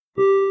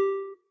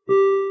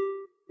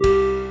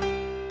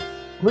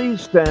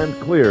please stand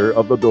clear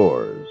of the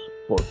doors.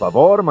 Por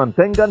favor,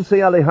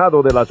 manténganse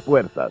alejado de las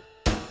puertas.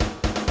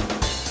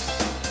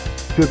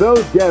 To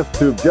those guests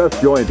who've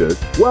just joined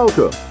us,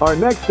 welcome. Our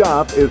next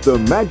stop is the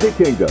Magic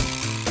Kingdom.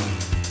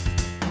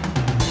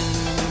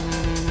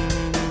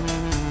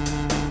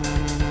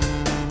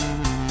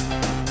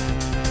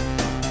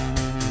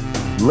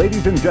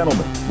 Ladies and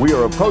gentlemen, we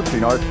are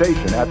approaching our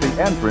station at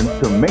the entrance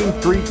to Main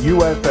Street,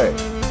 USA,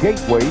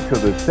 gateway to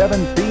the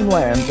 7 theme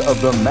lands of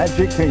the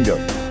Magic Kingdom.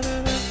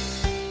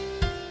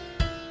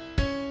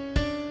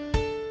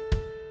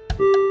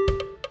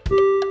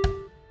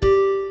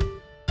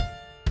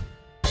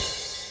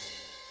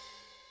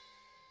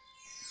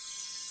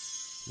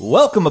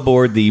 Welcome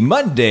aboard the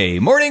Monday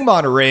Morning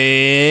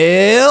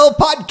Monorail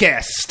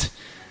podcast.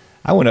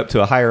 I went up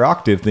to a higher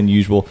octave than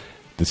usual.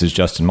 This is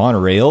Justin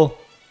Monorail.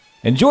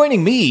 And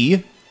joining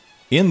me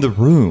in the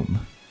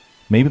room,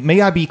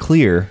 may I be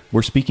clear,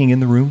 we're speaking in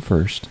the room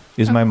first,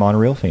 is my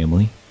Monorail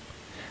family.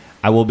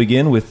 I will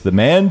begin with the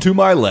man to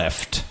my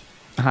left.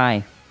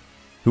 Hi.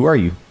 Who are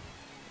you?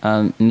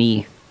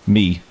 Me.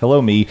 Me.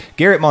 Hello, me.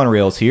 Garrett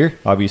Monorail's here,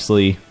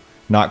 obviously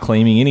not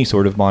claiming any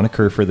sort of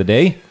moniker for the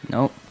day.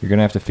 Nope. You're going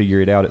to have to figure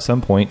it out at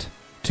some point.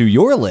 To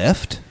your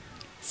left,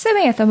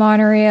 Samantha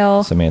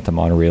Monorail. Samantha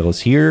Monorail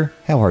is here.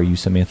 How are you,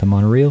 Samantha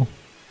Monorail?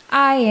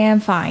 I am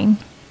fine.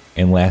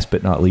 And last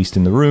but not least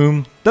in the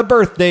room, the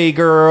birthday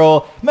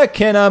girl,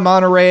 McKenna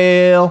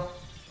Monorail.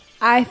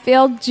 I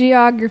failed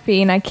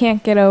geography and I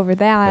can't get over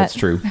that. That's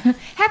true.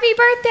 Happy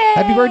birthday!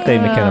 Happy birthday,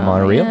 McKenna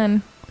Monorail.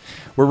 Man.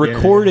 We're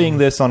recording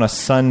this on a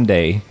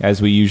Sunday,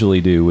 as we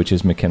usually do, which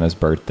is McKenna's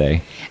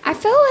birthday. I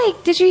feel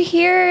like, did you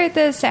hear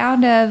the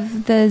sound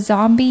of the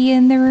zombie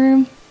in the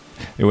room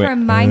It went,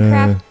 from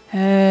Minecraft?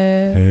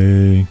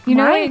 Hey. You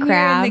know, when you're in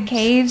Minecraft. the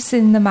caves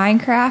in the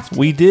Minecraft?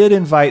 We did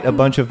invite a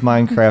bunch of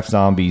Minecraft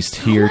zombies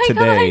here my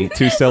today God.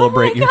 to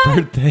celebrate your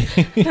God. birthday.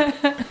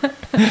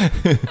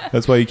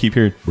 That's why you keep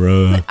hearing,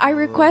 bruh. I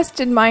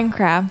requested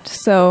Minecraft,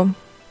 so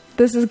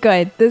this is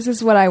good. This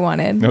is what I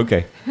wanted.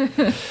 Okay.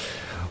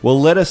 Well,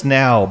 let us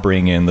now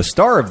bring in the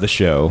star of the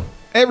show,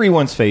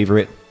 everyone's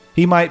favorite.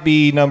 He might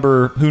be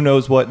number who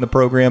knows what in the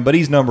program, but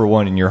he's number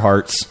one in your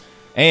hearts.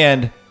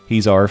 And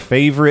he's our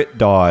favorite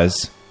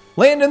Dawes.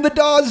 Landon the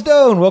Dawes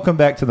Doan. Welcome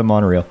back to the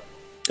Monorail.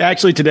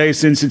 Actually, today,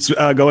 since it's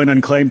going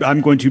unclaimed,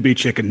 I'm going to be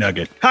Chicken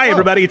Nugget. Hi,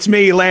 everybody. It's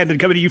me, Landon,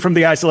 coming to you from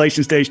the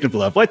Isolation Station of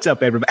Love. What's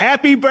up, everybody?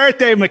 Happy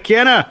birthday,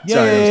 McKenna. Yay!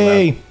 Sorry, that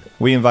was loud.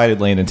 We invited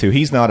Landon, too.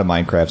 He's not a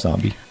Minecraft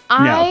zombie.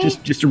 No,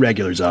 just a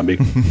regular zombie.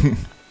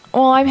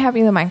 Well, I'm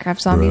happy the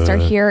Minecraft zombies are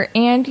here,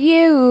 and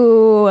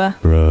you.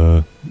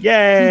 Bruh.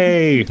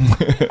 Yay!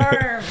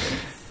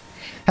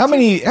 How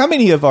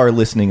many of our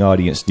listening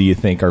audience do you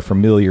think are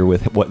familiar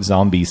with what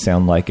zombies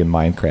sound like in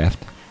Minecraft?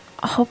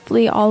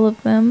 Hopefully all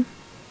of them.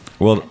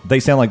 Well, they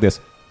sound like this.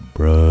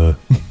 Bruh.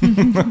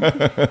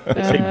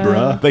 Say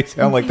bruh. They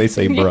sound like they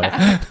say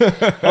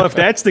bruh. Well, if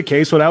that's the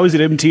case, when I was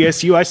at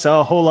MTSU, I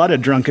saw a whole lot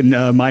of drunken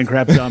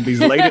Minecraft zombies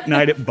late at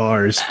night at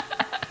bars.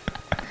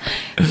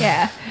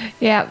 Yeah.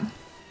 Yeah.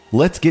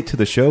 Let's get to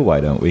the show,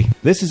 why don't we?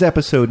 This is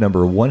episode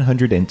number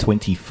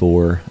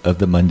 124 of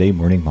the Monday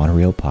Morning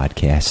Monorail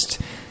podcast.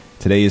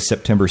 Today is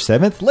September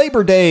 7th,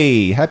 Labor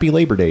Day. Happy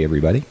Labor Day,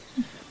 everybody.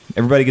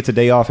 Everybody gets a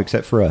day off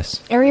except for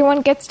us.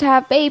 Everyone gets to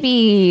have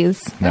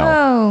babies. No.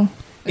 Oh.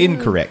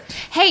 Incorrect.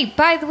 Hey,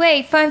 by the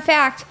way, fun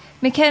fact.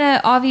 McKenna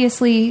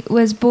obviously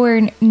was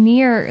born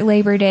near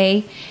Labor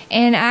Day,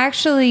 and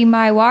actually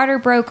my water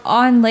broke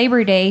on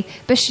Labor Day,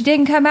 but she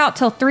didn't come out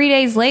till 3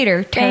 days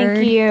later. Turd.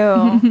 Thank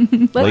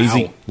you.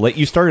 Lazy.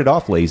 You started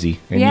off lazy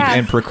Yeah.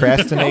 and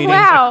procrastinating.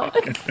 Wow.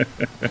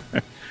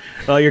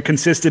 Well, you're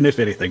consistent, if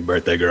anything,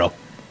 birthday girl.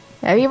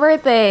 Happy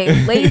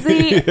birthday,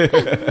 lazy.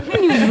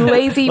 You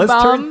lazy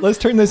bum. Let's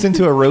turn this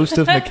into a roast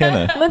of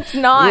McKenna. Let's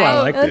not. Ooh, I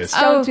like Let's this.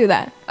 don't do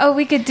that. Oh,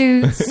 we could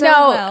do so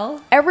No,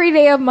 well. every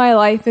day of my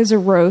life is a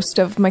roast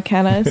of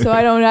McKenna, so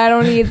I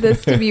don't need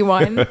this to be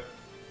one.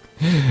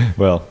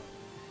 Well,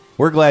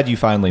 we're glad you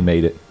finally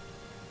made it.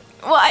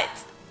 What?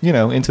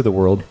 Into the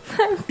world.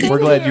 We're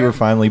glad you were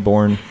finally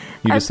born.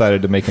 You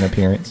decided to make an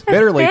appearance.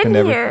 Better late than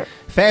been never. here.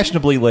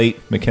 Fashionably late,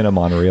 McKenna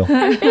Monorail.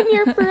 I've been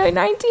here for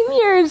 19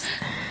 years.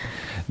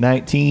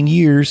 19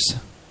 years.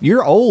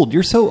 You're old.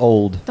 You're so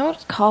old.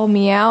 Don't call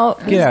me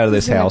out. Get out of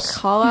this is a house.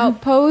 Call out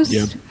post.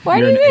 Yep. Why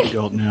you're do you an think?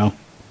 adult now.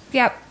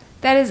 Yep,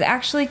 that is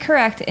actually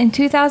correct. In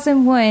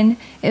 2001,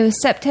 it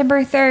was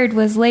September 3rd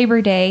was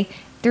Labor Day.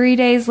 3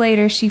 days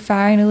later, she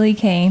finally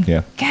came.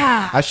 Yeah.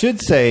 God. I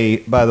should say,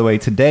 by the way,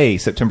 today,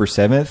 September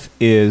 7th,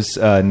 is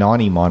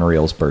Nani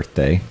Monorail's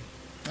birthday.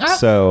 Oh.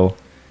 So,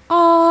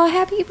 Oh,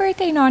 happy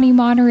birthday, Nani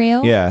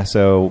Monorail. yeah,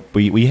 so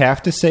we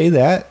have to say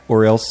that,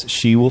 or else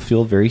she will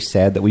feel very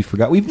sad that we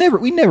forgot. We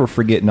never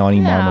forget Nani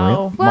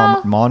Monorail.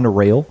 Well-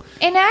 Monorail.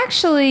 And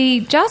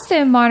actually,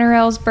 Justin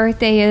Monorail's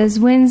birthday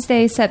is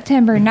Wednesday,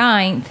 September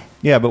 9th.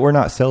 Yeah, but we're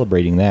not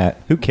celebrating that.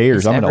 Who cares?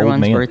 It's I'm an old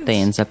everyone's man. birthday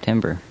in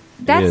September.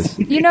 That's,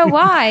 is. you know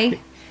why?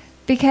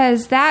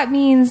 Because that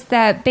means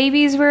that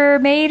babies were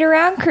made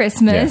around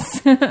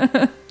Christmas.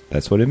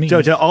 That's what it means.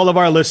 So to all of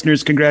our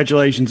listeners,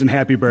 congratulations and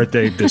happy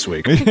birthday this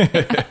week.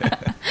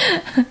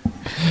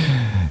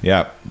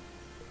 Yeah.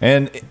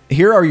 And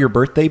here are your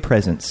birthday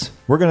presents.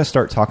 We're going to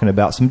start talking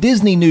about some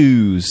Disney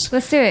news.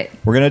 Let's do it.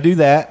 We're going to do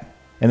that.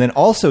 And then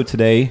also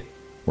today,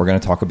 we're going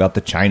to talk about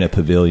the China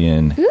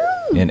Pavilion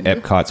in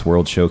Epcot's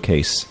World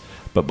Showcase.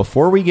 But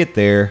before we get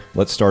there,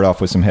 let's start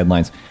off with some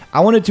headlines. I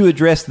wanted to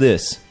address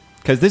this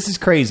because this is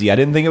crazy. I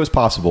didn't think it was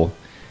possible.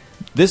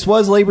 This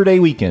was Labor Day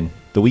weekend,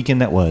 the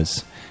weekend that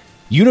was.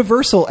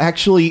 Universal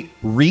actually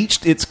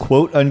reached its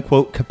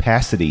quote-unquote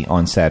capacity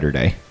on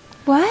Saturday.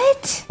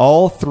 What?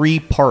 All 3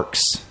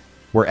 parks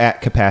were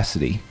at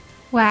capacity,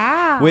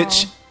 Wow.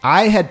 which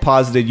I had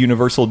posited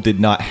Universal did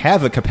not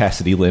have a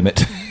capacity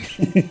limit.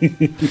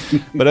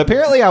 But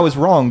apparently I was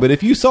wrong. But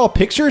if you saw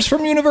pictures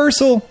from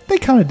Universal, they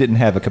kind of didn't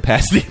have a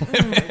capacity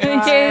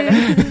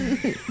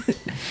limit.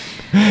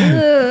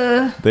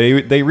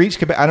 They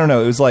reached I don't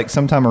know, it was like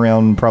sometime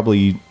around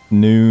probably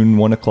noon,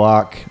 1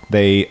 o'clock.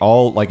 They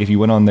all, like, if you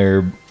went on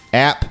their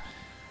app,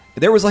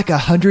 there was like a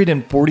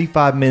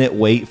 145-minute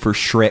wait for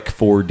Shrek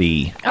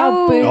 4D.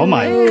 Oh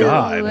my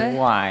God.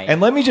 Why?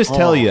 And let me just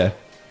tell you,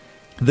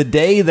 the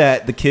day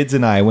that the kids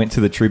and I went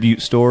to the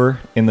tribute store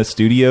in the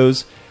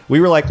studios, we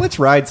were like, let's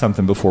ride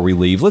something before we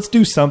leave. Let's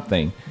do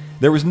something.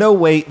 There was no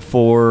wait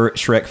for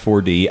Shrek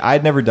 4D.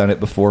 I'd never done it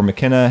before.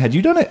 McKenna, had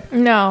you done it?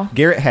 No.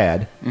 Garrett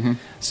had.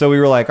 So we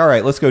were like, all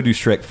right, let's go do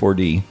Shrek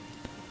 4D.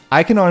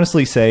 I can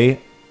honestly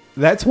say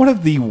that's one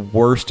of the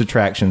worst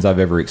attractions I've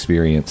ever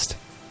experienced.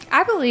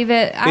 I believe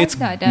it. It's- I've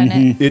not done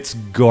it. It's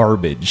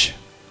garbage.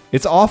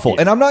 It's awful.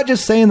 And I'm not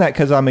just saying that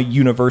because I'm a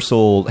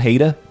Universal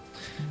hater,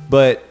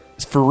 but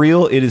for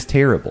real, it is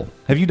terrible.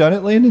 Have you done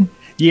it, Landon?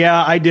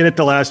 Yeah, I did it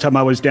the last time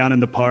I was down in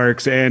the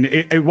parks, and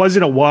it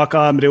wasn't a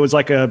walk-on, but it was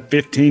like a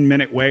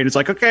 15-minute wait. It's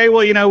like, okay,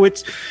 well, you know,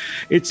 it's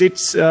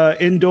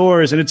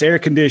indoors and it's air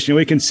conditioned.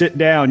 We can sit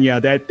down. Yeah,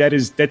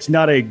 that's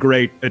not a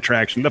great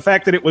attraction. The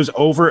fact that it was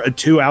over a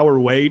 2-hour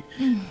wait,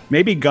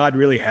 maybe God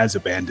really has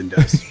abandoned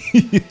us.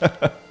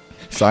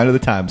 Sign of the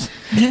times.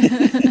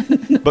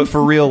 But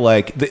for real,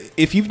 like,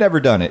 if you've never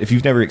done it, if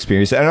you've never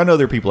experienced it, and I know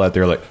there are people out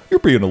there like, you're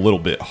being a little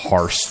bit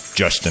harsh,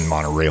 Justin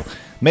Monorail.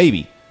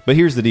 Maybe. But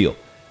here's the deal.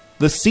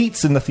 The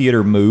seats in the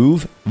theater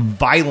move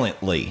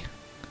violently.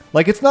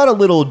 Like, it's not a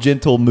little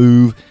gentle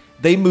move.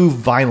 They move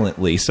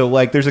violently. So,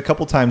 like, there's a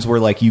couple times where,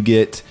 like, you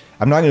get...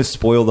 I'm not going to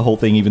spoil the whole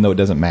thing, even though it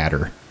doesn't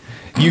matter.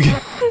 You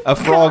get a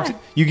frog...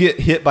 You get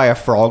hit by a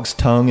frog's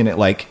tongue, and it,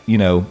 like, you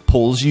know,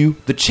 pulls you.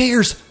 The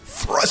chair's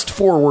thrust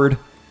forward.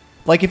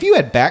 Like, if you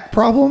had back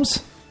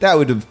problems, that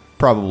would have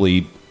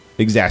probably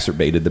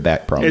exacerbated the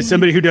back problems. As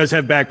somebody who does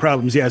have back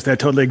problems, yes, that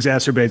totally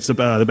exacerbates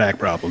the back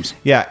problems.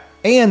 Yeah.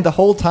 And the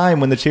whole time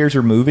when the chairs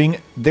are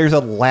moving, there's a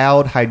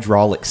loud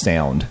hydraulic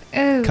sound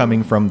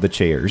coming from the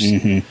chairs.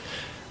 And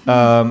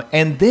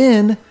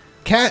then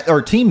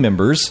team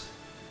members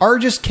are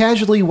just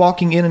casually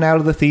walking in and out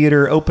of the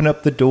theater, open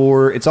up the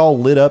door. It's all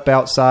lit up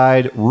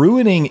outside,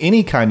 ruining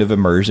any kind of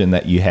immersion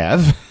that you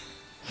have.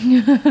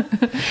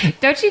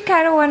 Don't you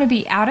kind of want to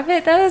be out of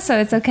it, though, so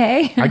it's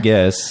okay? I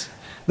guess.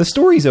 The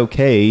story's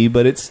okay,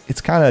 but it's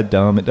kind of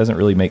dumb. It doesn't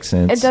really make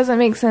sense. It doesn't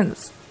make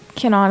sense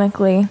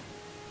canonically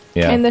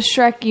Yeah. in the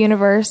Shrek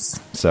universe.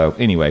 So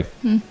anyway,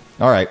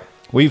 all right.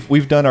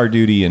 We've done our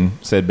duty and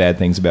said bad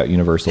things about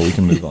Universal. We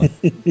can move on.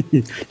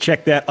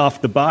 Check that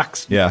off the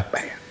box. Yeah.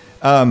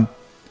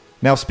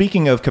 Now,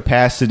 speaking of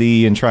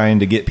capacity and trying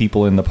to get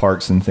people in the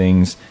parks and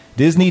things,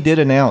 Disney did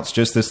announce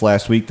just this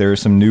last week there are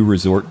some new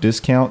resort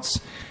discounts.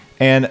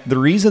 And the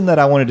reason that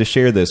I wanted to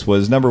share this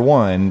was, number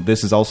one,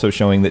 this is also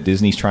showing that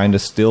Disney's trying to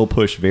still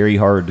push very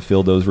hard to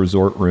fill those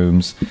resort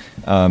rooms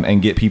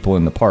and get people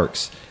in the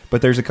parks.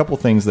 But there's a couple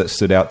things that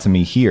stood out to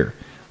me here.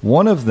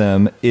 One of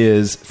them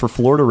is, for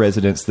Florida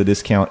residents, the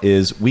discount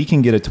is we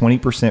can get a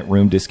 20%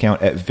 room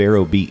discount at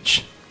Vero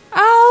Beach.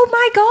 Oh,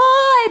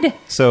 my God!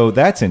 So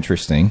that's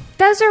interesting.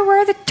 Those are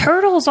where the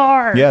turtles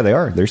are. Yeah, they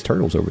are. There's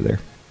turtles over there.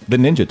 The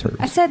Ninja Turtles.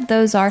 I said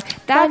those are.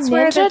 That's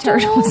where the Ninja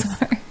turtles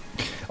Turtles? are.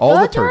 All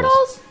the The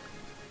turtles.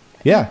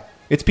 Yeah,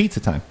 it's pizza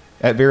time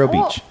at Vero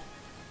Beach.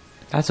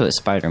 That's what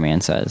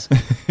Spider-Man says.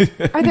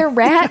 Are there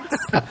rats?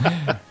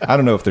 I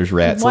don't know if there's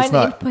rats. One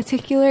in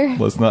particular?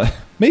 Let's not.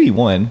 Maybe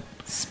one.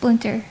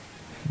 Splinter.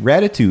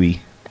 Ratatouille.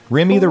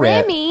 Remy the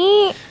rat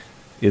Remy.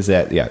 is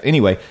that. Yeah.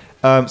 Anyway,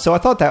 so I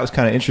thought that was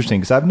kind of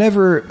interesting because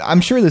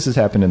I'm sure this has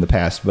happened in the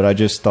past, but I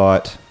just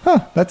thought,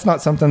 that's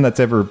not something that's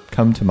ever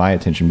come to my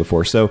attention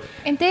before. So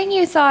And then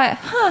you thought,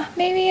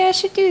 maybe I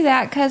should do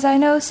that because I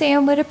know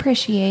Sam would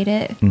appreciate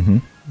it.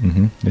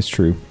 it's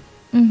true.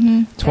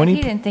 He 20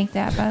 didn't think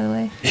that, by the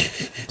way.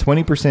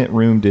 20%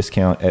 room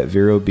discount at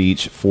Vero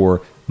Beach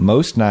for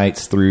most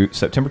nights through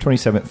September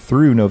 27th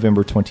through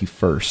November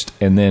 21st,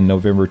 and then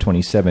November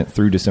 27th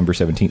through December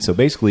 17th. So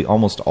basically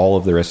almost all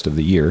of the rest of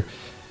the year.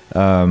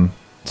 So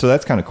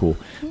that's kind of cool.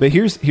 But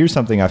here's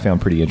something I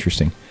found pretty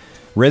interesting.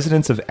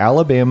 Residents of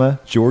Alabama,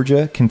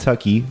 Georgia,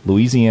 Kentucky,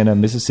 Louisiana,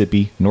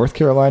 Mississippi, North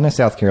Carolina,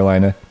 South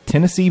Carolina,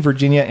 Tennessee,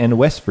 Virginia, and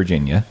West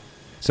Virginia,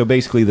 so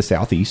basically the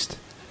Southeast,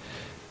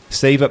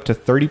 save up to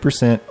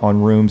 30%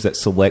 on rooms at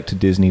select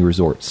Disney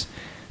resorts.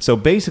 So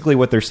basically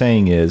what they're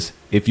saying is,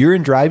 if you're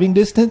in driving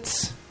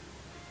distance,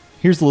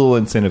 here's a little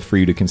incentive for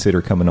you to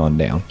consider coming on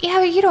down. Yeah,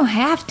 but you don't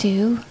have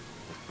to.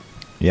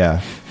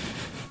 Yeah.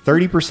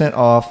 30%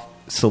 off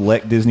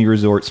select Disney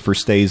resorts for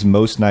stays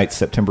most nights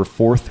September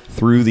 4th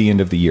through the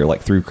end of the year,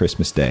 like through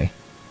Christmas Day.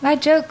 My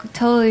joke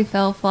totally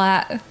fell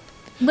flat.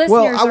 Listeners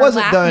Well, I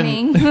wasn't are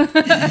laughing.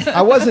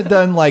 I wasn't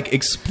done like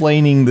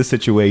explaining the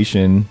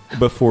situation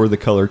before the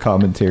color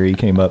commentary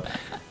came up.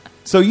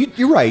 So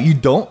you're right. You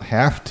don't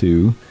have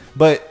to,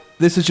 but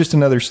this is just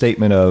another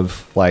statement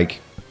of like,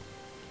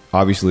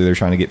 obviously they're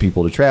trying to get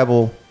people to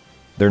travel.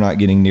 They're not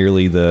getting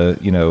nearly the,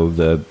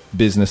 the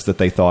business that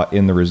they thought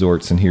in the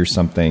resorts. And here's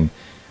something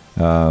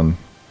that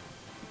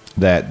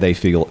they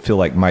feel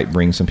like might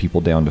bring some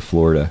people down to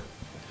Florida.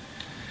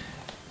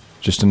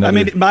 Just another.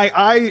 I mean,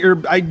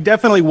 I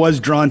definitely was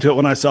drawn to it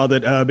when I saw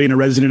that being a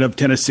resident of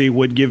Tennessee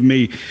would give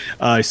me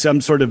some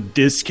sort of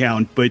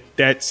discount. But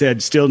that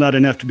said, still not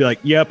enough to be like,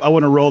 yep, I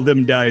want to roll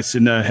them dice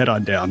and head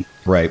on down.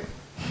 Right.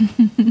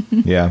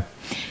 Yeah.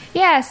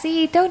 Yeah,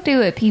 see, don't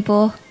do it,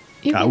 people.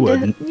 I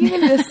wouldn't. You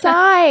can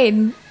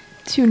decide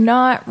to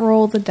not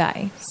roll the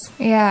dice.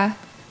 Yeah.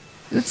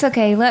 It's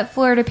okay. Let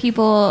Florida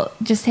people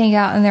just hang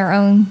out in their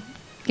own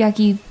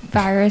yucky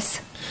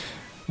virus.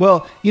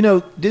 Well,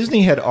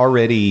 Disney had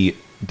already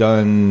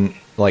done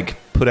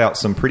put out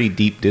some pretty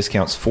deep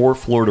discounts for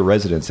Florida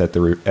residents at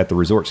the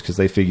resorts because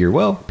they figure,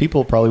 well,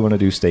 people probably want to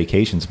do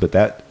staycations, but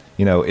that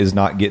is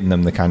not getting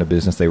them the kind of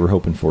business they were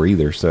hoping for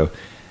either. So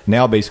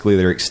now basically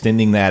they're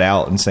extending that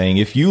out and saying,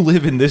 if you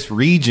live in this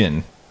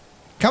region,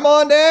 come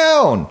on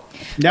down.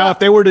 Now, if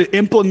they were to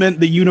implement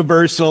the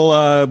universal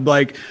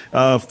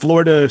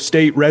Florida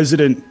state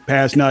resident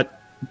pass, not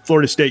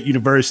Florida State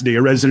University,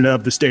 a resident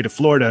of the state of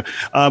Florida,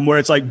 where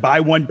it's like buy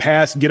one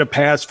pass, get a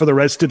pass for the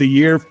rest of the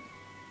year.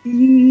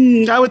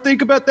 I would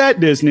think about that,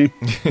 Disney.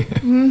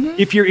 Mm-hmm.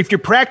 If you're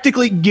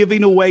practically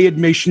giving away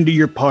admission to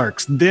your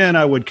parks, then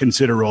I would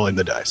consider rolling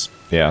the dice.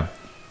 Yeah.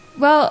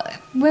 Well,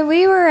 when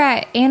we were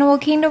at Animal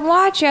Kingdom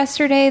Lodge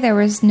yesterday, there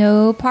was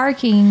no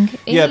parking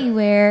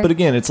anywhere. But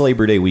again, it's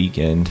Labor Day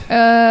weekend.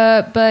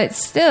 But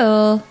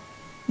still,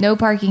 no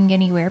parking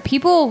anywhere.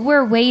 People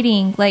were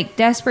waiting,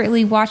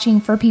 desperately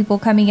watching for people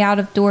coming out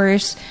of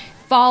doors,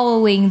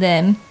 following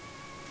them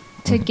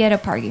to get a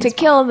parking spot.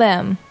 Kill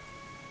them.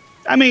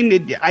 I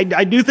mean,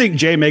 I do think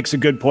Jay makes a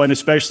good point,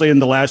 especially in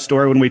the last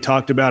story when we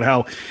talked about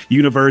how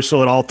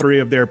Universal and all three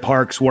of their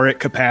parks were at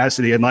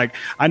capacity. And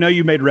I know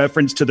you made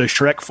reference to the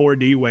Shrek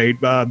 4D wait,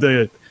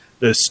 the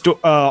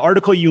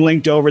article you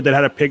linked over that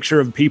had a picture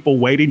of people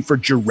waiting for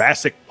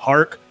Jurassic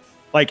Park.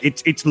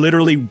 It's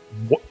literally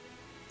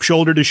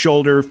shoulder to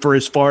shoulder for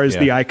as far as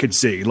the eye could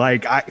see.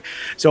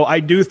 So I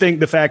do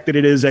think the fact that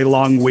it is a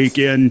long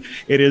weekend,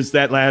 it is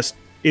that last,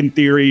 in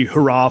theory,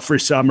 hurrah for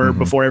summer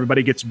before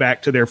everybody gets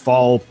back to their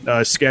fall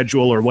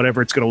schedule or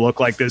whatever it's going to look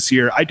like this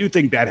year. I do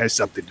think that has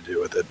something to do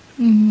with it.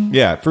 Mm-hmm.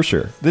 Yeah, for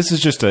sure. This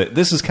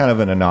is kind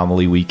of an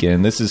anomaly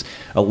weekend. This is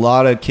a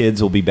lot of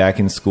kids will be back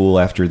in school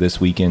after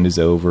this weekend is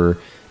over.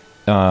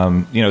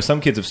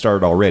 Some kids have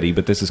started already,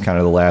 but this is kind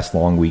of the last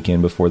long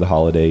weekend before the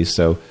holidays.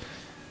 So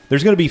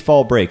there's going to be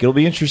fall break. It'll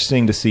be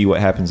interesting to see what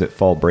happens at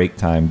fall break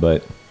time,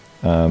 but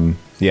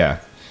yeah.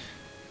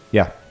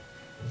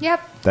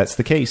 Yep. That's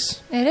the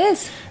case. It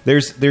is.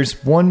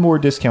 There's one more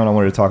discount I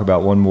wanted to talk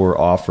about, one more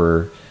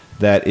offer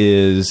that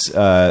is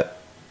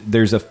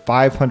there's a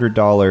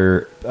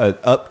 $500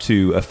 up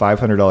to a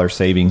 $500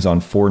 savings on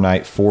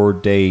 4-night,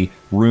 4-day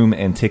room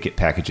and ticket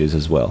packages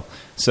as well.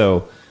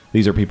 So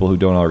these are people who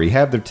don't already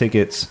have their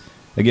tickets.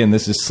 Again,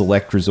 this is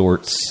select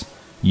resorts.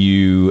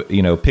 You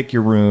pick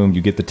your room,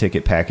 you get the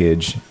ticket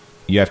package.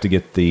 You have to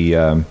get the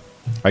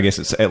I guess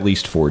it's at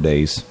least 4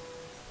 days,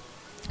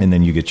 and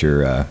then you get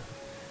your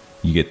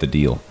you get the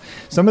deal.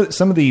 Some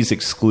of these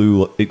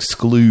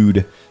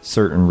exclude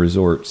certain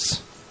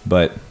resorts,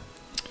 but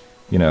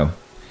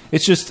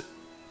it's just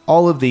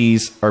all of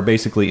these are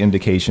basically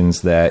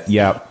indications that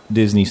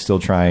Disney's still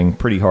trying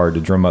pretty hard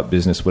to drum up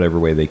business whatever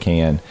way they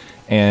can,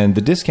 and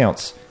the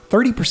discounts,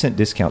 30%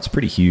 discounts,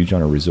 pretty huge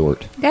on a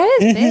resort. That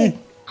is big.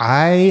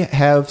 I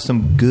have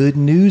some good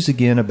news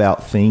again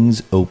about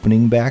things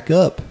opening back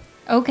up.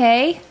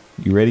 Okay.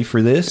 You ready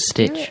for this?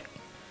 Stitch.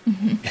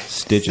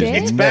 Stitch is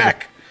It's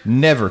back.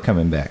 Never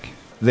coming back.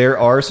 There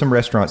are some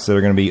restaurants that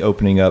are going to be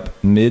opening up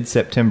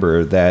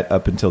mid-September that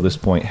up until this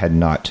point had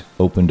not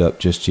opened up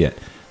just yet.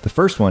 The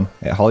first one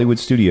at Hollywood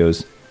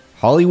Studios,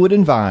 Hollywood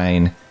and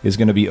Vine, is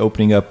going to be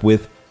opening up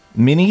with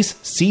Minnie's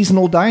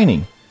Seasonal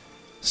Dining.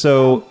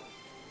 So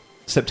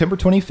September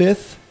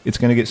 25th, it's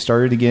going to get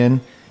started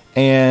again.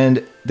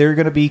 And there are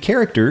going to be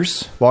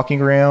characters walking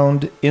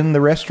around in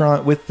the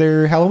restaurant with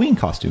their Halloween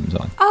costumes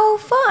on. Oh,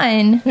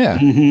 fun. Yeah.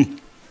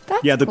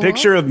 That's Yeah, the cool.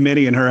 picture of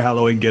Minnie in her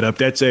Halloween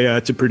getup, it's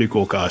a pretty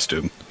cool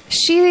costume.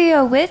 She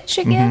a witch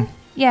again?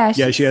 Yeah.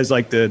 Yeah, she has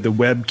the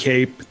web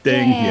cape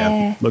thing.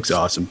 Yeah, looks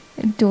awesome.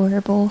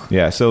 Adorable.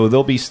 Yeah, so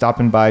they'll be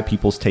stopping by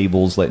people's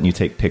tables, letting you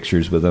take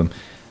pictures with them.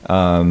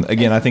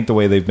 Again, I think the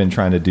way they've been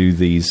trying to do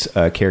these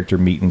character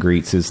meet and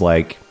greets is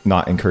like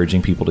not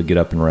encouraging people to get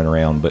up and run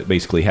around, but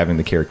basically having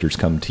the characters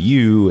come to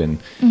you and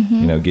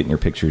getting your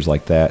pictures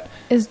like that.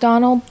 Is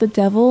Donald the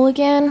devil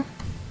again?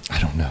 I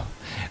don't know.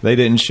 They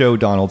didn't show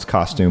Donald's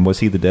costume. Was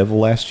he the devil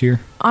last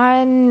year?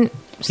 On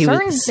He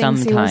certain was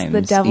things, he was the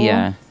sometimes, devil.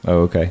 yeah.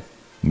 Oh, okay.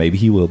 Maybe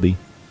he will be.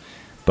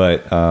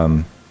 But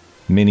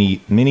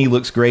Minnie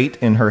looks great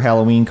in her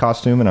Halloween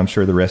costume, and I'm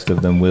sure the rest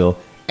of them will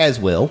as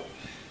well.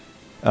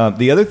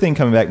 The other thing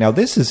coming back now,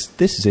 this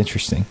is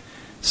interesting.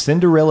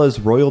 Cinderella's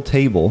Royal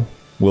Table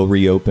will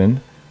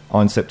reopen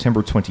on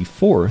September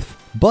 24th,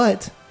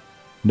 but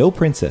no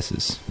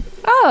princesses.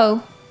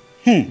 Oh.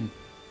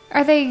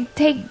 Are they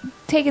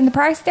taking the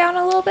price down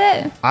a little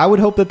bit? I would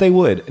hope that they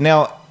would.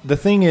 Now, the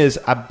thing is,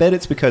 I bet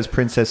it's because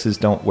princesses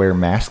don't wear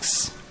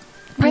masks.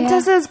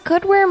 Princesses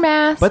could wear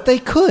masks. But they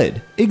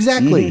could.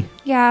 Exactly.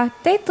 Yeah,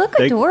 they look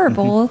They-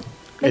 adorable.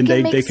 And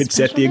can they make could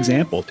set the special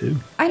example, too.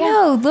 I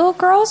know. Little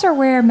girls are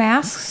wearing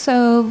masks,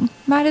 so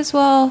might as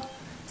well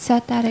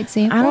set that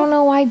example. I don't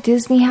know why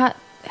Disney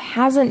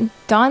hasn't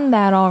done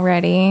that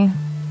already.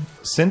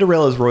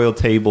 Cinderella's Royal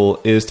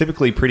Table is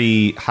typically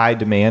pretty high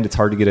demand. It's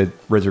hard to get a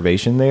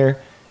reservation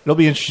there. It'll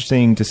be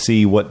interesting to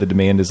see what the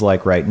demand is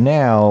like right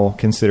now,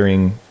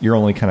 considering you're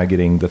only kind of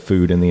getting the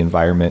food and the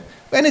environment.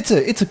 And it's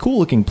a cool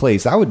looking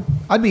place.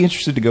 I'd be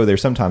interested to go there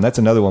sometime. That's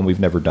another one we've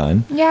never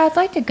done. Yeah, I'd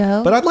like to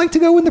go. But I'd like to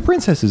go when the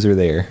princesses are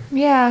there.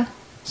 yeah.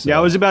 Yeah,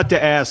 I was about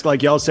to ask,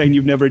 like y'all saying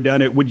you've never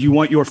done it, would you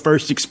want your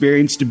first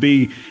experience to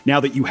be now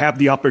that you have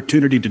the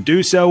opportunity to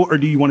do so, or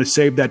do you want to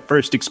save that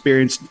first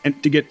experience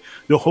and to get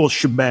the whole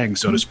shebang,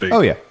 so to speak?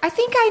 Oh, yeah. I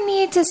think I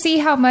need to see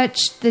how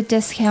much the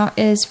discount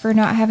is for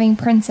not having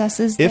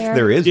princesses If there.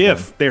 there is one.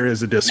 If there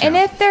is a discount.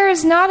 And if there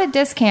is not a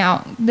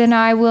discount, then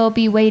I will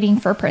be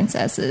waiting for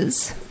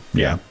princesses.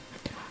 Yeah.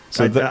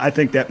 So I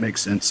think that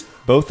makes sense.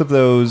 Both of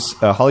those,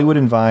 Hollywood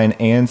and Vine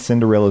and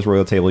Cinderella's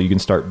Royal Table, you can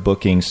start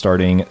booking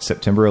starting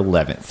September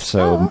 11th. So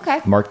Oh, okay.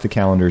 mark the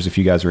calendars if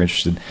you guys are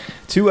interested.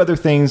 Two other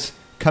things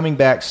coming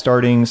back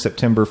starting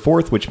September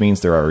 4th, which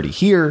means they're already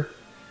here,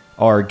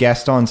 are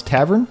Gaston's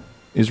Tavern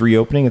is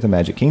reopening at the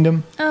Magic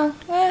Kingdom. Oh,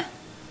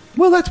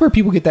 Well, that's where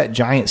people get that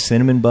giant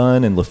cinnamon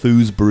bun and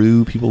LeFou's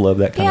brew. People love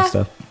that kind of Yeah.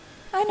 stuff.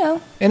 I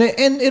know. And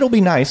it'll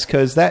be nice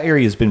because that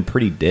area has been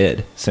pretty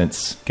dead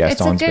since Gaston's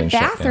It's a been good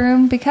shut down.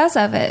 bathroom because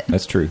of it.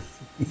 That's true.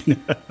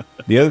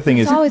 The other thing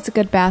is, It's always a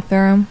good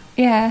bathroom.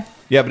 Yeah.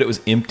 yeah, but it was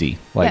empty.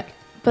 Like Yeah,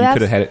 but you that's-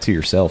 could have had it to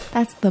yourself.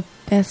 That's the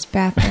best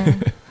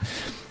bathroom.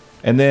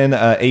 And then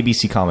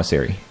ABC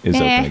Commissary is Meh.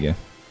 open again.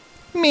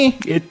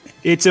 Meh.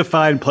 It's a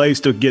fine place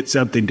to get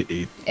something to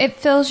eat. It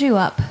fills you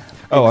up.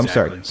 Oh,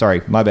 Exactly. I'm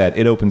sorry. My bad.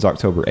 It opens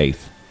October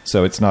 8th,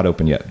 so it's not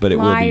open yet, but it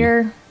will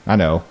Liar. be. I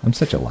know. I'm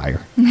such a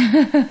liar.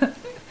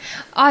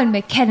 On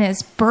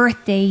McKenna's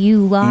birthday,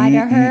 you lie to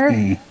her.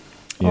 You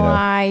know,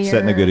 Liar.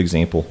 setting a good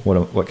example.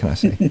 What can I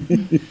say?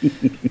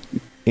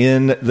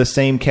 In the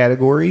same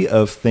category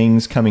of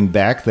things coming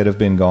back that have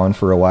been gone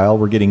for a while,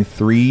 we're getting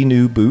 3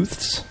 new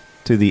booths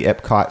to the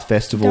Epcot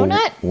Festival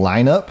Donut?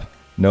 lineup.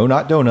 No,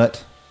 not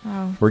Donut.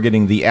 Oh. We're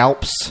getting the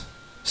Alps,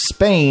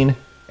 Spain,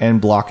 and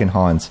Block and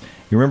Hans.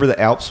 You remember the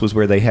Alps was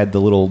where they had the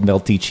little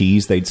melty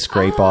cheese they'd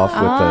scrape off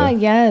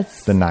with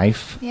yes. the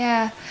knife?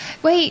 Yeah.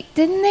 Wait,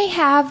 didn't they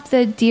have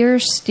the deer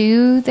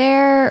stew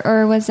there,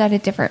 or was that a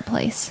different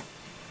place?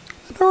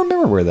 I don't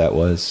remember where that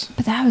was.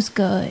 But that was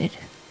good.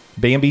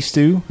 Bambi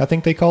stew, I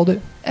think they called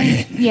it.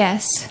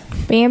 Yes.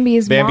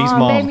 Bambi's Bambi's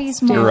mom.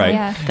 Baby's mom. You're right.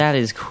 Yeah. That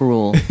is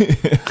cruel.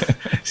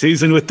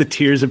 Seasoned with the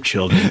tears of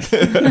children.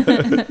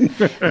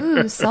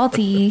 Ooh,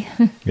 salty.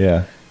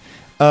 Yeah.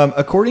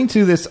 According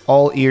to this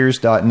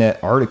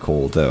allears.net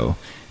article, though,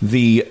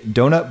 the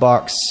Donut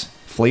Box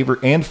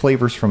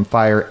flavors from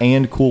Fire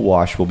and Cool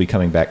Wash will be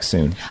coming back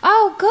soon.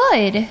 Oh,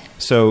 good.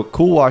 So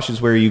Cool Wash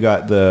is where you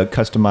got the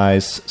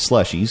customized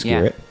slushies, Yeah.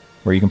 Garrett,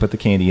 where you can put the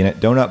candy in it.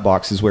 Donut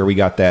Box is where we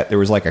got that. There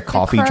was like a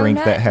coffee drink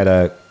cronut? that had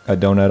a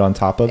donut on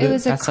top of it. It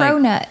was a That's like-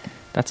 cronut.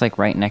 That's like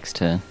right next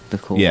to the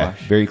Cool yeah,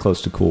 Wash. very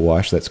close to Cool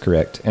Wash. That's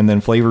correct. And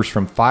then Flavors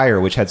from Fire,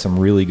 which had some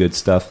really good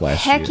stuff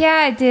last year. Heck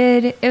yeah, it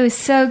did. It was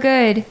so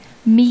good.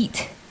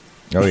 Meat.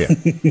 Oh yeah,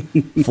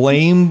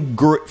 flame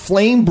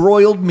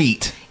broiled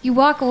meat. You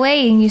walk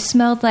away and you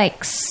smelled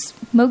like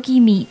smoky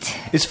meat.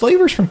 Is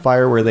Flavors from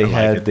Fire where they like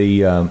had it.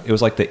 the it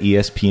was like the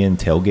ESPN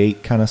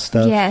tailgate kind of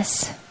stuff?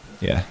 Yes.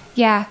 Yeah.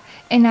 Yeah.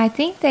 And I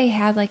think they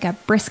had like a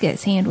brisket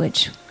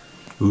sandwich.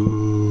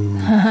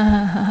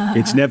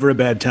 It's never a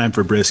bad time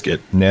for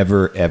brisket.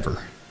 Never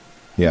ever.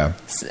 Yeah.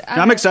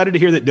 I'm excited to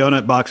hear that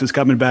Donut Box is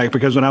coming back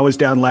because when I was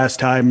down last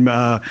time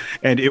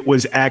and it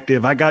was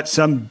active, I got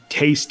some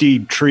tasty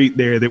treat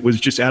there that was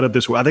just out of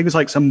this world. I think it's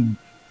like some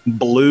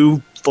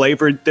blue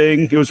flavored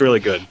thing. It was really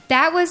good.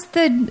 That was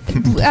the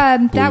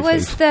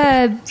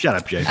Shut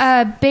up, Jay.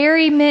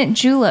 berry mint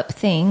julep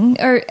thing,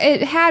 or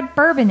it had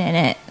bourbon in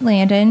it.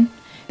 Landon.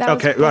 That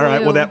was Okay, all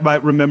right. Well,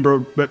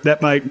 blue.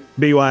 that might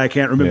be why I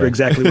can't remember Yeah.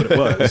 exactly what it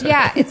was.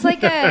 Yeah, it's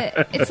like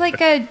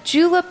a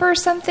julep or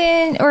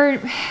something, or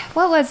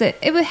what was it?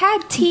 It had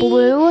tea.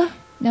 Blue?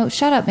 No,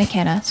 shut up,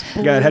 McKenna.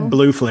 Yeah, it had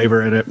blue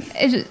flavor in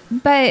it.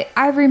 But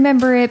I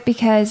remember it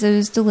because it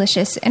was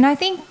delicious. And I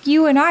think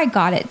you and I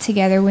got it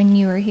together when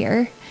you were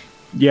here.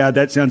 Yeah,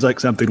 that sounds like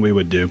something we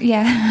would do.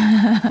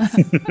 Yeah.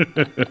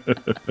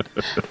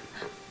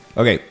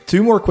 Okay,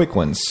 2 more quick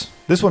ones.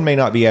 This one may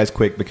not be as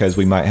quick because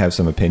we might have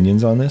some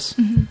opinions on this,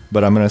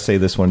 but I'm going to say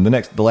this one.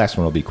 The last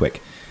one will be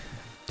quick.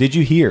 Did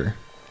you hear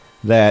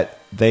that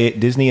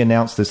Disney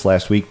announced this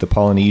last week? The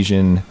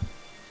Polynesian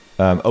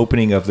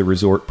opening of the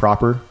resort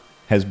proper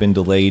has been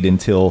delayed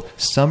until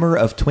summer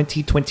of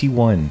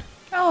 2021.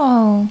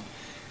 Oh.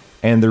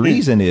 And the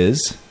reason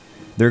is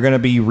they're going to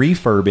be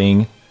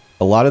refurbing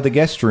a lot of the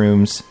guest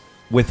rooms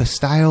with a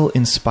style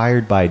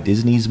inspired by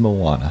Disney's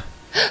Moana.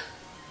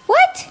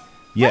 What?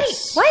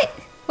 Yes.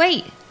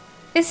 Wait.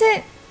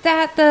 Isn't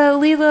that the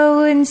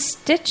Lilo and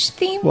Stitch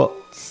theme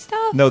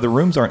stuff? No, the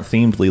rooms aren't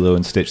themed Lilo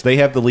and Stitch. They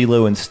have the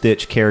Lilo and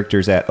Stitch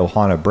characters at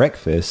Ohana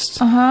Breakfast,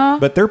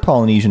 but they're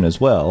Polynesian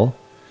as well.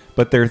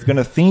 But they're going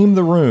to theme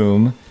the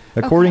room,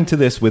 according to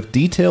this, with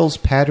details,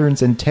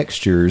 patterns, and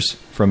textures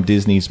from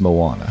Disney's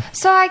Moana.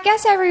 So I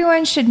guess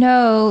everyone should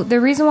know the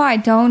reason why I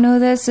don't know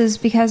this is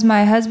because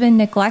my husband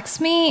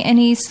neglects me and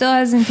he still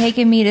hasn't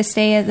taken me to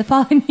stay at the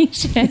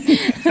Polynesian.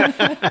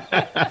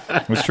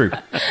 That's true.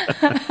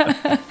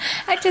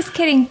 I'm just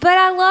kidding. But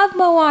I love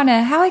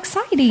Moana. How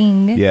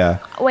exciting. Yeah.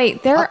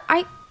 Wait,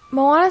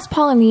 Moana's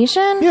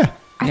Polynesian? Yeah.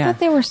 I thought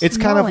they were Samoan. It's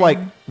kind of like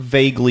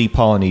vaguely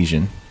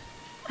Polynesian.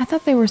 I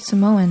thought they were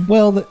Samoan.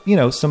 Well,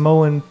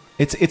 Samoan,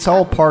 it's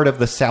all part of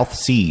the South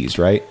Seas,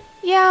 right?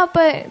 Yeah,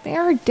 but they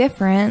are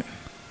different.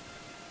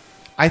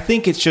 I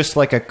think it's just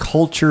like a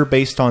culture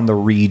based on the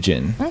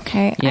region.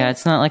 Okay. Yeah,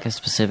 it's not like a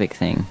specific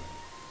thing.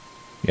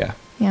 Yeah.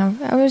 Yeah,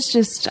 I was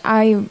just,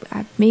 I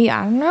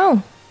don't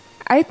know.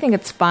 I think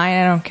it's fine.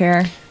 I don't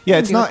care. Yeah, They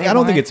it's do what not, they I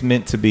don't think want. it's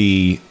meant to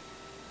be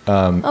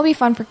It'll be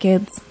fun for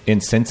kids.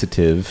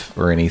 insensitive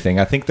or anything.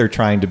 I think they're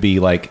trying to be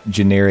like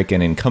generic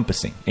and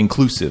encompassing,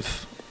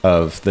 inclusive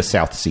of the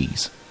South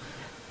Seas.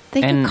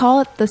 They And- could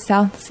call it the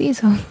South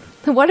Seas.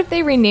 What if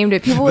they renamed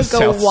it? People would The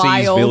go South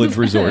wild. Seas Village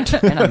Resort.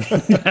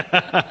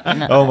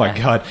 Oh my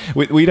God.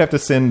 We'd have to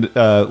send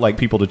like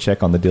people to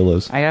check on the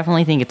Dillos. I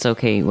definitely think it's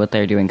okay what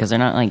they're doing because they're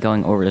not like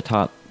going over the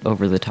top.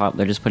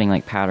 They're just putting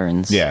like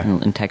patterns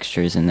and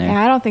textures in there.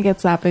 Yeah, I don't think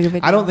it's that big of a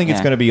deal. I don't think it's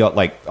Yeah. going to be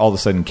like all of a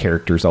sudden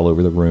characters all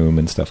over the room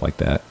and stuff like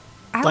that.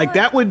 Like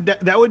that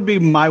would be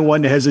my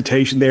one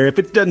hesitation there. If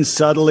it's done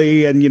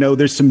subtly and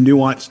there's some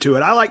nuance to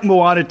it. I like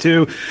Moana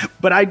too,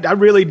 but I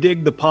really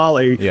dig the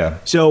Poly. Yeah.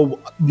 So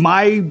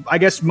I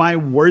guess my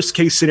worst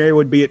case scenario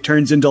would be it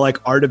turns into like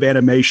art of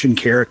animation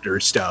character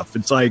stuff.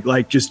 It's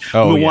like just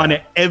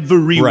Moana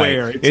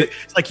everywhere. Right.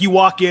 It's like you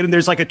walk in and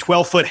there's like a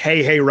 12-foot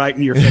hey right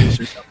in your face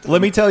or something.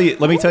 Let me tell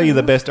you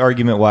the best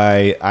argument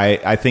why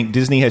I think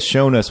Disney has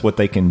shown us what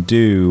they can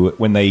do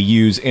when they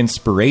use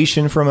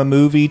inspiration from a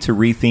movie to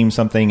retheme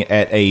something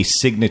at a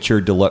signature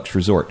deluxe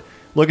resort.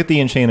 Look at the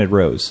Enchanted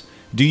Rose.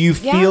 Do you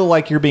feel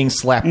like you're being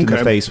slapped in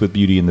the face with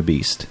Beauty and the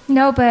Beast?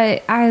 No,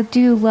 but I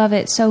do love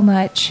it so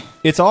much.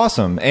 It's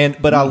awesome.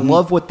 But I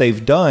love what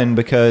they've done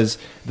because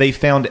they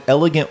found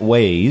elegant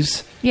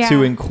ways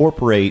to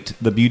incorporate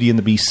the Beauty and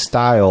the Beast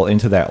style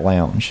into that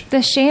lounge.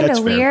 The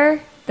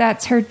chandelier,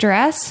 that's her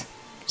dress,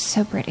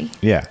 so pretty.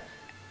 Yeah.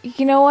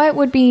 You know what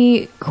would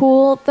be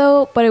cool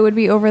though, but it would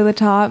be over the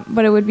top,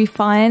 but it would be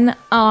fun.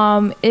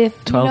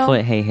 If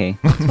 12-foot hey.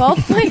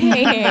 12-foot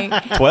hey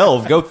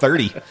 12, go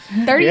 30.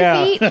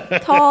 30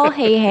 feet tall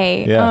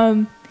hey.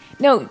 Yeah.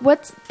 No,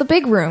 what's the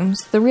big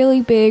rooms? The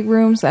really big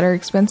rooms that are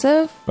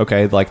expensive?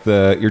 Okay, like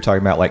you're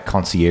talking about like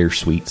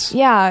concierge suites.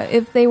 Yeah,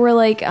 if they were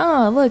like,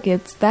 oh, look,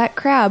 it's that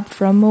crab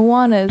from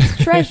Moana's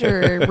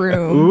treasure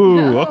room.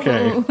 Ooh,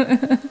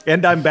 okay.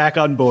 And I'm back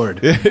on board.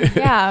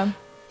 Yeah.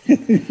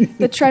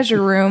 The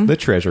treasure room. The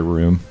treasure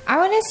room. I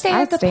want to stay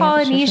I'd at the stay at the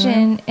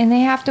Polynesian, and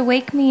they have to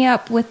wake me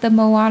up with the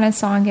Moana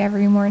song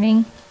every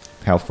morning.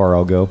 How far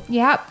I'll go.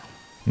 Yep.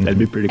 That'd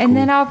be pretty cool. And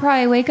then I'll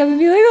probably wake up and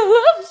be like,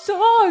 I love the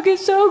song.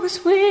 It's so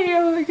sweet.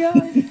 Oh my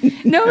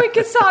God. No one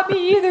can stop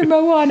me either,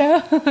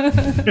 Moana.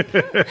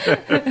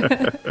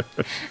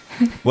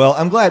 Well,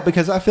 I'm glad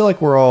because I feel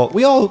like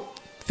we all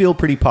feel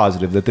pretty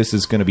positive that this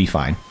is going to be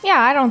fine. Yeah,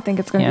 I don't think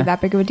it's going to Yeah. be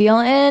that big of a deal.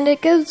 And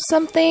it gives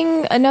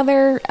something,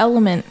 another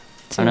element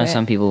to I know it.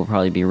 some people will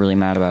probably be really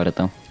mad about it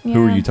though.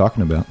 Who are Yeah. you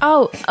talking about?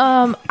 Oh,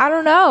 I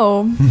don't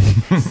know.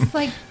 It's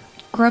like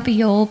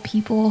grumpy old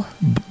people.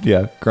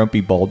 Yeah, grumpy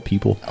bald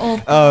people.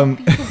 Old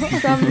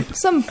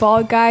some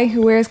bald guy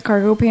who wears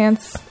cargo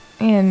pants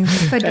and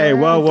fedora. Hey,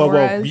 whoa.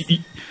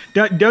 fedoras.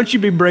 Don't you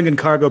be bringing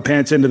cargo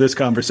pants into this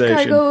conversation.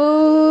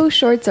 Cargo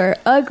shorts are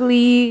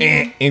ugly.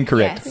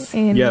 Incorrect. Yes.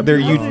 And Yeah, They're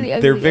ugly,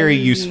 they're ugly, very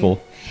ugly.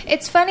 useful.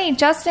 It's funny,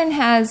 Justin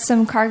has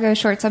some cargo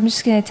shorts. I'm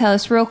just going to tell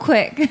us real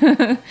quick.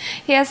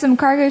 He has some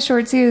cargo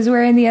shorts he was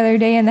wearing the other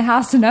day in the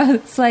house, and I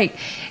was like,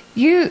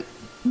 you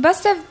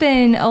must have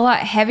been a lot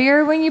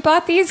heavier when you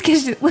bought these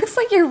because it looks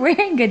like you're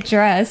wearing a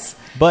dress.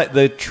 But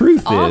the truth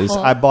is, awful.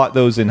 I bought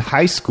those in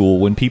high school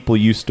when people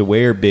used to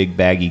wear big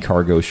baggy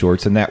cargo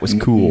shorts, and that was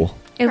cool.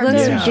 It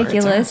looks Yeah.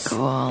 ridiculous.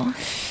 Cool.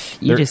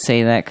 You just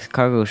say that 'cause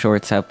cargo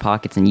shorts have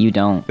pockets and you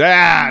don't.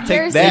 Take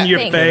Here's that. the In your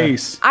thing.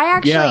 face. I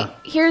actually, Yeah.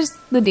 here's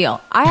the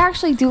deal. I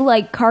actually do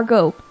like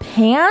cargo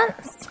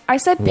pants. I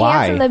said pants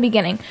Why? in the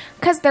beginning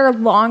because they're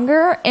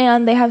longer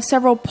and they have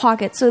several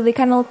pockets, so they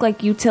kind of look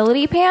like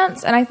utility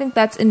pants. And I think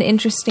that's an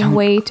interesting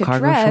way to Cargo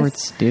dress.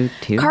 shorts do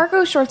too.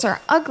 Cargo shorts are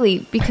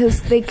ugly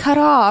because they cut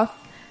off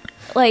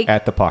like.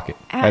 At the pocket,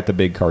 at the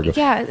big cargo.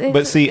 Yeah,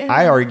 But see,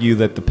 I argue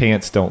that the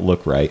pants don't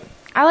look right.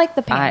 I like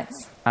the I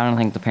pants. don't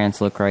think the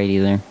pants look right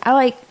either. I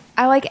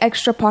like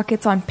extra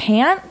pockets on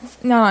pants,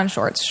 not on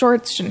shorts.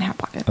 Shorts shouldn't have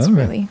pockets, All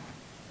right. really.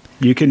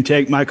 You can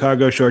take my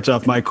cargo shorts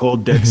off my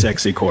cold, dead,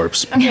 sexy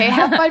corpse. Okay,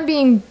 have fun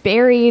being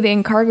buried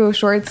in cargo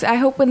shorts. I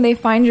hope when they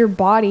find your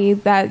body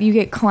that you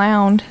get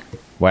clowned.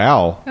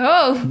 Wow.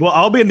 Oh, Well,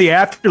 I'll be in the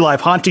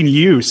afterlife haunting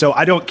you, so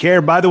I don't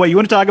care. By the way, you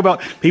want to talk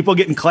about people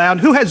getting clowned?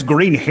 Who has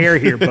green hair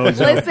here, Bozo?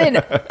 Listen,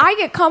 I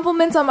get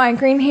compliments on my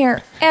green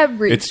hair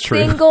every It's true.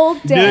 single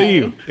Do day.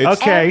 you?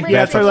 It's- Okay, Every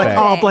that's why single like, day.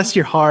 oh, bless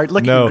your heart.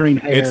 Look at No, your green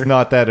hair. it's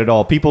not that at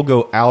all. People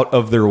go out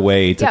of their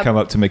way to Yep. come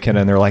up to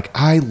McKenna and they're like,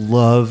 I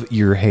love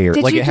your hair.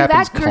 Did like you it do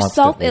happens that yourself?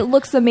 constantly. It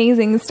looks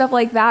amazing and stuff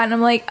like that. And I'm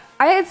like,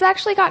 it's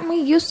actually gotten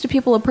me used to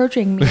people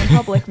approaching me in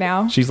public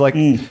now. She's like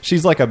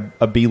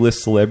a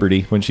B-list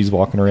celebrity when she's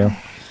walking around.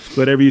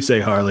 Whatever you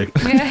say, Harley.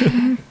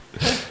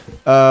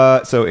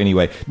 So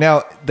anyway,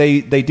 now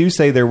they do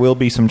say there will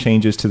be some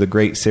changes to the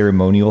Great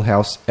Ceremonial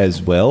House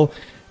as well.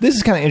 This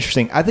is kind of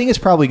interesting. I think it's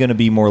probably going to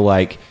be more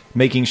like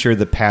making sure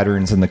the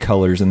patterns and the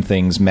colors and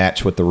things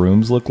match what the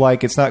rooms look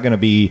like. It's not going to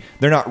be,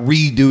 they're not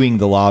redoing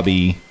the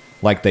lobby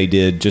like they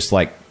did just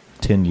like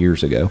 10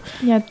 years ago.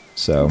 Yeah,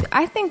 So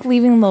I think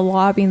leaving the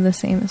lobby the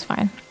same is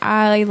fine.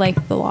 I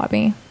like the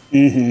lobby.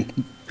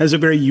 Has a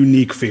very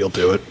unique feel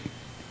to it.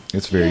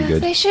 it's very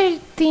good. they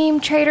should theme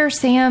Trader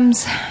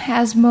Sam's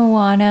as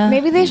Moana.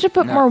 Maybe they should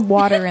put more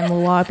water in the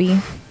lobby.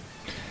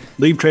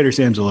 Leave Trader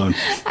Sam's alone.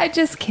 I'm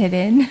just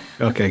kidding.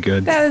 Okay,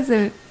 good. That was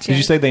a joke. Did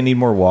you say they need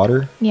more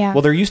water? Yeah.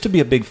 Well, there used to be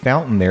a big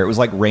fountain there. It was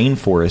like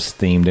rainforest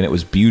themed and it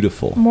was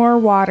beautiful. More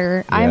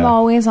water. I'm Yeah.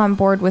 always on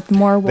board with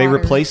more water. They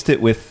replaced it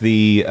with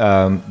the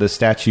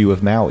statue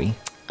of Maui.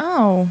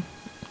 Oh,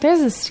 there's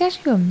a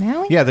statue of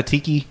Maui? Yeah, the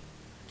tiki.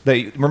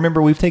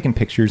 Remember, we've taken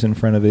pictures in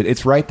front of it.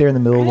 It's right there in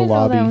the middle I of the didn't know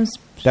lobby. that was-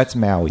 That's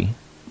Maui.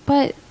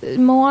 But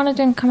Moana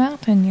didn't come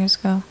out 10 years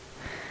ago.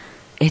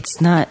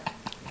 It's not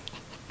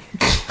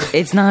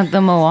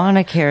the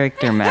Moana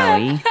character,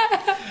 Maui.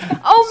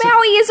 Oh,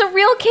 Maui is a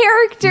real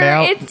character.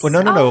 It's Well,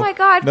 no. Oh my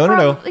god.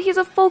 No. He's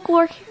a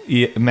folklore.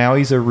 Yeah,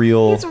 Maui's a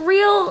real. He's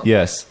real.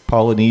 Yes,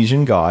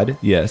 Polynesian god.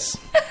 Yes.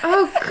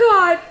 Oh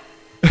god.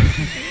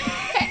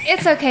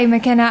 It's okay,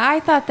 McKenna. I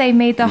thought they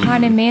made the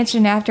Haunted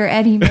Mansion after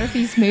Eddie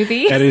Murphy's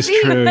movie. That is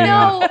true. Yeah.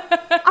 No,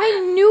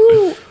 I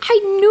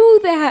knew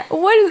that.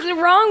 What is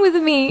wrong with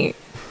me?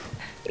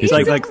 It's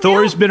like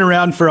Thor's been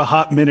around for a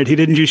hot minute. He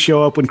didn't just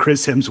show up when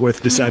Chris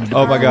Hemsworth decided to.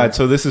 Oh my God!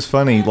 So this is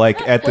funny. Like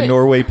at the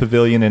Norway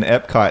Pavilion in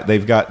Epcot,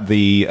 they've got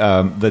the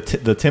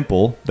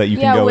temple that you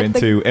can Yeah, go with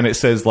into, and it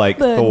says like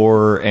the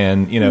Thor,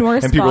 and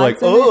Norse and people are like,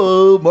 gods in it.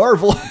 "Oh,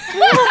 Marvel."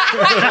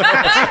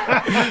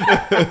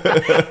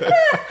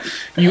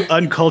 You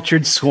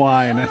uncultured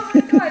swine.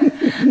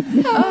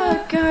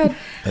 Oh god.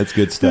 That's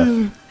good stuff.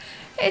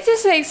 It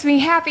just makes me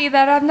happy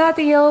that I'm not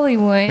the only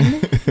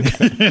one.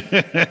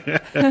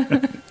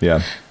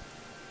 Yeah,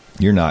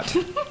 you're not.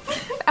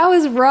 That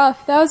was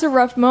rough. That was a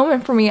rough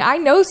moment for me. I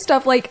know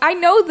stuff I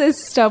know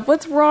this stuff.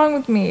 What's wrong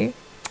with me?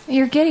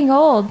 You're getting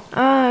old.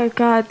 Oh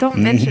god, don't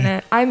mention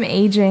it. I'm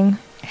aging.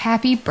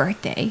 Happy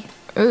birthday.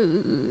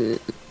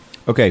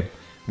 Okay,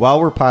 while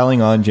we're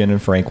piling on Jen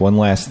and Frank, one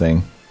last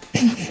thing.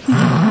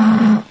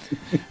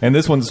 And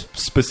this one's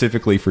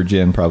specifically for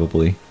Jen,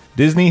 probably.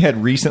 Disney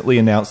had recently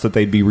announced that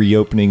they'd be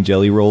reopening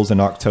Jelly Rolls in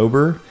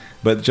October,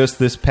 but just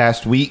this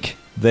past week,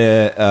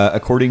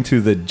 according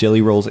to the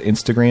Jelly Rolls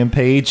Instagram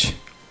page,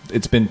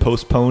 it's been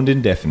postponed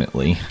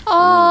indefinitely.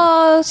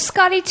 Oh,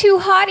 Scotty Too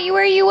Hottie,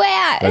 where you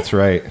at? That's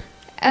right.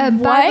 By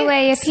What? the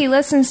way, if he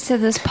listens to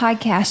this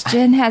podcast,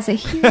 Jen has a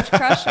huge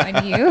crush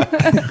on you.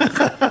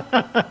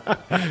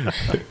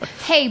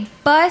 Hey,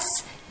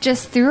 Bus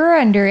just threw her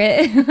under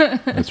it.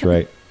 That's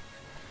right.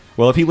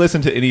 Well, if he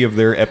listened to any of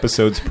their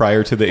episodes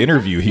prior to the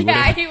interview, he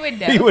would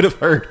know. He would have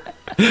heard.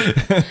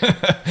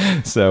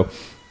 So,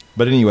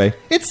 but anyway,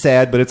 it's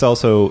sad, but it's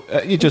also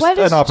just What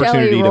is an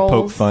opportunity Jelly to poke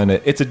Rolls? fun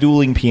at. It's a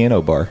dueling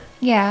piano bar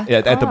Yeah.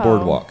 at the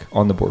boardwalk,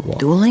 on the boardwalk.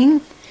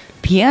 Dueling?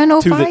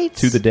 Piano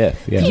fights? To the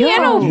death. Yeah,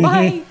 Piano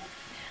fight.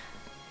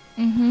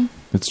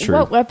 it's true.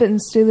 What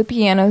weapons do the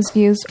pianos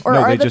use? Or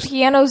No, are they the just-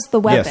 pianos the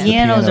Yes, weapons? the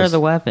Pianos pianos. are the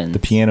weapons. The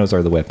pianos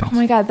are the weapons. Oh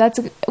my god, that's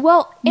Music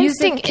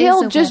instant is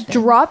kill. a Just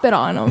weapon. drop it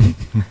on them.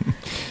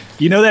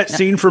 You know that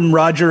scene from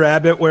Roger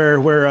Rabbit where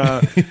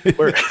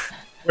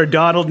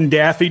Donald and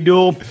Daffy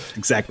duel?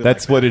 Exactly.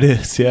 That's what it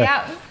is. Yeah.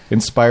 Yeah.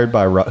 Inspired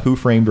by Who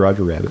Framed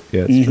Roger Rabbit.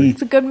 Yeah, it's true.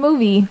 It's a good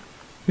movie.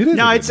 It is.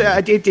 No,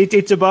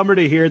 it's a bummer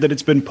to hear that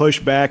it's been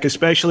pushed back,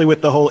 especially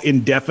with the whole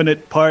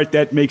indefinite part.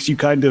 That makes you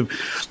kind of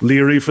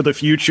leery for the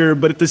future.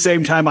 But at the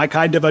same time, I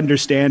kind of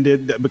understand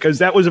it because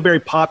that was a very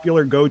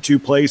popular go-to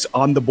place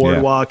on the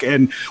boardwalk. Yeah.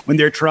 And when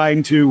they're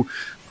trying to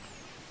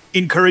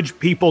encourage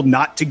people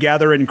not to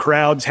gather in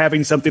crowds,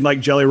 having something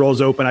like Jelly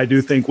Rolls open, I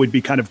do think would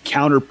be kind of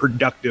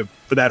counterproductive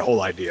for that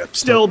whole idea.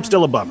 Still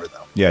a bummer,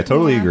 though. Yeah, I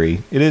totally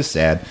agree. It is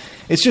sad.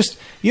 It's just,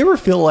 you ever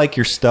feel like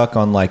you're stuck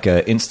on like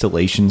a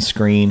installation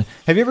screen?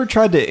 Have you ever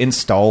tried to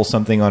install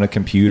something on a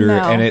computer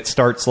and it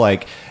starts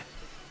like,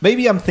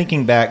 maybe I'm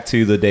thinking back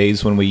to the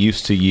days when we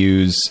used to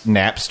use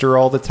Napster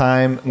all the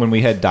time, when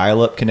we had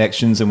dial-up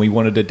connections and we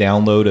wanted to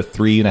download a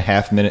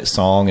 3.5-minute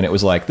song and it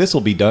was like, this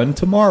will be done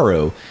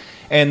tomorrow.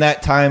 And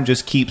that time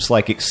just keeps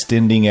like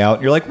extending out.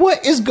 And you're like,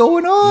 what is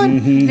going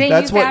on? Mm-hmm.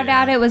 Then you found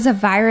out it was a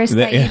virus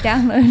that you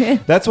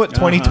downloaded. That's what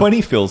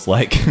 2020 feels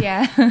like.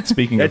 Yeah.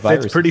 Speaking of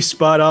viruses. That's pretty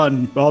spot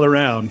on all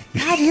around.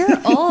 God, you're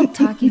old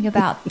talking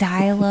about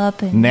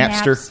dial-up and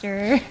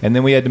Napster. And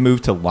then we had to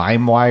move to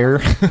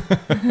LimeWire.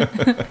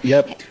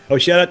 Yep. Oh,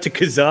 shout out to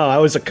Kazaa. I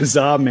was a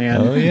Kazaa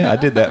man. Oh, yeah. I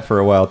did that for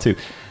a while, too.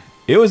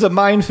 It was a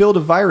minefield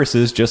of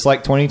viruses, just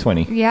like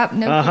 2020. Yep.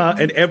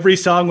 And every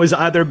song was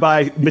either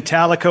by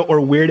Metallica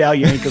or Weird Al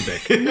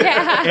Yankovic.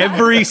 Yeah.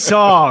 Every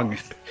song.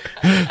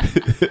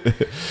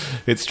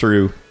 It's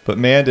true. But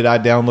man, did I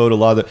download a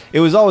lot of it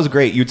was always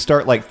great. You'd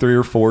start like 3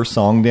 or 4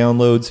 song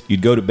downloads.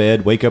 You'd go to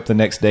bed, wake up the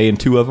next day, and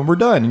 2 of them were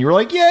done. And you were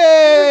like,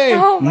 yay!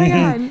 Oh, my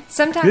God.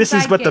 Sometimes this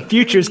is what the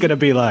future's going to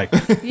be like.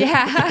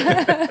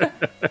 Yeah.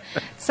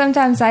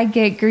 Sometimes I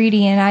get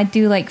greedy and I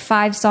do like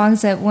 5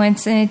 songs at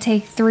once and it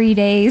take 3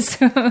 days.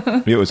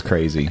 It was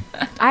crazy.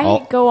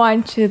 I go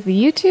on to the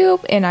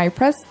YouTube and I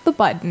press the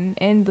button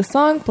and the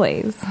song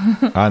plays.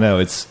 I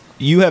know.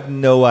 You have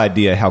no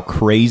idea how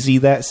crazy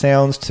that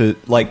sounds to,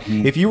 like,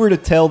 if you were to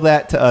tell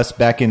that to us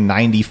back in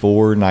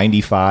 94,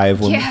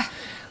 95, when,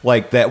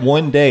 like, that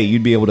one day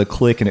you'd be able to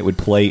click and it would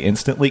play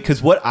instantly.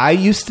 Because what I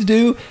used to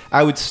do,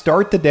 I would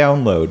start the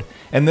download,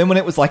 and then when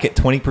it was, like, at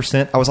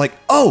 20%, I was like,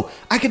 oh,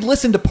 I could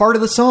listen to part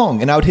of the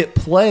song. And I would hit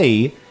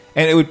play,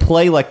 and it would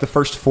play, like, the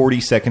first 40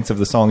 seconds of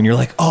the song. And you're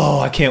like, oh,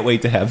 I can't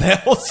wait to have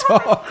that whole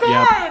song.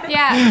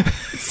 Yeah.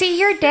 See,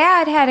 your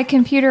dad had a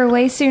computer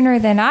way sooner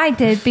than I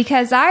did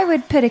because I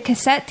would put a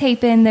cassette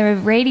tape in the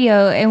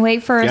radio and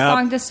wait for a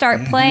song to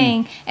start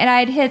playing, and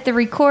I'd hit the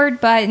record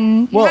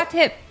button. You have to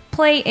hit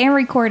play and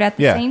record at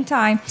the same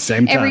time.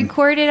 And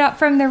record it up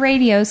from the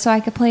radio so I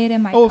could play it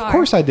in my car. Oh, of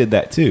course I did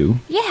that too.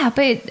 Yeah,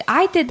 but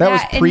I did that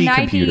was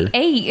pre-computer. in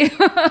 98.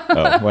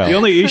 Oh, well. The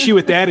only issue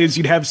with that is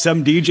you'd have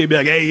some DJ be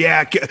like,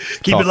 hey,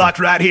 keep it locked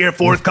right here.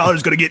 Fourth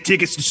caller's going to get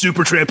tickets to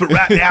Supertramp, but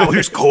right now,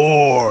 here's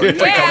Core.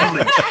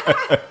 Yeah.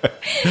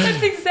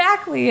 That's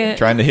exactly it.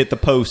 Trying to hit the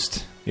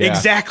post. Yeah.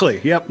 Exactly.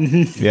 Yep.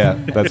 Yeah,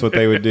 that's what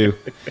they would do.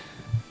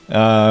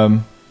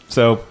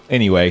 So,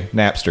 anyway,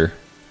 Napster.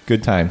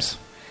 Good times.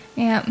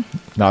 Yeah.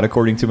 Not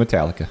according to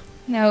Metallica.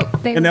 No.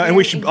 And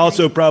we should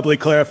also probably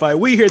clarify,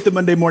 we here at the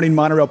Monday Morning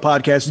Monorail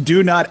podcast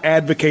do not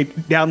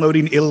advocate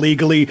downloading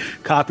illegally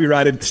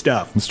copyrighted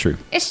stuff. It's true.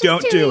 It's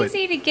just too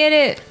easy to get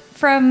it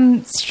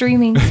from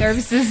streaming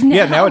services now.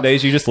 Yeah,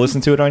 nowadays you just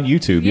listen to it on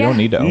YouTube. You don't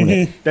need to own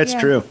it. That's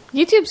true.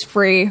 YouTube's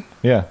free.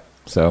 Yeah.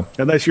 So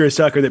unless you're a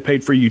sucker that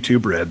paid for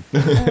YouTube Red.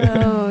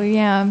 Oh,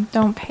 yeah.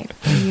 Don't pay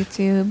for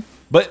YouTube.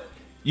 But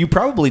you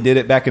probably did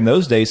it back in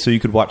those days so you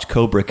could watch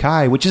Cobra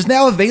Kai, which is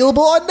now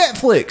available on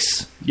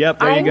Netflix. Yep,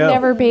 there you go. I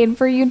never paid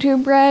for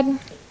YouTube Red.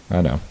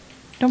 I know.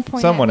 Don't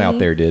point Someone at me. out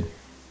there did.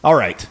 All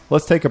right,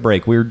 let's take a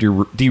break. We're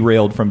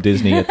derailed from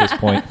Disney at this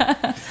point.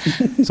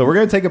 So we're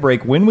going to take a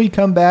break. When we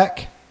come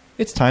back,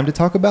 it's time to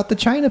talk about the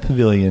China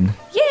Pavilion.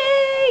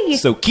 Yay!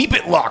 So keep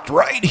it locked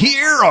right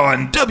here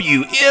on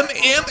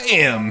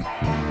WMMM.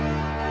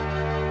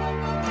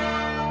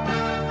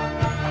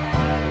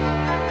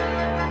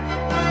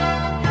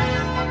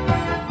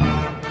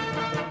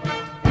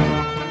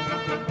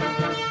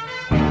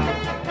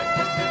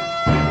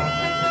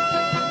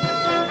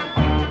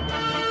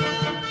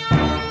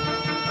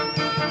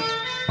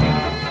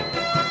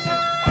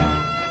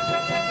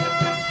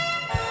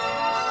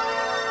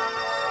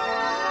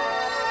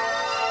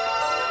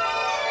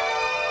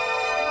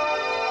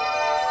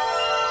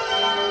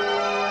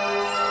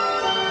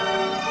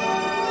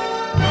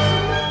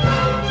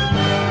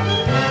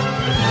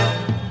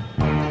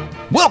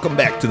 Welcome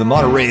back to the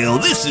monorail.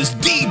 This is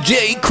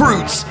DJ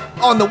Kroots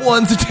on the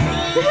ones.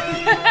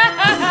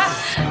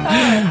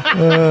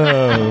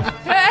 I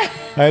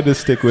had to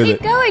stick with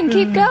it.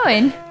 Keep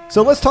going.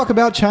 So let's talk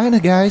about China,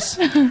 guys.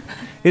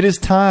 It is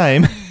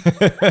time.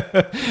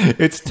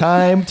 It's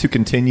time to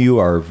continue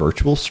our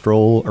virtual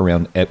stroll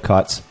around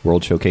Epcot's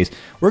World Showcase.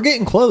 We're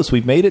getting close.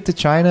 We've made it to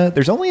China.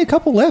 There's only a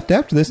couple left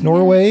after this,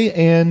 Norway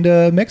and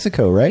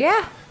Mexico, right?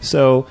 Yeah.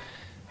 So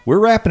we're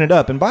wrapping it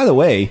up. And by the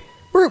way,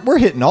 we're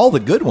hitting all the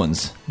good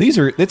ones.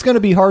 It's going to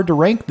be hard to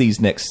rank these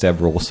next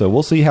several, so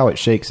we'll see how it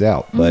shakes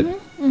out. But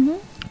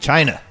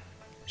China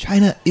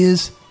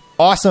is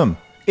awesome.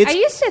 I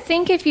used to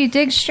think if you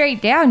dig straight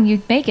down,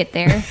 you'd make it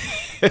there.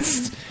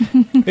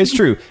 It's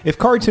true. If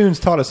cartoons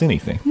taught us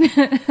anything.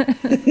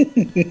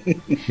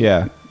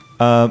 Yeah.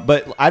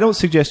 But I don't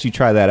suggest you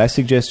try that. I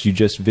suggest you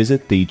just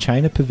visit the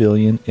China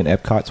Pavilion in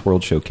Epcot's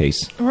World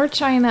Showcase. Or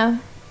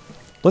China.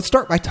 Let's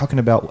start by talking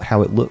about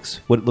how it looks,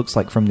 what it looks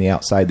like from the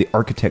outside, the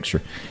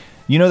architecture.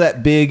 You know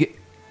that big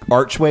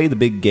archway, the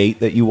big gate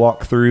that you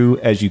walk through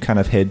as you kind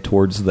of head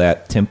towards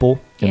that temple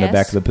in the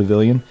back of the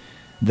pavilion?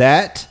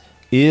 That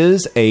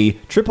is a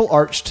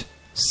triple-arched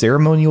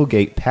ceremonial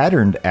gate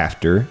patterned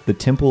after the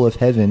Temple of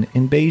Heaven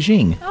in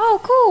Beijing. Oh,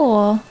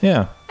 cool.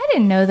 Yeah. I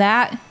didn't know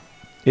that.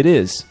 It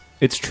is.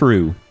 It's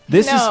true.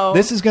 This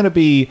is going to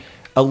be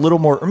a little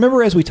more...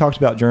 Remember, as we talked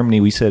about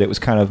Germany, we said it was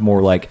kind of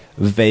more like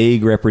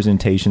vague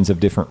representations of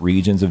different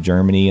regions of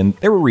Germany, and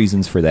there were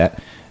reasons for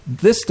that.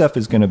 This stuff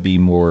is going to be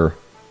more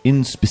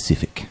in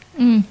specific.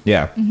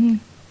 Yeah. Mm-hmm.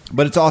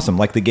 But it's awesome.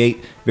 Like the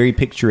gate, very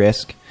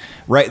picturesque.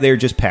 Right there,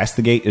 just past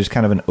the gate, there's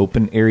kind of an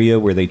open area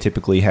where they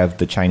typically have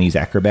the Chinese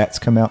acrobats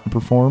come out and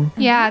perform.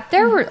 Yeah,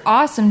 they were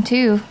awesome,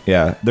 too.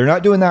 Yeah, they're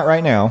not doing that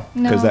right now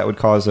because that would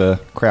cause a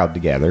crowd to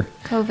gather.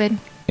 COVID.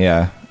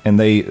 Yeah, and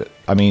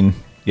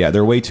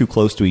they're way too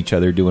close to each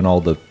other doing all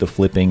the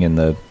flipping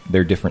and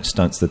their different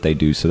stunts that they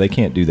do, so they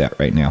can't do that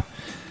right now.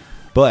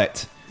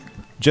 But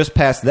just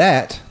past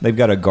that, they've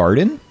got a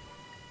garden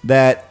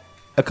that...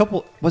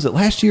 was it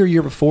last year or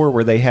year before,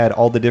 where they had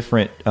all the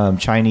different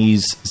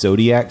Chinese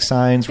zodiac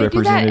signs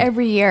represented? They do that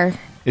every year.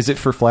 Is it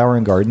for Flower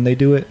and Garden they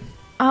do it?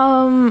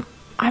 I'm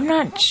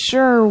not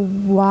sure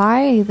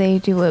why they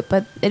do it,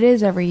 but it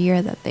is every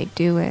year that they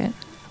do it.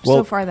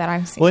 So far that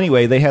I've seen. Well,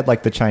 anyway, they had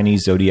like the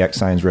Chinese zodiac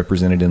signs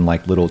represented in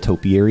like little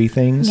topiary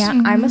things.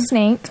 Yeah, I'm a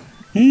snake.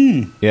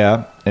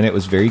 Yeah, and it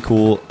was very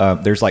cool.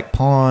 There's like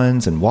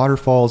ponds and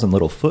waterfalls and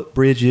little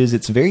footbridges.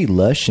 It's very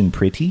lush and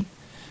pretty.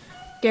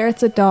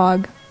 Garrett's a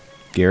dog.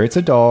 Garrett's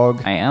a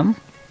dog. I am?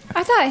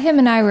 I thought him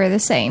and I were the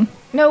same.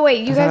 No, wait,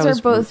 you I thought guys it are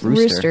was both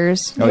rooster.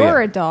 roosters. Oh, You're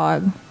yeah. a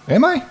dog.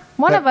 Am I?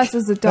 One of us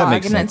is a dog,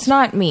 makes and sense. it's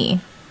not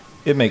me.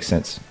 It makes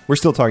sense. We're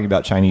still talking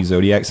about Chinese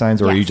zodiac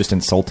signs, or are you Yes. just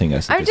insulting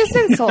us? at I'm this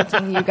just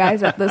insulting you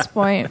guys at this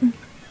point.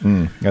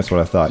 point? That's what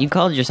I thought. You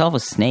called yourself a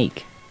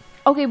snake.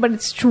 Okay, but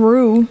it's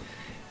true.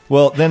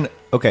 Well, then,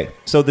 okay.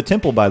 So the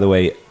temple, by the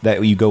way,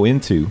 that you go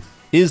into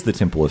is the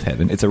Temple of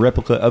Heaven. It's a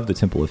replica of the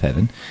Temple of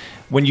Heaven.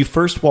 When you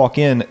first walk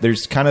in,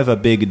 there's kind of a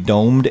big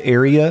domed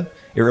area.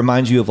 It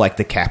reminds you of like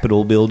the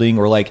Capitol building,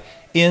 or like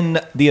in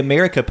the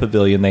America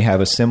Pavilion, they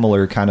have a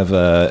similar kind of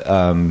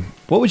a,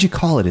 what would you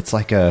call it? It's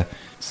like a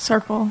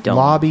Circle.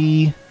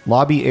 lobby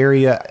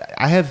area.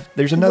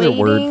 There's another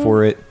word Waiting.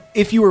 for it.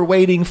 If you were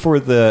waiting for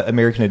the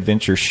American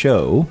Adventure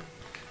show,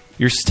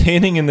 you're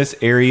standing in this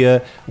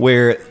area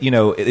where,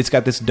 it's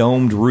got this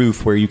domed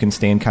roof where you can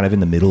stand kind of in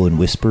the middle and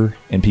whisper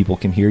and people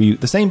can hear you.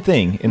 The same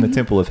thing in the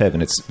Temple of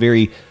Heaven. It's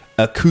very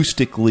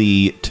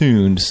acoustically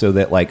tuned so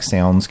that like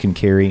sounds can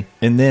carry.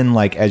 And then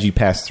like as you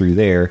pass through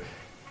there,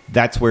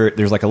 that's where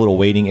there's like a little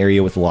waiting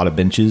area with a lot of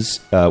benches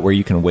where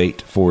you can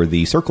wait for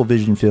the Circle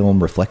Vision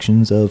film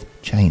Reflections of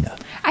China.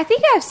 I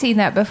think I've seen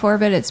that before,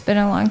 but it's been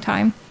a long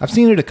time. I've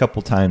seen it a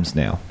couple times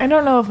now. I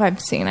don't know if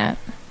I've seen it.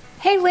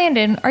 Hey,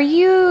 Landon, are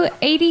you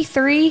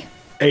 83?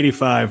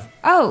 85.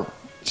 Oh,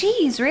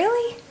 geez,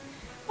 really?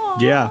 Aw,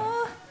 Yeah.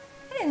 I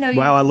didn't know you...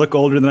 Wow, I look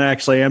older than I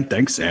actually am.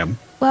 Thanks, Sam.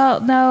 Well,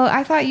 no,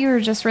 I thought you were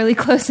just really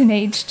close in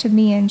age to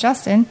me and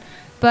Justin.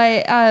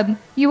 But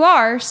you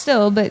are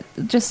still, but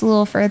just a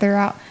little further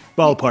out.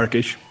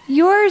 Ballparkish.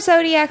 Your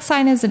zodiac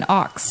sign is an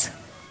ox.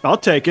 I'll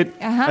take it.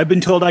 Uh-huh. I've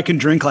been told I can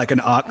drink like an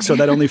ox, so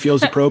that only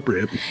feels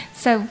appropriate.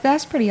 So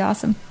that's pretty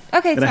awesome.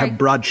 Okay, And I sorry. have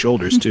broad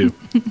shoulders, too.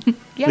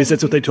 Yeah, At least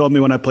that's what they told me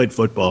when I played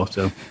football.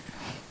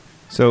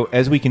 So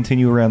as we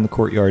continue around the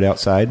courtyard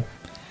outside,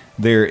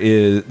 there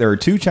are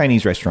two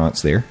Chinese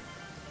restaurants there.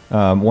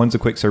 One's a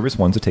quick service,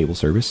 one's a table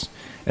service.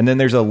 And then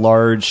there's a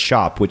large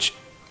shop, which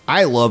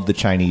I love the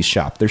Chinese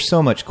shop. There's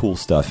so much cool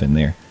stuff in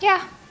there.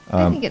 Yeah,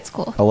 I think it's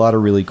cool. A lot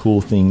of really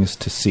cool things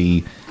to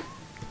see.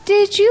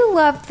 Did you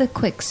love the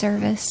quick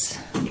service?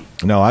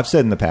 No, I've said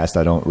in the past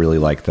I don't really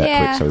like that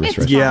Yeah, quick service it's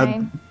restaurant. Yeah.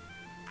 fine.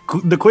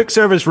 The quick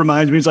service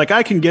reminds me, it's like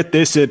I can get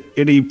this at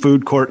any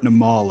food court in a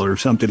mall or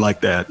something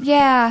like that.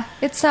 Yeah,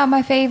 it's not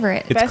my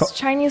favorite. It's Best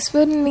Chinese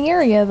food in the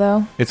area,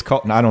 though. It's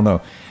called, I don't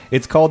know.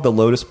 It's called the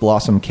Lotus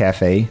Blossom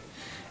Cafe.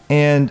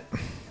 And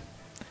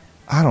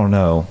I don't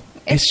know.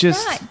 It's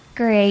just not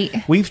great.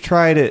 We've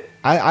tried it.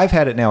 I've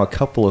had it now a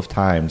couple of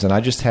times, and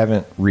I just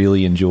haven't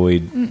really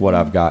enjoyed what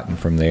I've gotten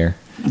from there.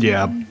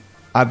 Yeah.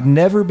 I've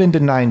never been to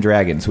Nine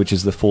Dragons, which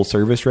is the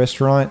full-service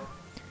restaurant.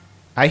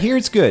 I hear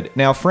it's good.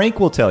 Now, Frank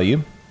will tell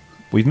you.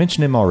 We've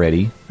mentioned him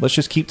already. Let's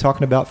just keep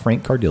talking about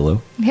Frank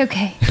Cardillo.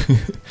 Okay.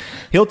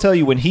 He'll tell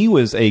you when he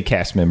was a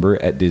cast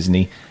member at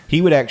Disney, he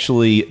would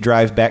actually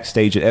drive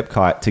backstage at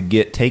Epcot to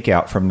get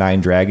takeout from Nine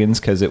Dragons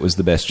because it was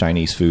the best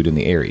Chinese food in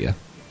the area.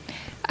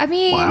 I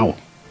mean, Wow.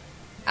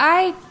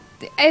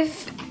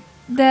 if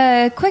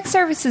the quick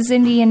service is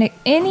any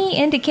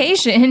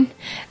indication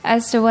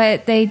as to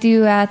what they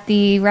do at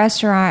the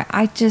restaurant,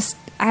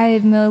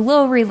 I'm a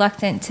little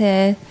reluctant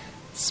to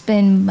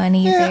spend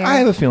money Yeah, there. I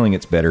have a feeling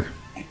it's better.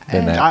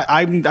 than that.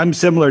 I'm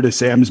similar to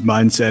Sam's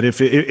mindset.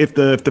 If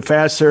the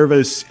fast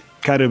service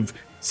kind of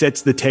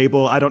sets the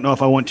table, I don't know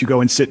if I want to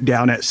go and sit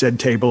down at said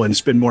table and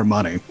spend more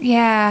money.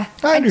 Yeah.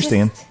 I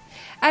understand.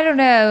 I don't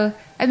know.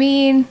 I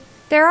mean,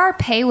 there are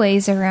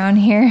payways around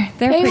here.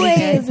 They're pretty Payway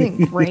good.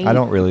 isn't great. I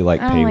don't really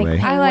like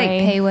Payway. I like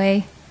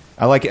Payway.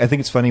 I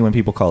think it's funny when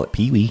people call it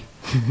Pee-wee.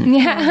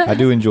 Yeah. I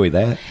do enjoy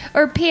that.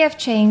 Or PF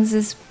Chang's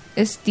is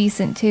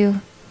decent too.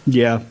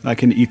 Yeah, I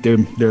can eat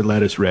their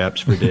lettuce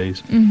wraps for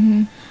days.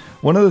 Mm-hmm.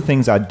 One of the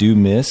things I do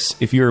miss,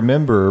 if you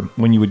remember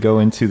when you would go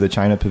into the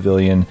China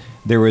Pavilion,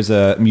 there was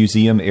a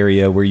museum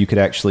area where you could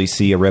actually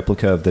see a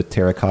replica of the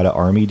Terracotta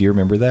Army. Do you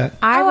remember that?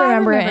 I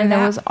remember it, and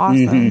that. it was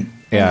awesome. And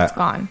Yeah. it's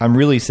gone. I'm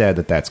really sad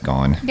that that's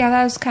gone. Yeah,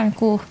 that was kind of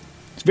cool.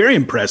 It's very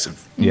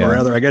impressive. Yeah. Or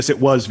rather, I guess it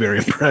was very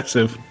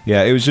impressive.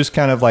 Yeah, it was just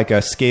kind of like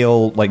a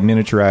scale, like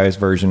miniaturized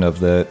version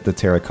of the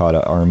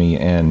Terracotta Army.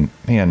 And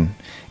man,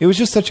 it was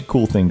just such a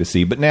cool thing to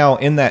see. But now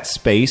in that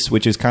space,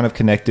 which is kind of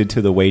connected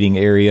to the waiting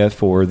area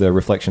for the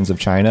Reflections of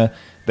China,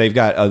 they've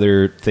got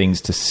other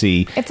things to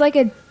see. It's like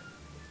a...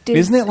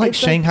 Isn't it like it's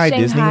Shanghai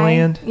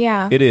Disneyland?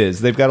 Yeah. It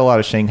is. They've got a lot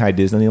of Shanghai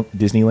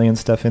Disneyland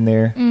stuff in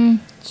there.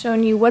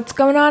 Showing you what's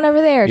going on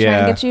over there. Yeah.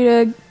 Trying to get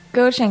you to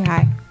go to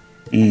Shanghai.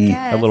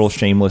 A little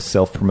shameless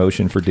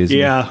self-promotion for Disney.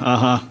 Yeah,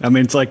 I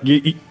mean, it's like,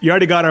 you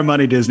already got our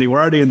money, Disney. We're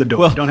already in the door.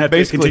 Well, You don't have to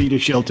basically, continue to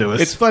shill to us.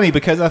 It's funny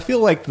because I feel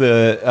like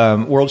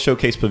the World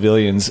Showcase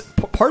Pavilions,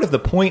 part of the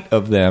point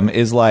of them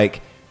is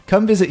like,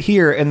 come visit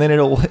here, and then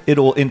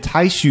it'll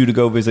entice you to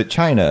go visit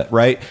China,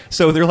 right?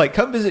 So they're like,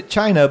 come visit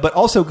China, but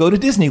also go to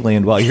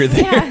Disneyland while you're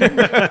there.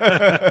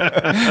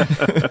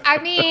 I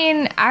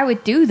mean, I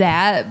would do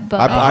that,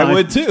 but I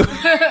would too.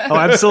 Oh,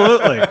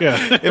 absolutely.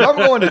 Yeah. If I'm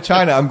going to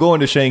China, I'm going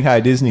to Shanghai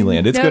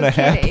Disneyland. It's no going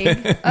to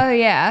kidding. happen. Oh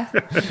yeah,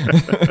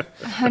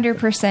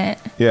 100%.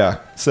 Yeah.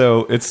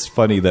 So it's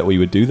funny that we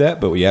would do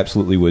that, but we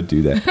absolutely would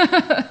do that.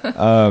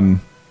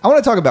 I want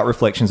to talk about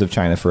Reflections of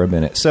China for a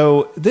minute.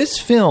 So this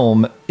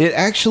film, it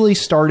actually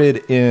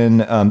started in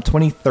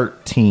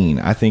 2013,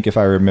 I think, if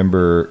I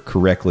remember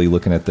correctly,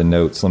 looking at the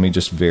notes. Let me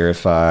just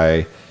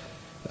verify.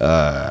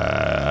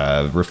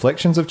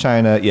 Reflections of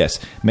China, yes,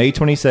 May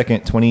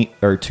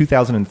 22nd,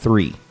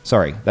 2003.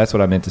 Sorry, that's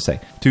what I meant to say.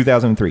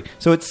 2003.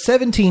 So it's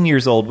 17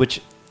 years old,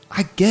 which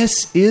I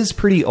guess is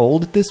pretty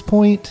old at this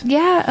point.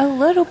 Yeah, a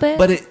little bit.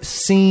 But it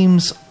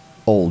seems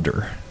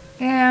older.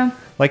 Yeah.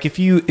 Like if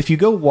you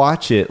go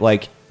watch it,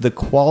 like the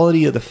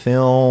quality of the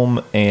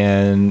film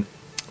and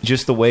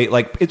just the way,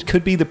 like it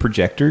could be the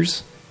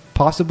projectors,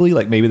 possibly,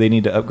 like maybe they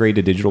need to upgrade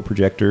to digital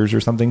projectors or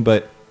something,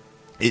 but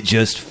it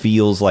just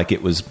feels like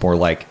it was more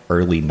like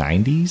early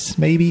 90s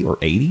maybe, or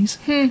 80s.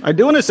 I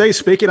do want to say,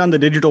 speaking on the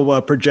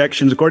digital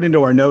projections, according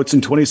to our notes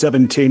in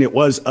 2017, it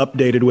was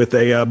updated with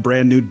a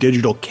brand new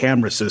digital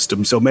camera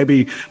system. So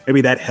maybe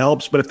that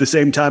helps. But at the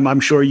same time, I'm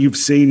sure you've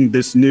seen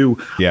this new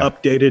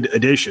updated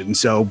edition.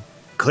 So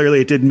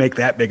clearly it didn't make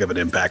that big of an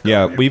impact.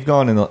 Yeah, we've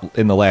gone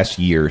in the last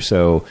year.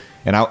 So,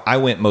 and I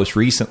went most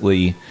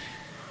recently.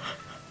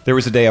 There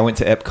was a day I went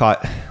to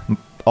Epcot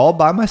all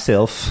by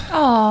myself.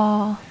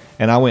 Aww.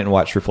 And I went and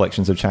watched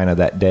Reflections of China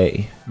that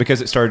day because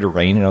it started to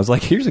rain, and I was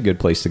like, here's a good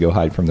place to go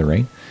hide from the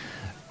rain.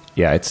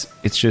 Yeah, it's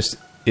just,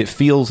 it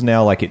feels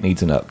now like it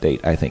needs an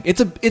update, I think.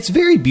 It's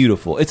very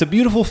beautiful. It's a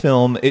beautiful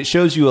film. It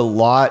shows you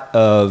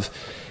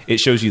it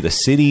shows you the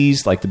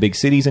cities, like the big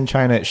cities in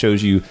China. It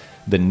shows you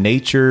the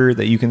nature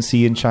that you can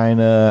see in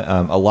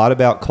China, a lot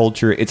about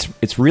culture.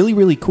 It's really,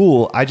 really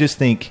cool. I just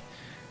think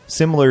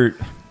similar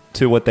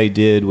to what they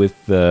did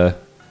with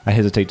I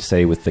hesitate to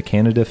say, with the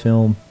Canada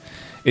film,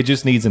 it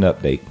just needs an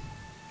update.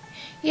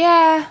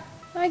 Yeah,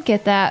 I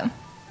get that.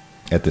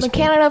 At this The point.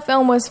 Canada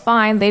film was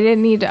fine. They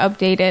didn't need to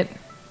update it.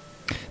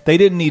 They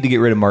didn't need to get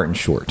rid of Martin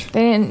Short.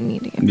 They didn't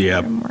need to get rid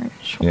of Martin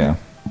Short. Yeah.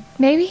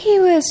 Maybe he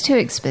was too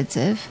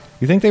expensive.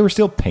 You think they were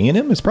still paying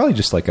him? It's probably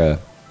just like a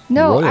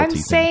No, royalty I'm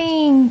thing.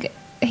 saying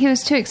he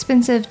was too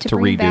expensive to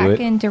bring redo back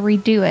it? and to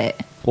redo it.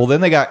 Well,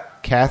 then they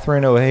got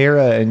Catherine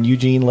O'Hara and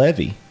Eugene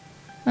Levy.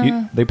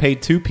 They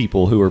paid two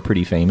people who were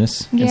pretty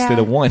famous instead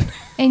of one.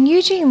 And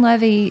Eugene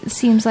Levy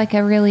seems like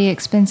a really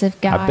expensive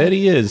guy. I bet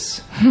he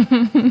is.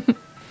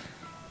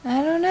 I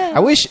don't know. I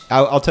wish,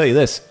 I'll tell you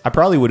this, I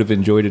probably would have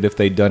enjoyed it if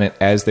they'd done it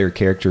as their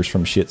characters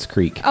from Schitt's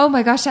Creek. Oh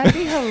my gosh, that'd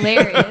be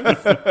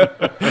hilarious.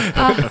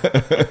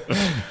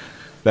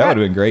 That would have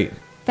been great.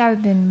 That would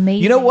have been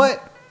amazing. You know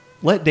what?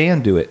 Let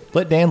Dan do it.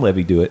 Let Dan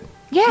Levy do it.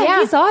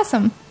 Yeah, he's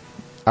awesome.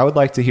 I would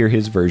like to hear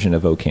his version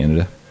of O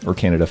Canada, or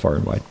Canada Far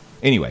and Wide.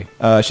 Anyway,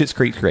 Schitt's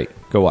Creek's great.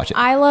 Go watch it.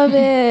 I love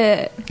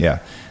it. Yeah.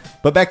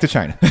 But back to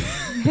China.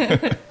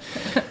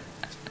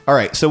 All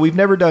right, so we've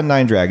never done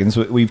Nine Dragons.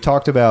 We've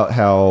talked about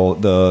how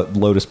the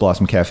Lotus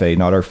Blossom Cafe,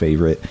 not our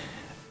favorite.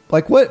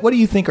 Like, what do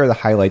you think are the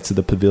highlights of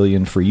the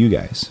pavilion for you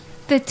guys?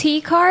 The tea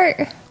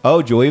cart.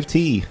 Oh, Joy of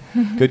Tea.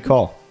 Good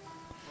call.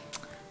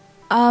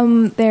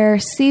 Their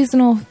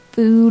seasonal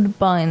food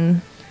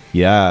bun.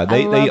 Yeah,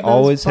 they love those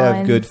always have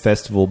buns. good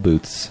festival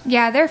booths.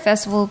 Yeah, their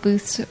festival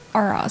booths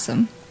are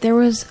awesome. There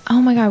was,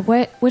 oh my god,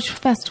 which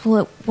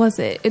festival was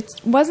it? It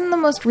wasn't the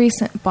most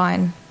recent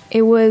bun.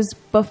 It was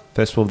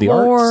Festival of the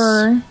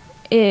Arts.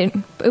 It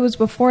was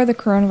before the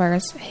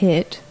coronavirus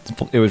hit.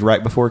 It was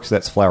right before, because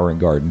that's Flower and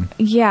Garden.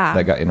 Yeah.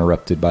 That got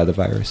interrupted by the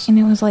virus. And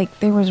it was like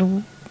there was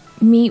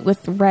meat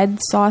with red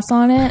sauce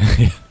on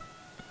it.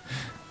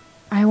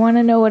 I want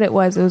to know what it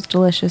was. It was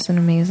delicious and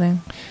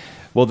amazing.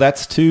 Well,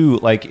 that's too,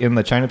 like in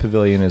the China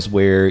Pavilion is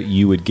where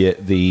you would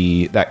get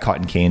that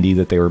cotton candy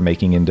that they were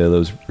making into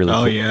those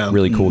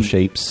really cool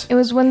shapes. It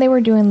was when they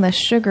were doing the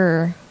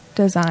sugar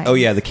design. Oh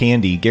yeah, the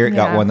candy. Garrett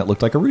got one that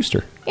looked like a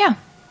rooster. Yeah.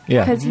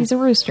 Yeah. Because he's a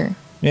rooster.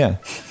 Yeah.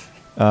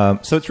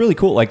 So it's really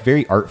cool, like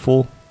very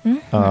artful.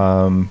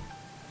 4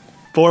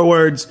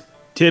 words: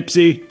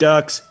 tipsy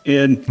ducks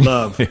in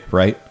love.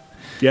 Right?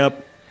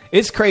 Yep.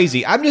 It's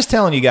crazy. I'm just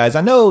telling you guys.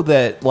 I know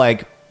that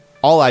like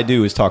all I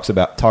do is talk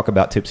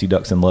about Tipsy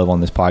Ducks in Love on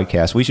this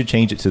podcast. We should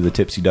change it to the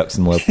Tipsy Ducks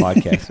in Love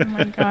podcast. Oh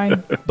my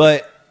God.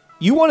 But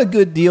you want a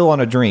good deal on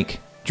a drink.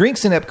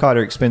 Drinks in Epcot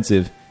are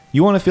expensive.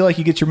 You want to feel like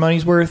you get your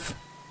money's worth?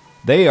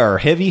 They are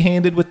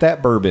heavy-handed with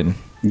that bourbon.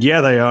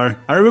 Yeah, they are.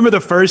 I remember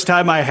the first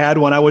time I had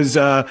one. I was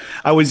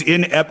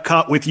in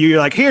Epcot with you. You're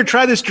like, here,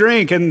 try this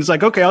drink, and it's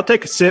like, okay, I'll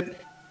take a sip.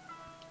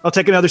 I'll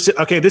take another sip.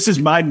 Okay, this is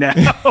mine now.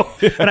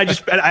 And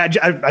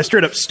I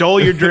straight up stole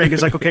your drink.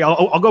 It's like, okay,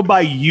 I'll go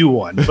buy you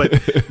one.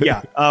 But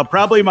yeah,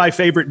 probably my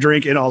favorite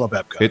drink in all of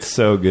Epcot. It's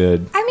so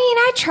good. I mean,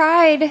 I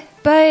tried,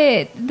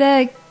 but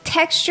the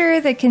texture,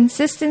 the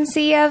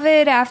consistency of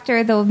it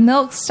after the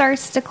milk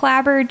starts to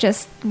clabber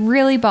just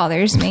really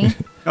bothers me.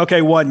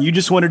 Okay, 1, you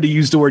just wanted to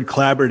use the word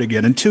clabbered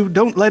again. And 2,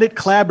 don't let it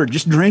clabber.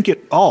 Just drink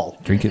it all.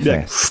 Drink it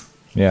fast.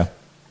 Yeah.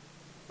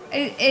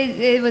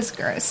 It was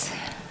gross.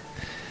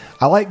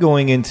 I like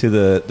going into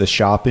the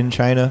shop in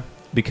China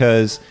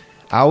because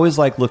I always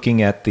like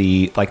looking at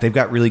they've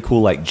got really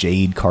cool like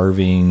jade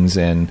carvings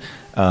and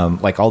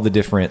like all the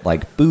different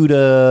like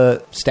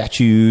Buddha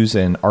statues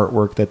and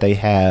artwork that they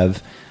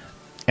have.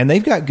 And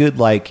they've got good,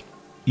 like,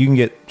 you can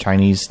get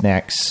Chinese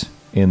snacks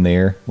in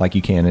there like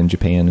you can in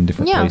Japan and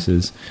different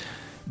places.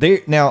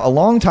 Now, a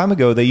long time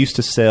ago, they used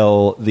to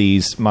sell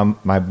these. My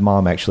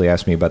mom actually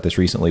asked me about this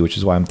recently, which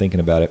is why I'm thinking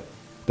about it.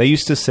 They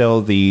used to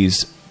sell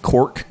these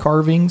cork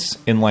carvings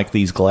in like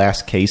these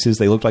glass cases.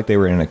 They looked like they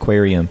were in an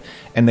aquarium,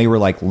 and they were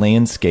like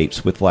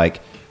landscapes with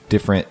like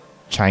different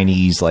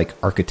Chinese like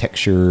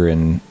architecture,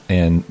 and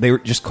they were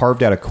just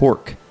carved out of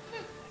cork,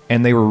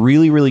 and they were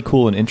really, really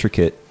cool and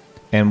intricate.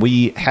 And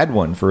we had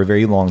one for a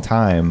very long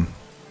time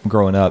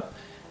growing up,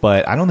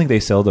 but I don't think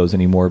they sell those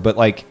anymore. But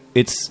like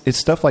it's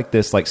stuff like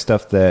this, like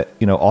stuff that,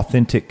 you know,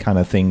 authentic kind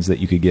of things that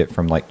you could get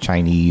from like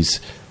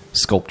Chinese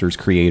sculptors,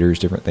 creators,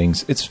 different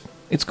things.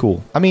 It's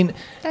cool. I mean,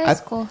 that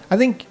is cool. I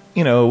think,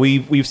 you know,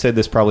 we've said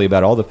this probably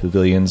about all the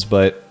pavilions,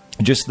 but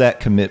just that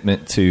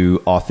commitment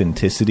to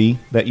authenticity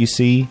that you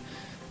see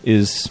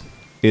it's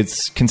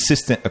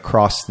consistent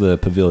across the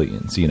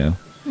pavilions, you know,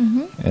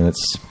 and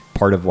it's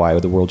part of why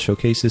the World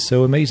Showcase is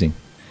so amazing.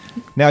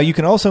 Now, you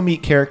can also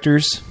meet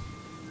characters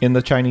in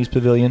the Chinese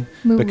pavilion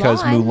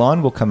because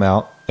Mulan will come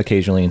out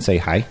occasionally and say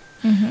hi.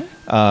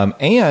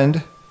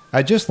 And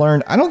I just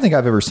learned, I don't think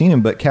I've ever seen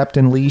him, but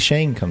Captain Li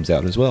Shang comes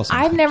out as well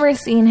sometimes. I've never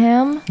seen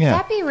him. Yeah.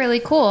 That'd be really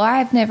cool.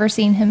 I've never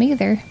seen him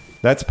either.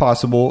 That's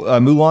possible.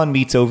 Mulan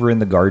meets over in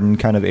the garden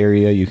kind of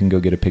area. You can go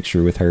get a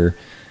picture with her.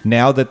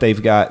 Now that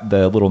they've got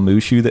the little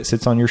Mushu that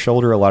sits on your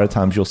shoulder, a lot of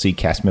times you'll see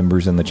cast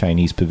members in the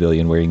Chinese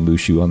pavilion wearing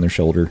Mushu on their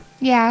shoulder.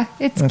 Yeah,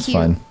 That's cute.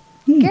 Fun.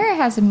 Garrett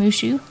has a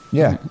Mushu.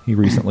 Yeah, he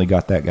recently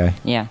got that guy.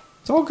 Yeah.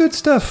 It's all good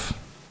stuff.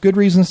 Good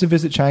reasons to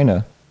visit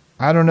China.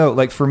 I don't know.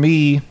 Like for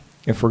me,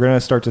 if we're going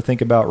to start to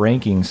think about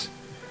rankings,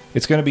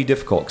 it's going to be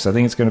difficult because I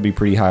think it's going to be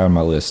pretty high on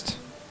my list.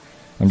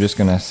 I'm just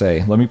going to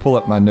say, let me pull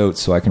up my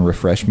notes so I can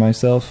refresh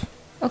myself.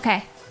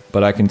 Okay.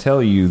 But I can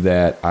tell you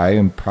that I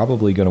am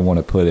probably going to want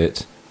to put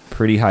it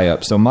pretty high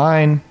up. So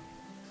mine,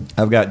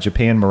 I've got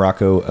Japan,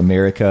 Morocco,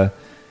 America,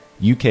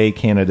 UK,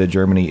 Canada,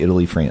 Germany,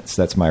 Italy, France.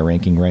 That's my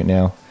ranking right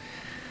now.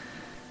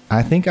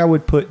 I think I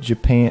would put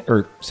Japan,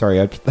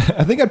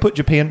 I think I'd put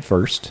Japan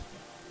first,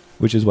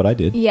 which is what I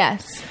did.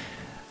 Yes.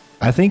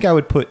 I think I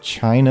would put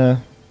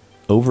China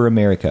over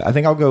America. I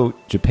think I'll go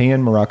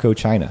Japan, Morocco,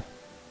 China.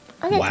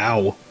 Okay.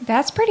 Wow.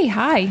 That's pretty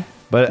high.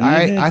 But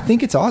I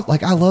think it's awesome.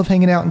 Like, I love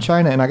hanging out in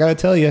China, and I got to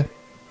tell you,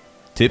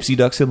 Tipsy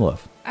Ducks in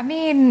Love. I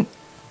mean,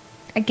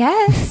 I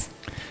guess.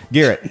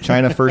 Garrett,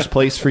 China first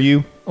place for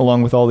you,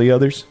 along with all the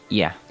others?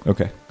 Yeah.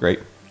 Okay, great.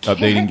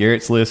 Updating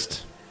Garrett's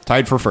list.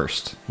 Tied for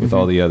first with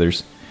all the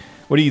others.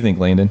 What do you think,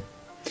 Landon?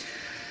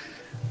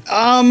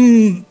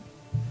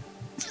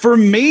 For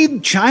me,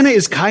 China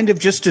is kind of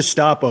just a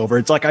stopover.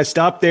 It's like I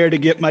stopped there to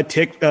get my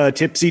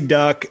tipsy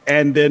duck,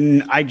 and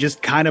then I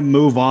just kind of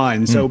move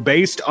on. So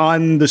based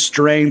on the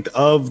strength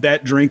of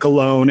that drink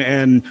alone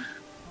and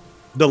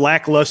the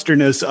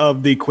lacklusterness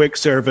of the quick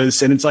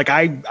service, and it's like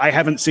I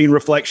haven't seen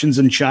Reflections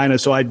in China,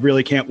 so I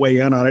really can't weigh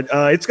in on it.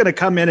 It's going to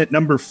come in at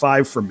number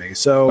 5 for me.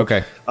 So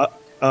okay.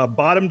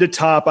 Bottom to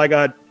top, I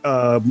got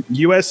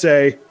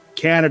USA,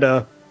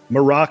 Canada,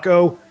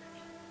 Morocco,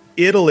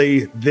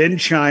 Italy, then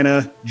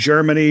China,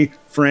 Germany,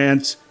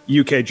 France,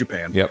 UK,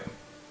 Japan. Yep.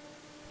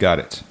 Got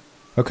it.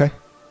 Okay.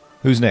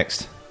 Who's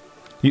next?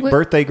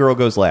 Birthday girl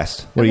goes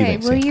last. What do you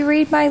think, will Sam? you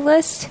read my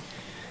list?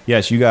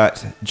 Yes, you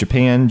got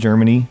Japan,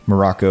 Germany,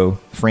 Morocco,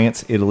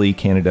 France, Italy,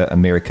 Canada,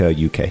 America,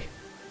 UK.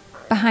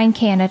 Behind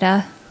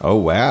Canada. Oh,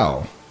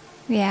 wow.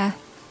 Yeah.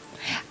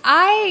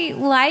 I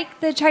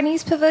like the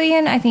Chinese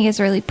pavilion. I think it's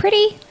really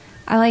pretty.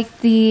 I like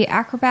the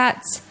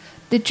acrobats.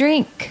 The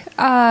drink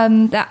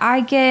that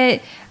I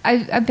get,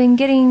 I've been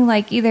getting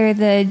like either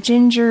the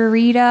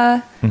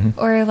gingerita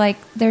or like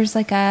there's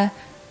like a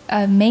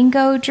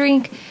mango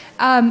drink.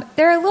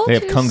 They're a little They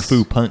have Kung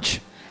Fu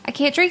Punch. I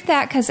can't drink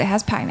that because it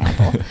has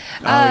pineapple.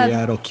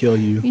 Yeah, it'll kill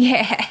you.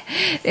 Yeah,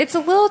 it's a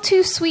little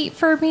too sweet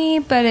for me,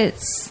 but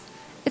it's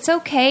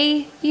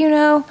okay, you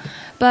know.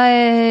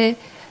 But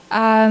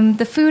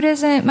the food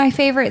isn't my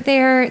favorite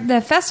there.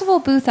 The festival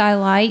booth I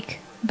like,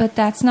 but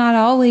that's not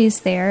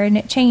always there, and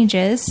it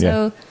changes.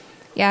 So,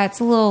 yeah, it's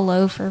a little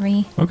low for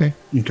me. Okay.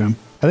 I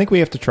think we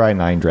have to try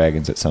Nine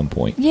Dragons at some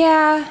point.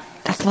 Yeah.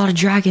 That's a lot of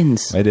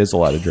dragons. It is a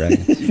lot of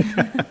dragons.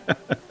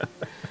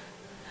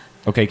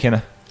 Okay,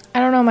 Kenna. I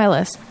don't know my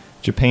list.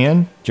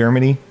 Japan,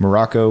 Germany,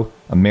 Morocco,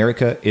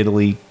 America,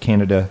 Italy,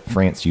 Canada,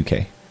 France,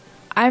 UK.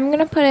 I'm going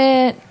to put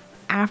it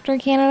after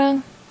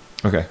Canada.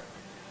 Okay.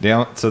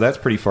 Down. So that's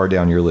pretty far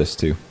down your list,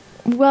 too.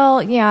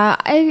 Well, yeah,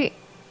 I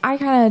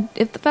kind of,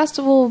 if the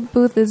festival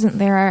booth isn't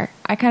there,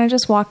 I kind of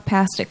just walk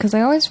past it because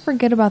I always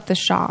forget about the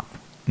shop.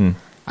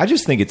 I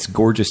just think it's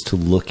gorgeous to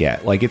look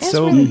at. Like, it's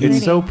so really pretty.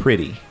 it's so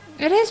pretty.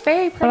 It is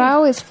very pretty. But I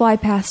always fly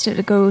past it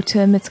to go to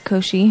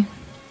Mitsukoshi.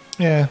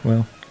 Yeah,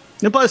 well.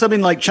 And plus, I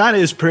mean, like, China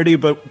is pretty,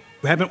 but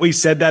haven't we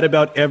said that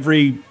about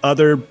every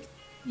other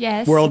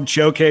yes. World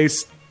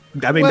Showcase?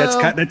 I mean, Well-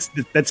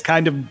 that's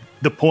kind of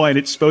the point.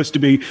 It's supposed to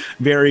be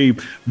very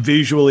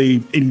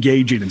visually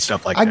engaging and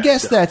stuff like I that.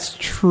 guess So- that's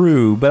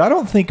true, but I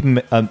don't think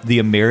the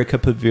America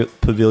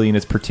Pavilion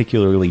is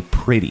particularly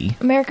pretty.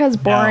 America's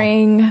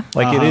boring.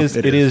 Like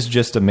it is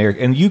just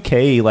America. And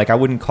UK, like I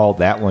wouldn't call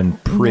that one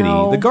pretty.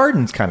 No. The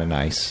garden's kind of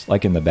nice,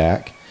 like in the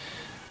back.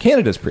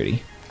 Canada's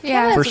pretty.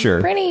 Yeah. For sure.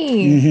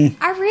 Pretty.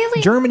 I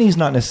really, Germany's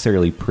not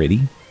necessarily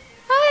pretty.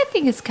 I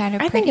think it's kind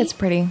of I pretty. think it's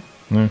pretty.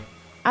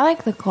 I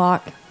like the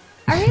clock.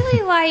 I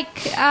really like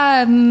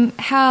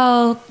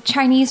how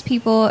Chinese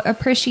people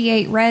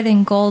appreciate red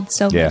and gold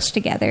so Yeah. much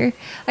together.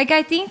 Like,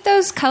 I think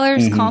those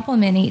colors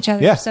complement each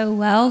other Yeah. so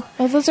well.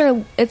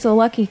 Well, it's a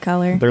lucky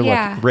color. They're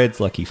Yeah. lucky. Red's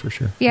lucky for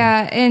sure.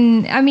 Yeah,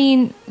 and I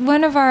mean,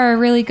 one of our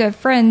really good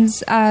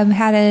friends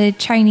had a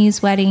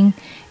Chinese wedding,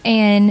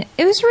 and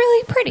it was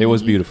really pretty. It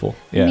was beautiful.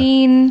 Yeah. I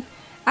mean,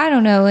 I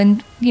don't know,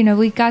 and you know,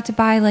 we got to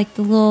buy like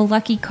the little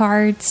lucky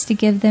cards to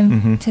give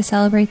them to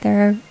celebrate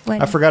their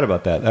wedding. I forgot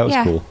about that. That was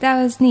yeah, cool.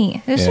 that was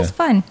neat. It was Yeah. just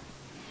fun.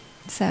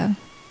 So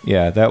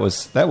Yeah, that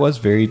was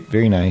very,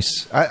 very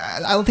nice.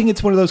 I think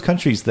it's one of those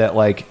countries that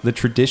like the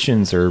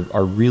traditions are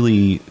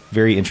really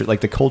very interesting.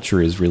 Like the culture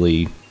is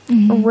really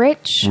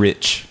Rich.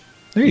 rich.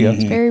 There you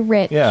go. Very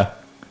rich. Yeah.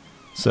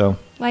 So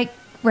like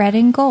red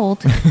and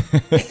gold.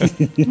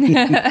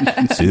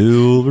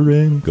 silver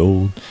and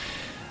gold.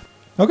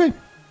 Okay,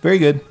 very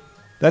good.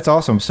 That's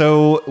awesome.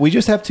 So we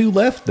just have 2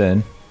 left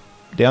then.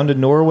 Down to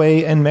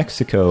Norway and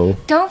Mexico.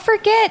 Don't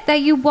forget that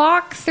you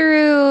walk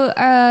through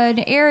an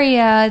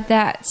area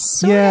that's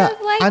sort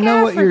of like I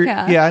know Africa. what you're.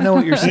 Yeah, I know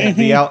what you're saying.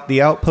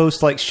 The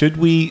outpost. Like, should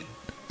we?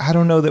 I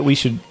don't know that we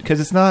should because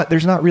it's not.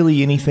 There's not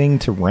really anything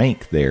to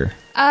rank there.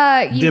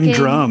 You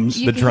drums.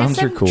 you The can drums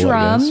get are some cool. I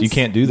drums, guess you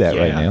can't do that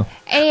right Yeah. now.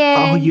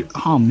 And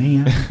Oh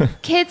man.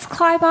 kids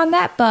climb on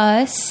that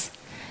bus.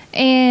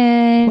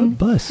 And What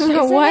bus?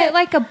 isn't What? it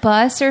like a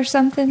bus or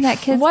something that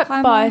kids What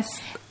climb bus?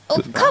 on?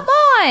 Oh, come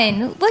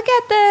on. Look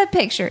at the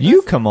picture.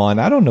 You come on.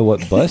 I don't know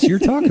what bus you're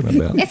talking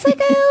about. It's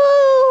like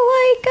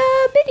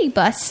a mini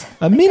bus.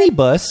 A mini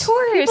bus.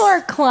 Tourist. People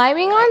are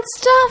climbing on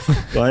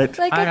stuff. But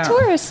like I a don't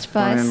tourist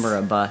bus. remember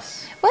a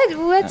bus.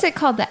 What's it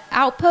called? The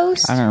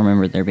outpost? I don't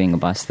remember there being a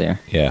bus there.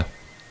 Yeah,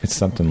 it's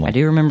something I like.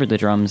 do remember the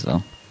drums,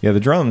 though. Yeah, the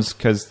drums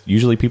because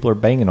usually people are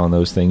banging on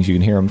those things. You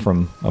can hear them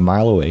from a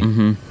mile away.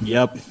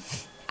 yep.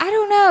 I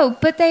don't know,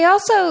 but they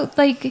also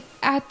like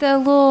at the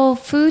little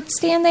food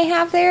stand they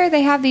have there.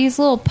 They have these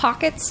little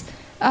pockets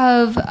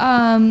of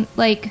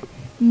like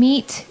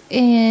meat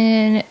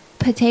and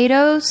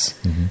potatoes,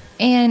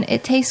 and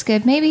it tastes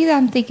good. Maybe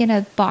I'm thinking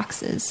of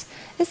boxes.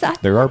 Is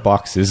that There are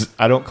boxes.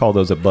 I don't call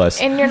those a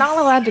bus. And you're not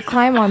allowed to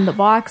climb on the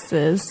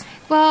boxes.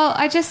 well?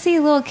 I just see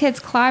little kids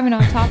climbing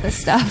on top of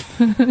stuff,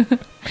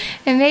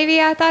 and maybe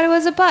I thought it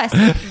was a bus.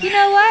 You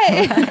know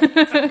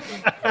what?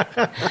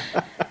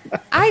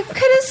 I could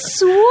have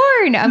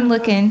sworn I'm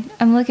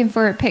looking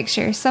for a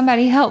picture.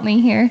 Somebody help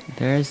me here.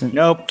 There isn't.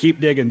 Nope. Keep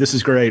digging. This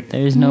is great.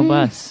 There's no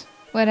bus.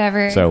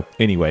 Whatever. So,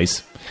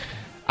 anyways,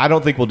 I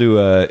don't think we'll do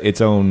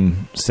its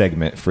own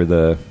segment for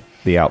the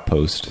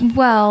outpost.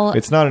 Well,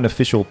 It's not an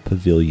official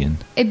pavilion.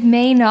 it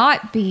may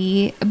not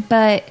be,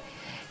 but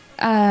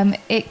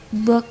it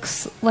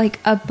looks like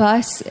a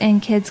bus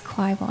and kids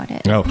climb on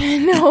it. No.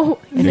 No,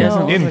 It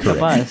doesn't no, look like a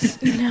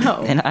bus.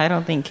 no. And I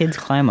don't think kids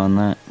climb on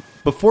that.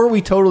 Before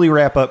we totally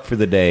wrap up for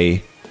the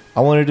day, I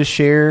wanted to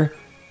share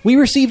we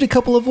received a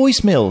couple of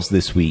voicemails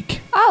this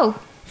week. Oh,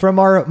 from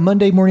our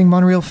Monday Morning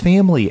Monorail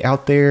family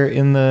out there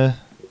in the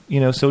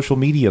social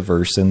media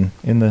verse and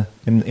in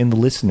the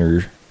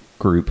listener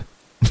group.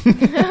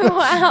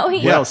 Wow.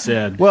 Yeah. Well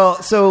said.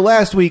 Well, so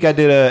last week I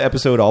did an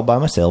episode all by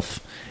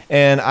myself,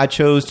 and I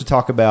chose to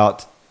talk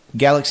about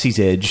Galaxy's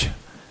Edge,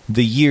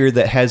 the year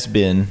that has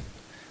been.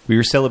 We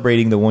were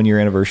celebrating the 1-year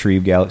anniversary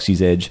of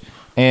Galaxy's Edge,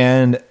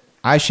 and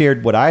I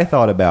shared what I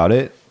thought about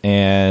it,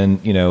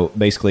 and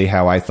basically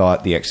how I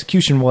thought the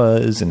execution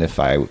was, and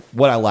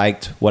what I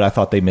liked, what I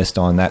thought they missed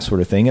on, that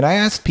sort of thing. And I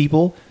asked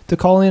people to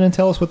call in and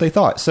tell us what they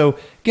thought. So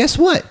guess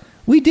what?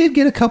 We did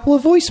get a couple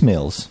of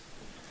voicemails.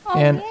 Oh,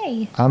 and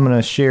yay. I'm going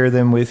to share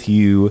them with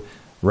you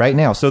right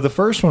now. So the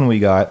first one we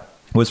got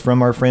was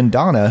from our friend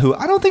Donna, who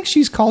I don't think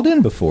she's called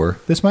in before.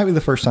 This might be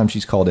the first time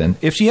she's called in.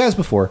 If she has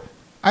before,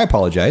 I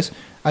apologize.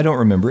 I don't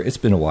remember. It's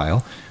been a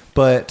while.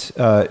 But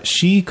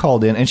she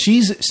called in, and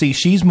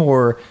she's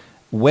more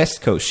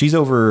West Coast. She's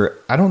over,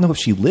 I don't know if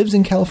she lives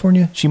in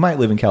California. She might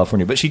live in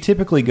California, but she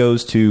typically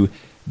goes to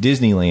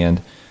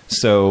Disneyland.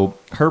 So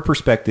her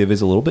perspective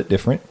is a little bit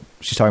different.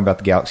 She's talking about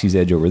the Galaxy's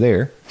Edge over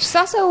there. She's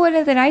also one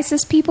of the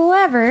nicest people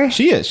ever.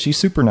 She is. She's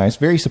super nice,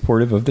 very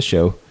supportive of the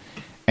show.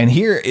 And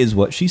here is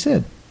what she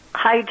said.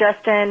 Hi,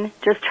 Justin.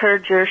 Just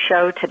heard your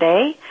show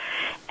today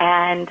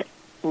and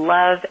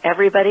love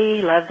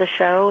everybody. Love the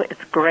show.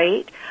 It's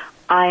great.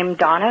 I'm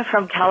Donna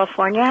from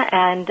California,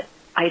 and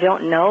I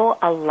don't know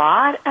a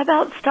lot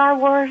about Star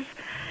Wars,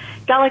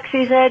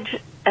 Galaxy's Edge,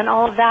 and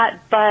all of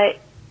that, but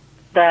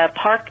the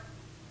park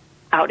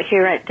out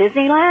here at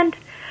Disneyland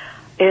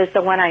is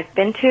the one I've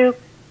been to.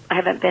 I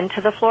haven't been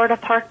to the Florida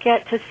park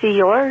yet to see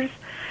yours,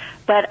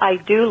 but I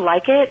do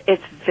like it.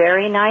 It's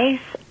very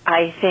nice.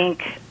 I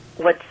think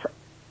what's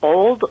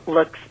old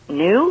looks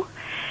new,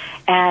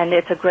 and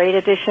it's a great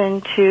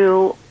addition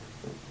to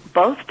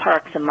both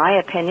parks, in my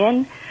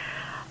opinion.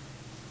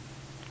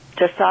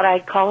 Just thought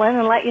I'd call in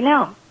and let you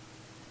know.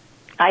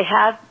 I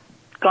have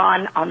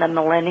gone on the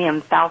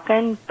Millennium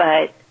Falcon,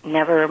 but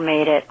never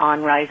made it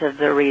on Rise of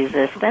the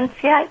Resistance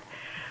yet.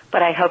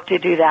 But I hope to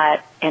do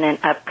that in an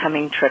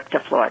upcoming trip to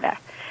Florida.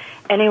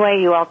 Anyway,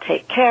 you all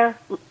take care.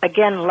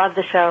 Again, love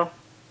the show.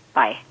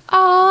 Bye.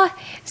 Aw,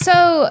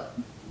 so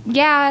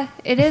yeah,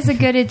 it is a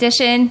good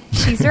addition.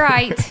 She's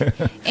right.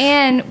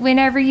 And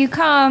whenever you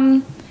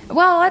come,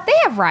 well, they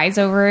have rides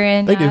over,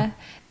 and they do.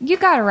 You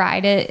got to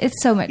ride it.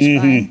 It's so much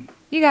fun.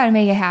 You got to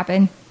make it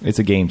happen. It's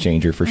a game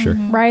changer for sure.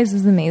 Rise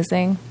is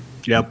amazing.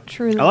 Yep.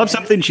 Truly I love is.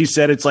 something she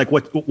said. It's like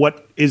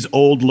what is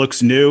old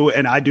looks new.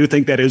 And I do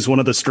think that is one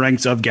of the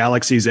strengths of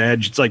Galaxy's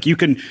Edge. It's like you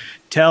can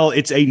tell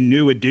it's a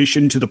new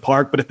addition to the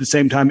park, but at the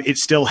same time, it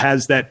still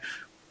has that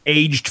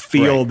aged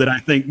feel that I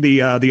think the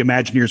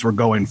Imagineers were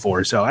going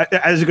for. So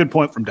that is a good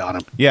point from Donna.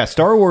 Yeah,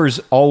 Star Wars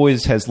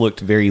always has looked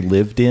very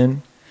lived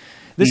in.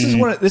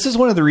 This is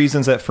one of the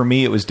reasons that for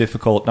me it was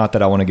difficult, not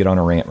that I want to get on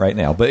a rant right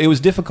now, but it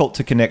was difficult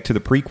to connect to the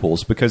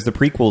prequels because the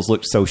prequels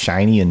looked so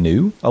shiny and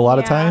new a lot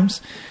of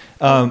times.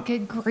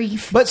 Good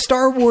grief. But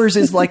Star Wars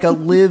is like a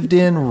lived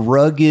in,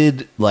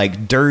 rugged,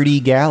 like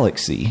dirty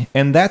galaxy.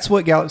 And that's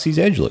what Galaxy's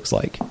Edge looks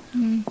like.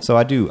 So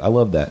I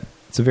love that.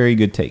 It's a very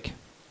good take.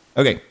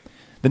 Okay.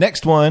 The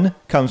next one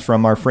comes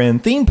from our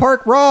friend Theme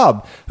Park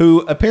Rob,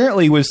 who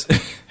apparently was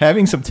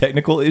having some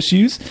technical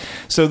issues.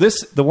 So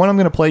the one I'm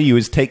going to play you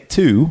is take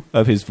 2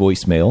 of his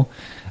voicemail.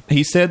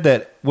 He said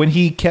that when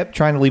he kept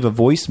trying to leave a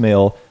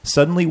voicemail,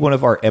 suddenly one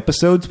of our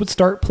episodes would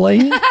start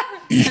playing.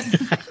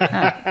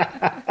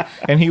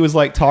 And he was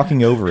like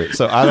talking over it.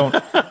 So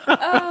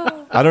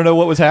I don't know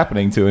what was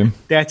happening to him.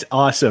 That's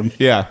awesome.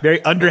 Yeah.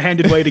 Very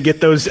underhanded way to get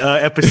those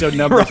episode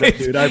numbers Right. up,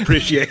 dude. I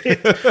appreciate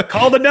it.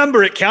 Call the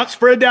number. It counts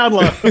for a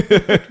download.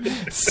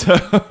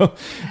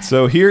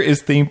 So here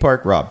is Theme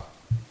Park Rob.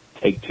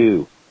 Take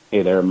 2.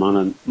 Hey there,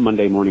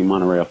 Monday Morning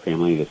Monorail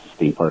family. This is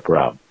Theme Park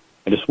Rob.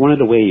 I just wanted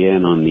to weigh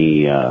in on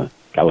the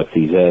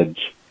Galaxy's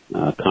Edge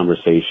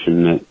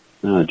conversation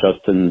that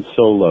Justin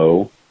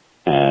Solo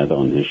had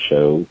on his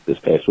show this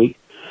past week.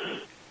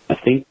 I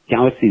think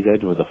Galaxy's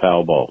Edge was a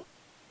foul ball.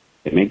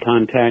 It made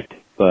contact,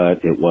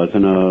 but it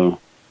wasn't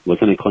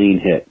a clean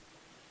hit.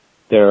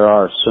 There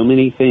are so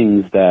many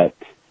things that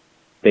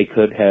they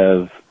could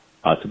have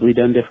possibly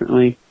done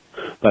differently,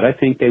 but I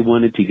think they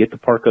wanted to get the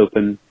park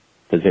open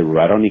because they were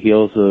right on the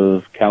heels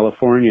of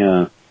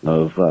California,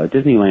 of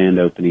Disneyland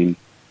opening.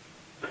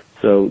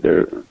 So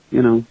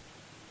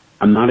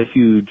I'm not a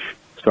huge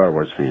Star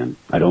Wars fan.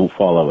 I don't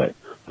follow it,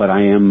 but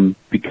I am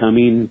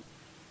becoming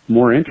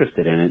more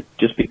interested in it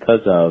just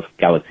because of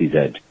Galaxy's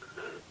Edge.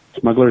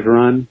 Smuggler's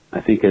Run,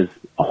 I think, is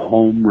a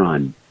home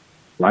run.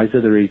 Rise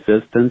of the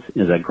Resistance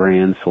is a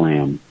grand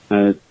slam.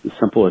 As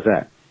simple as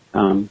that.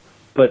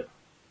 But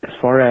as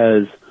far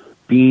as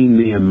being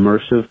the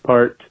immersive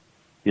part,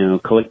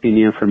 collecting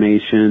the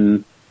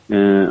information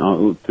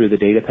through the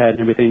data pad and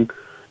everything,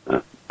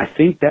 I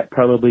think that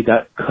probably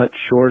got cut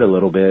short a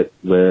little bit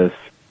with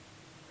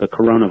the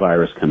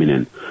coronavirus coming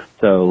in.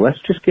 So let's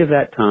just give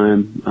that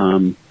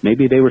time.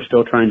 Maybe they were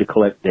still trying to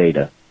collect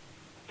data.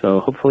 So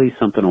hopefully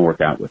something will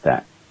work out with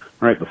that.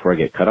 All right, before I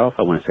get cut off,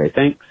 I want to say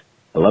thanks.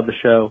 I love the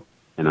show,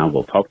 and I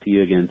will talk to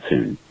you again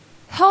soon.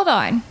 hold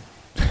on.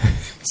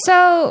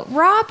 So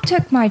Rob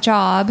took my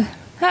job.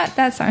 That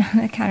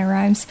kind of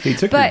rhymes. He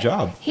took your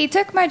job. He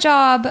took my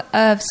job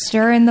of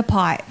stirring the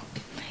pot.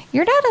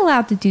 You're not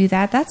allowed to do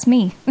that. That's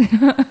me.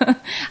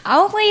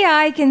 Only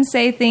I can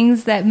say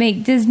things that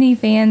make Disney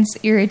fans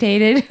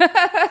irritated.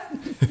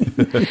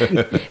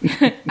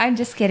 I'm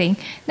just kidding.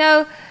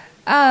 No,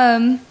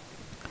 I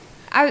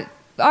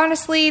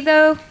honestly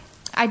though,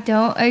 I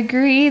don't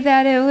agree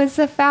that it was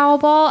a foul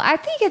ball. I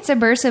think it's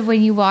immersive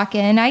when you walk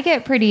in. I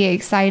get pretty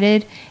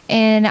excited,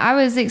 and I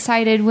was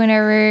excited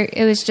whenever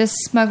it was just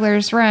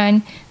Smuggler's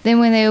Run. Then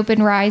when they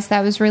opened Rise,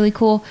 that was really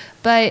cool.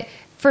 But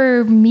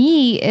for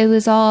me, it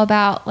was all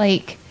about,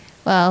 like,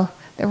 well,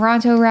 the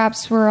Ronto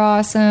wraps were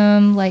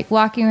awesome. Like,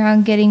 walking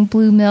around getting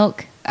blue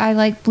milk. I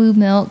like blue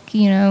milk,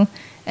 you know,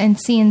 and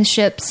seeing the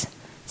ships.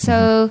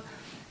 So,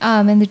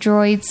 and the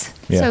droids.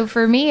 Yeah. So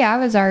for me, I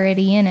was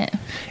already in it.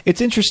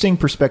 It's interesting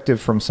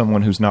perspective from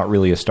someone who's not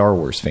really a Star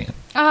Wars fan.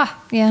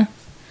 Yeah.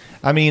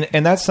 I mean,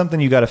 and that's something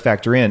you got to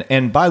factor in.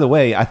 And by the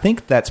way, I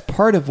think that's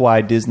part of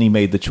why Disney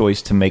made the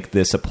choice to make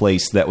this a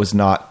place that was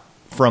not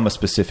from a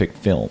specific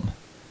film.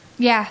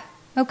 Yeah.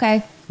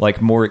 Okay.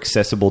 Like more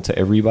accessible to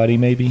everybody,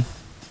 maybe?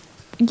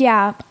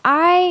 Yeah.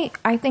 I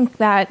think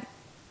that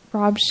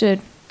Rob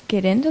should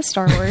get into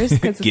Star Wars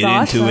because it's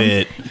awesome.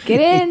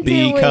 Get into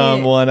it.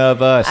 Become one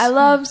of us. I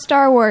love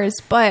Star Wars,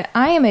 but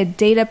I am a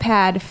data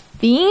pad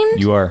fiend.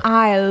 You are.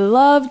 I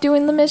love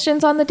doing the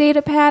missions on the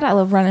data pad. I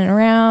love running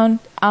around.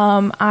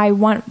 I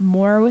want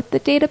more with the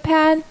data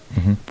pad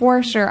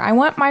for sure.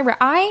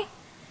 I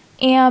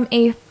am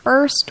a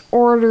first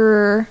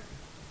order.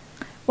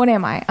 What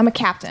am I? I'm a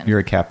captain. You're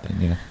a captain,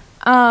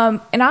 yeah.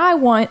 And I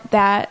want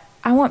that.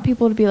 I want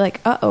people to be like,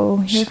 uh-oh,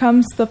 here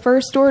comes the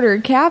First Order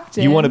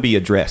captain. You want to be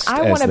addressed as the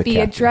captain. I want to be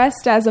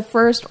addressed as a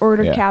First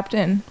Order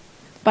captain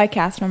by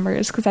cast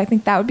members because I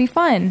think that would be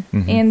fun.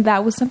 And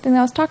that was something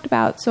that was talked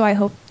about. So I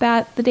hope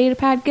that the data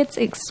pad gets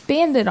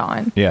expanded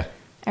on. Yeah.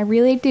 I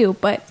really do.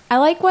 But I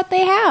like what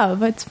they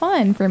have. It's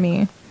fun for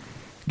me.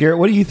 Garrett,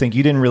 what do you think?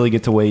 You didn't really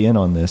get to weigh in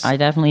on this. I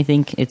definitely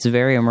think it's a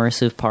very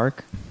immersive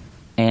park.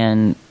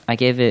 And I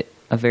gave it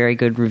a very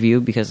good review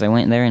because I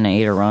went there and I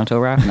ate a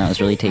Ronto wrap and that was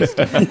really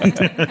tasty.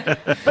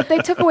 But they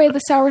took away the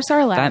sour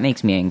sarlacc. That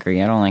makes me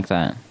angry. I don't like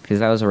that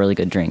because that was a really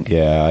good drink.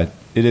 Yeah,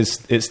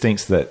 it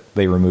stinks that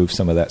they removed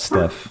some of that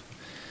stuff.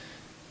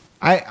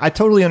 I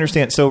totally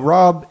understand. So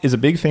Rob is a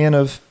big fan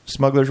of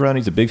Smuggler's Run.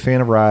 He's a big fan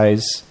of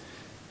Rise.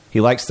 He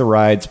likes the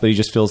rides, but he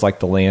just feels like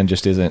the land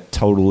just isn't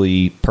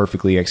totally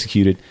perfectly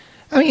executed.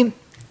 I mean,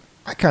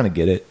 I kind of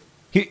get it.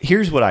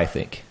 Here's what I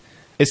think.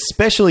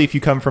 Especially if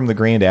you come from the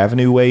Grand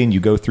Avenue way and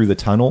you go through the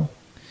tunnel,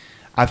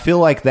 I feel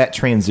like that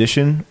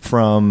transition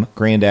from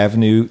Grand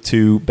Avenue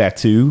to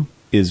Batuu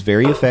is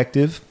very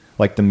effective.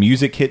 Like the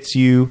music hits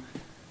you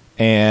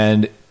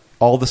and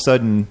all of a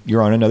sudden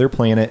you're on another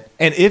planet.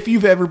 And if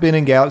you've ever been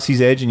in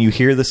Galaxy's Edge and you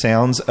hear the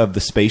sounds of the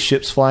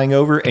spaceships flying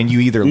over and you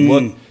either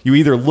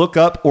look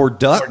up or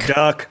duck.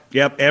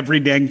 Yep, every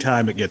dang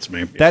time it gets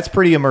me. That's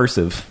pretty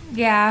immersive.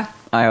 Yeah.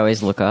 I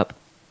always look up.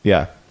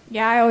 Yeah.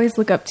 Yeah, I always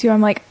look up too.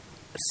 I'm like,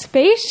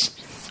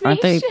 Space?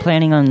 Aren't they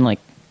planning on like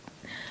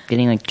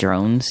getting like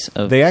drones?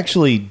 They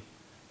actually,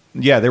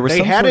 yeah, there was.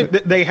 They had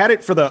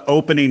it for the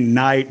opening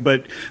night,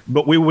 but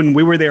when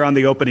we were there on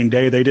the opening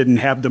day, they didn't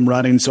have them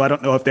running. So I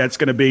don't know if that's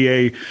going to be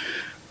a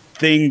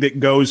thing that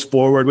goes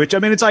forward. Which I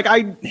mean, it's like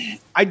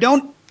I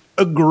don't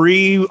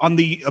agree on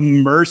the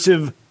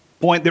immersive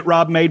point that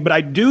Rob made, but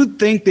I do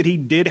think that he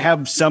did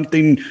have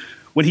something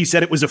when he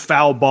said it was a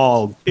foul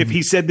ball. If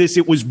he said this,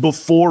 it was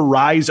before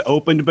Rise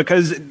opened,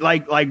 because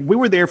like we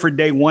were there for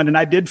day one and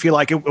I did feel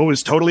like it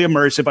was totally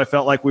immersive. I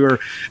felt like we were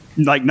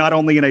like not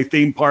only in a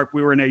theme park,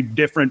 we were in a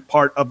different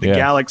part of the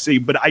galaxy,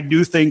 but I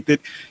do think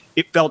that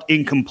it felt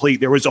incomplete.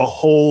 There was a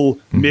hole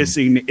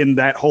missing in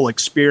that whole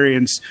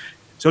experience.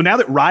 So now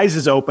that Rise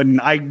is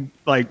open, I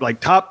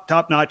like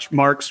top notch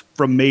marks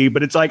from me,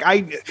 but it's like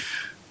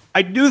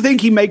I do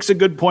think he makes a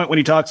good point when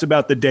he talks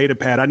about the data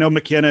pad. I know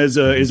McKenna is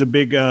a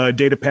big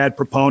data pad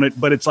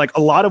proponent, but it's like a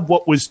lot of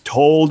what was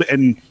told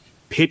and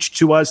pitched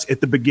to us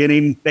at the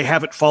beginning, they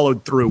haven't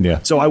followed through. Yeah.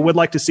 So I would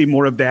like to see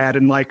more of that.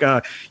 And like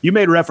you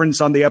made reference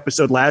on the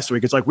episode last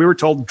week, it's like we were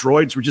told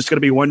droids were just going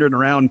to be wandering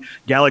around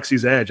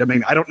Galaxy's Edge. I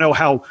mean, I don't know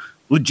how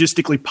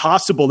logistically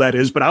possible that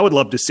is, but I would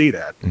love to see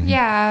that. Mm-hmm.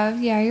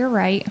 Yeah, you're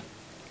right.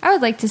 I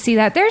would like to see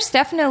that. There's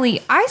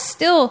definitely,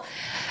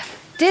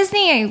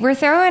 Disney, we're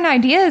throwing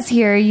ideas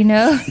here, you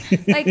know?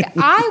 Like,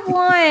 I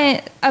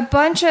want a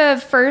bunch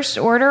of First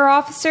Order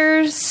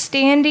officers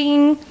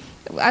standing.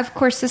 Of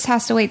course, this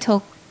has to wait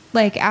till,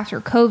 like,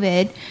 after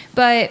COVID.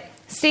 But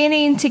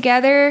standing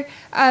together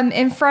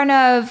in front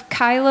of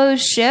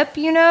Kylo's ship,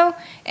 you know?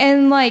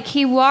 And, like,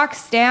 he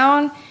walks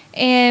down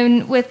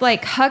and with,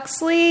 like,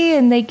 Huxley,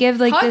 and they give,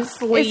 like,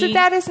 Huxley. Isn't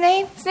that his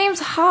name? His name's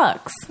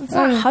Hux. It's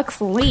not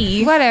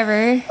Huxley.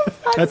 Whatever.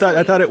 I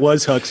thought it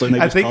was Huxley,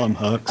 and they call him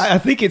Hux. I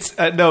think it's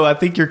no. I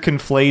think you're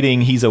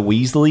conflating. He's a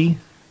Weasley,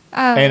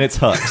 and it's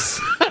Hux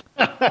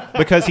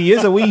because he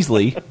is a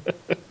Weasley,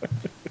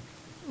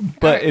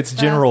 but it's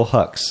General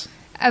Hux.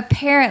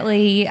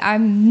 apparently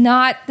I'm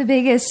not the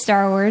biggest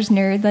Star Wars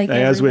nerd. Like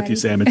I was with you,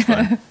 Sam. It's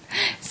fine.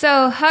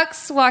 So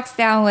Hux walks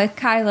down with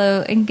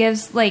Kylo and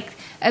gives like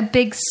a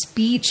big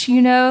speech,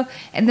 you know,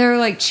 and they're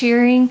like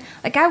cheering.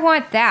 Like, I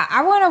want that.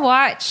 I want to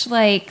watch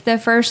like the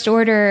First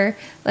Order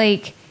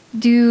like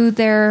do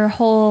their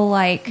whole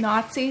like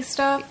Nazi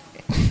stuff.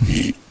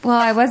 Well,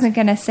 I wasn't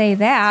gonna say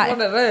that.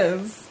 What it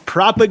is.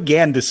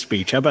 Propaganda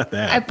speech. How about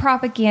that? A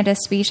propaganda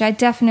speech. I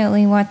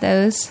definitely want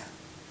those.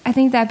 I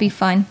think that'd be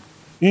fun.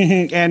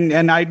 Mm-hmm.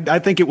 And I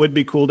think it would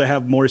be cool to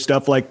have more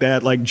stuff like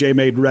that. Like Jay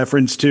made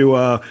reference to,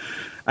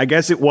 I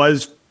guess it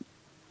was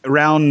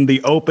around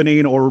the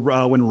opening or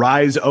when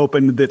Rise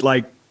opened that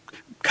like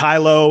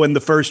Kylo and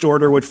the First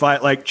Order would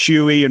fight like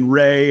Chewie and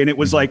Rey, and it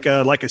was like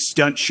a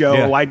stunt show.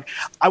 Yeah.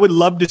 I would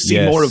love to see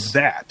Yes. more of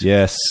that.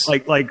 Yes.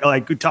 Like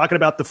talking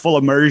about the full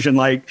immersion,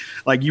 like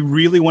you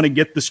really want to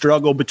get the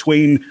struggle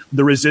between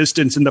the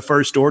Resistance and the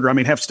First Order. I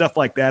mean, have stuff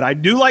like that. I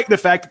do like the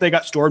fact that they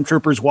got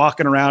stormtroopers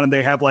walking around and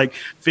they have like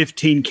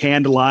 15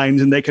 candle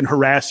lines and they can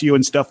harass you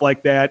and stuff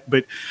like that.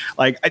 But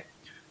like,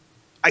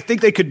 I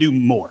think they could do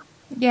more.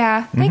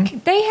 Yeah,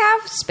 they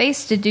have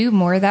space to do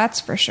more. That's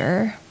for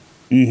sure.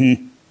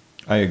 Mm-hmm.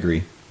 I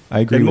agree.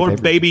 I agree. And with more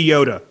everything. Baby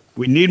Yoda.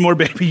 We need more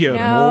Baby Yoda.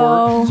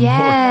 No.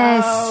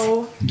 Yes.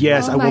 No.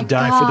 Yes, Oh I will my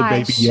die for the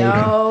Baby gosh.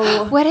 Yoda.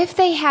 No. What if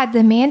they had the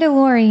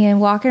Mandalorian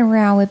walking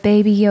around with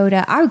Baby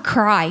Yoda? I would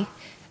cry.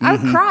 I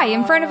would cry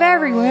in front of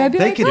everyone. I'd be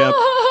They like, could-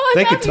 oh,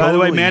 they that'd could be- By the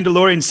way, Totally.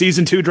 Mandalorian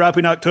Season 2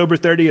 dropping October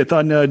 30th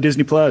on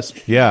Disney+.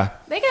 Yeah.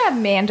 They could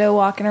have Mando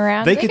walking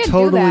around. They could do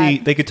totally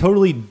that. they could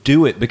totally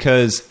do it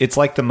because it's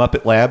like the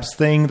Muppet Labs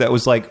thing that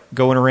was like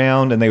going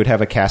around, and they would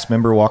have a cast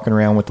member walking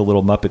around with the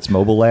little Muppets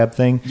mobile lab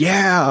thing.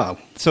 Yeah.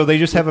 So they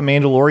just have a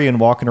Mandalorian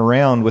walking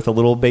around with a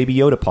little Baby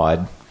Yoda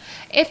pod.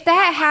 If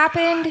that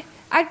happened,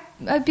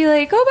 I'd be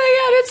like, oh my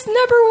God, it's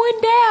number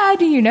one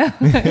dad, you know?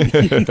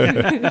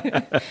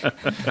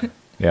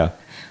 Yeah.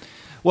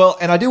 Well,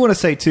 and I do want to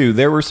say too,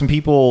 there were some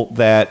people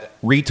that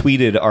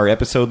retweeted our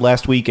episode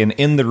last week, and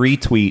in the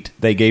retweet,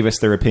 they gave us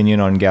their opinion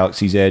on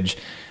Galaxy's Edge.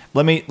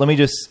 Let me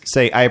just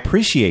say I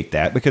appreciate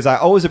that, because I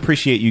always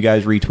appreciate you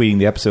guys retweeting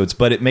the episodes,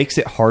 but it makes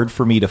it hard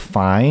for me to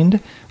find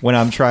when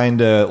I'm trying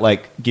to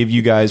like give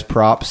you guys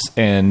props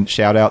and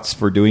shout outs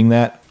for doing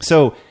that.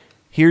 So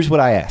here's what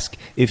I ask.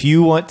 If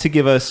you want to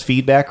give us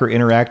feedback or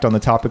interact on the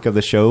topic of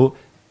the show,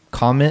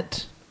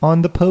 comment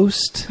on the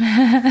post.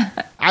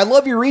 I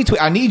love your retweet.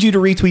 I need you to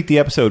retweet the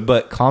episode,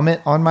 but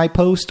comment on my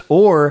post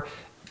or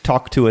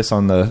talk to us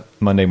on the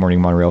Monday Morning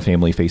Monorail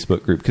Family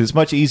Facebook group, because it's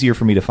much easier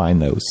for me to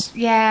find those.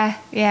 Yeah,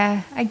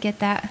 I get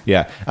that.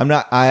 Yeah,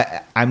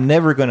 I'm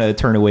never going to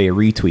turn away a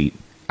retweet.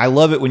 I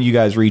love it when you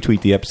guys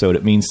retweet the episode.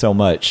 It means so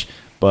much,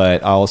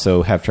 but I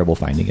also have trouble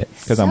finding it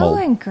because I'm old.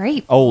 So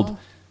ungrateful. Old.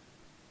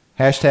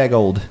 Hashtag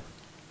old.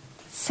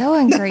 So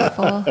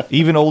ungrateful.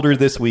 Even older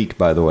this week,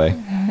 by the way.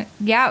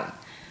 Yeah.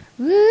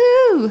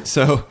 Woo!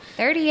 So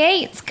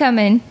 38's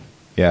coming.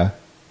 yeah,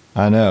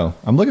 I know.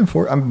 I'm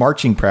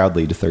marching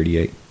proudly to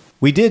 38.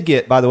 We did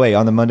get, by the way,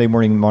 on the Monday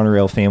Morning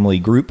Monorail Family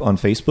group on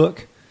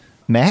Facebook,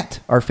 Matt,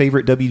 our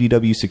favorite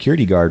WDW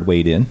security guard,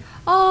 weighed in.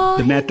 Oh,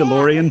 The Matt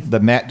DeLorean. The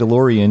Matt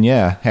DeLorean,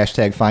 yeah.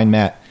 Hashtag find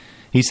Matt.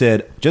 He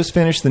said, just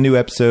finished the new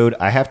episode.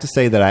 I have to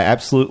say that I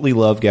absolutely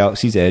love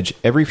Galaxy's Edge.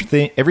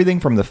 Everything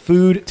from the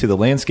food to the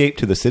landscape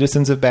to the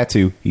citizens of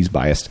Batuu, he's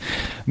biased,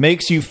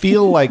 makes you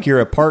feel like you're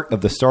a part of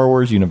the Star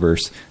Wars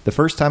universe. The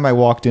first time I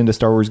walked into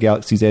Star Wars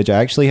Galaxy's Edge, I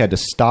actually had to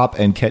stop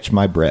and catch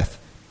my breath.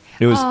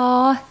 It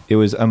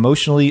was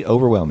emotionally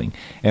overwhelming.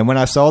 And when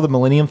I saw the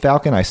Millennium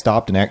Falcon, I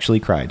stopped and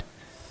actually cried.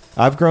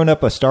 I've grown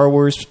up with Star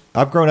Wars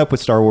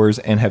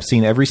and have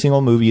seen every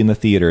single movie in the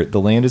theater. The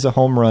land is a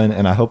home run,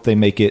 and I hope they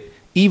make it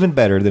even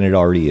better than it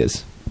already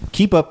is.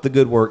 Keep up the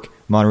good work,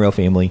 Monorail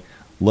family.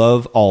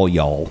 Love all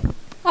y'all.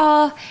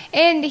 Oh,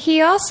 and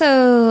he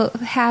also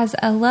has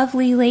a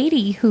lovely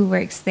lady who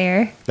works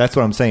there. That's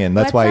what I'm saying.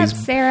 That's What's why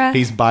up, Sarah?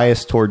 he's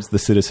biased towards the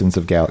citizens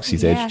of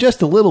Galaxy's Yeah. Edge.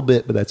 Just a little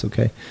bit, but that's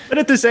okay. But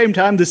at the same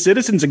time, the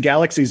citizens of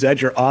Galaxy's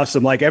Edge are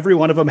awesome. Like, every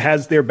one of them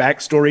has their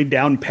backstory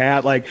down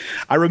pat. Like,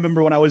 I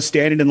remember when I was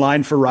standing in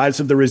line for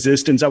Rise of the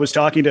Resistance, I was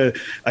talking to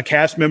a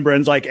cast member,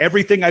 and it's like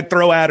everything I'd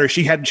throw at her,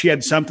 she had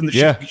something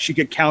that she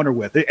could counter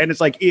with. And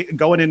it's like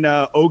going in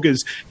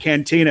Oga's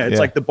cantina. It's Yeah.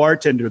 like the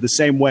bartender the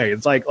same way.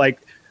 It's like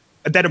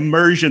that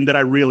immersion that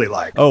I really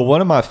like. Oh,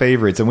 one of my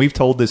favorites, and we've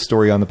told this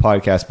story on the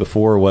podcast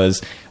before, was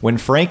when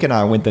Frank and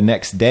I went the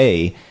next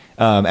day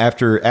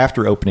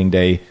after opening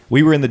day.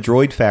 We were in the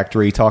droid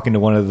factory talking to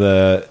one of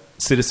the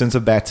citizens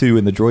of Batuu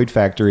in the droid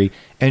factory,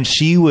 and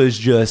she was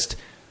just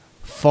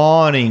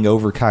fawning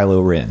over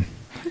Kylo Ren.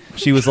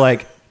 She was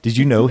like, "Did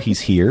you know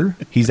he's here?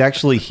 He's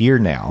actually here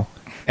now,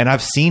 and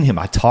I've seen him.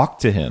 I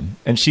talked to him."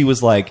 And she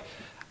was like,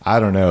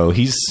 "I don't know.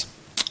 He's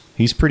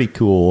pretty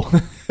cool."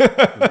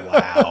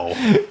 Wow.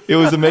 It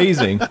was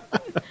amazing.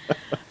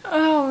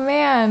 Oh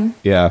man.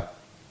 Yeah.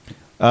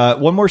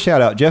 One more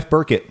shout out, Jeff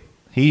Burkett.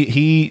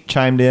 He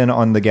chimed in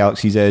on the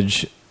Galaxy's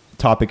Edge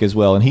topic as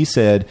well, and he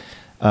said,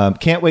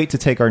 "Can't wait to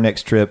take our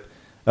next trip.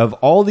 Of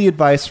all the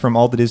advice from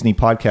all the Disney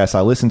podcasts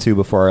I listened to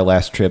before our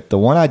last trip, the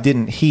one I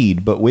didn't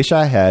heed but wish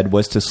I had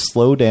was to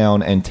slow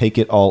down and take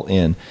it all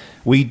in.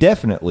 We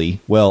definitely,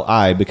 well,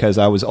 I, because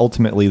I was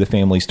ultimately the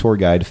family's tour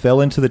guide,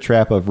 fell into the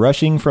trap of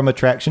rushing from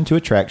attraction to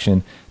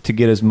attraction to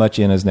get as much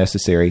in as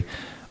necessary.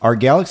 Our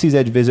Galaxy's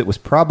Edge visit was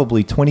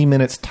probably 20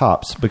 minutes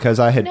tops because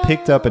I had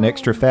picked up an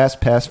extra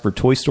fast pass for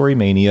Toy Story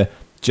Mania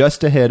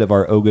just ahead of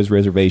our Oga's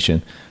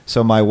reservation.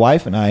 So my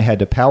wife and I had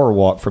to power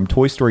walk from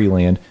Toy Story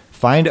Land,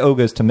 find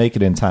Oga's to make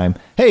it in time.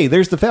 Hey,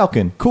 there's the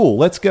Falcon. Cool,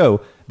 let's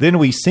go. Then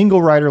we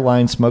single rider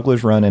line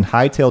Smuggler's Run and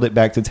hightailed it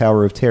back to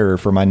Tower of Terror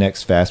for my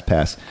next fast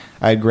pass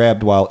I had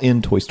grabbed while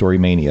in Toy Story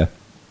Mania.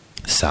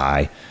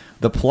 Sigh.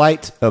 The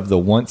plight of the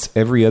once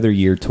every other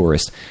year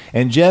tourist.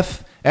 And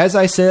Jeff, as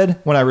I said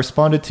when I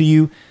responded to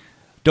you,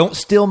 don't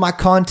steal my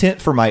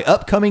content for my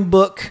upcoming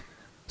book.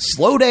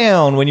 Slow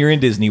down when you're in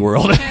Disney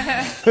World.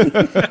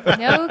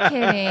 No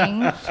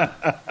kidding.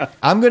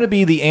 I'm going to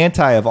be the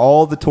anti of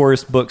all the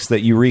tourist books that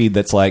you read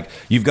that's like,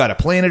 you've got to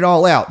plan it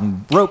all out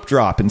and rope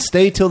drop and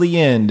stay till the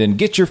end and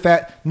get your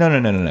fat... No.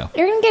 You're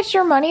going to get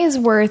your money's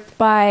worth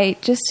by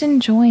just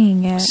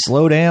enjoying it.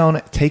 Slow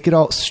down, take it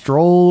all,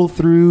 stroll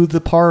through the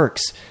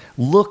parks,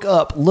 look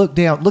up, look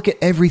down, look at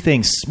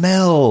everything,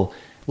 smell,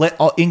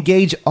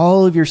 engage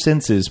all of your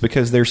senses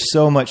because there's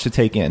so much to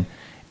take in.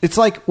 It's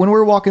like when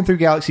we're walking through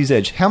Galaxy's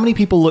Edge, how many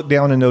people look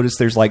down and notice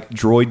there's like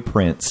droid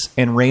prints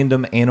and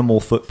random animal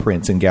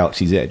footprints in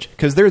Galaxy's Edge?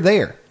 Because they're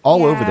there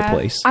all over the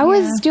place. I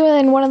was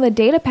doing one of the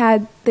data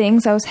pad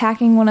things. I was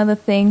hacking one of the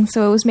things,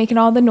 so it was making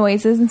all the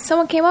noises. And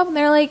someone came up and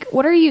they're like,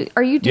 "What are you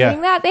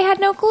doing that?" They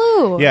had no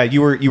clue. Yeah, you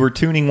were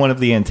tuning one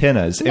of the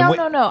antennas. No.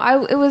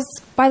 It was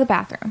by the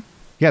bathroom.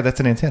 Yeah, that's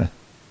an antenna.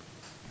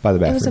 By the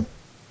bathroom. It was a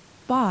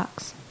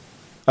box.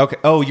 Okay.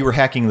 Oh, you were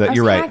hacking the.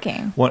 You're right.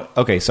 Hacking.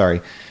 Okay,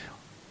 sorry.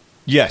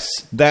 Yes,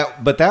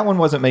 but that one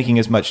wasn't making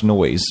as much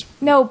noise.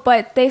 No,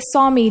 but they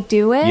saw me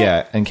do it.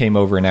 Yeah, and came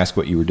over and asked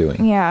what you were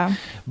doing. Yeah.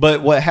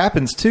 But what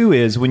happens too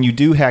is when you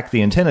do hack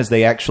the antennas,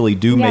 they actually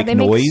do make they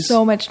noise. Make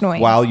so much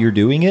noise while you're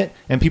doing it,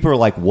 and people are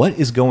like, "What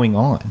is going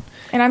on?"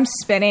 And I'm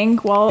spinning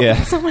while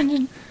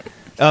someone.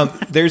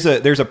 There's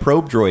a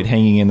probe droid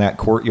hanging in that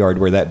courtyard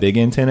where that big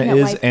antenna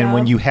is, and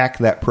when you hack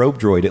that probe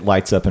droid, it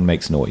lights up and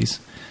makes noise.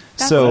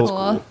 That's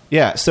cool.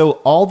 Yeah, so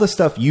all the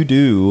stuff you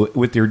do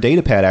with your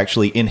data pad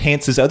actually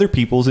enhances other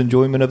people's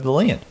enjoyment of the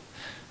land.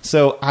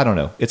 So, I don't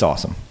know. It's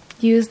awesome.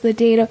 Use the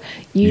data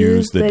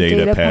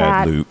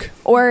pad, Luke.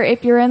 Or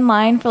if you're in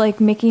line for like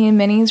Mickey and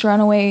Minnie's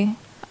Runaway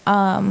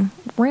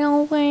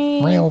Railway.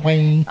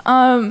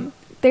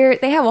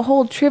 They have a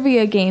whole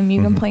trivia game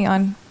you can play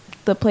on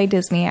the Play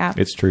Disney app.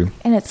 It's true.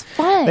 And it's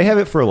fun. They have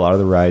it for a lot of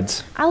the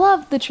rides. I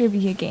love the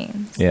trivia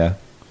games. Yeah.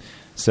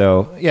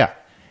 So, yeah.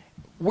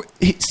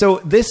 So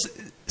this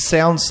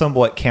sounds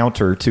somewhat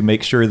counter to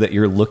make sure that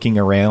you're looking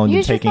around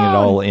and taking it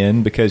all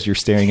in because you're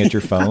staring at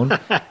your phone.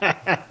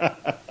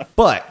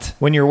 But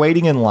when you're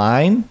waiting in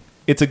line,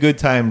 it's a good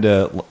time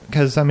to,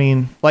 because I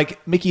mean,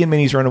 like Mickey and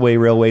Minnie's Runaway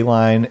Railway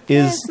line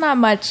is it's not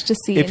much to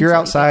see. If you're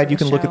outside, you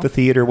can look at the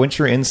theater. Once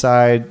you're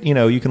inside,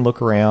 you can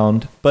look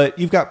around, but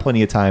you've got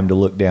plenty of time to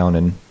look down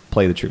and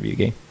play the trivia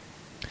game.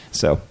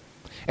 So,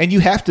 and you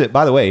have to,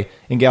 by the way,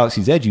 in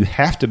Galaxy's Edge, you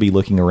have to be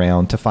looking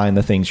around to find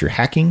the things you're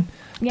hacking.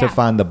 To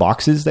find the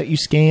boxes that you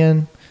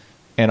scan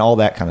and all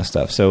that kind of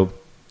stuff. So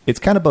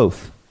it's kind of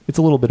both. It's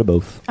a little bit of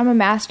both. I'm a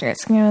master at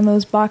scanning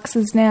those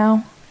boxes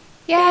now.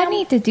 Yeah, I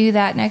need to do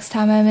that next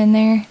time I'm in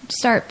there.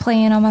 Start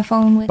playing on my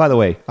phone with. By the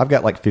way, I've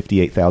got like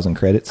 58,000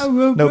 credits. Oh,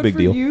 well, no big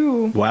deal.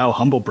 You. Wow,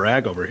 humble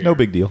brag over here. No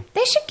big deal.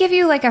 They should give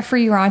you like a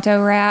free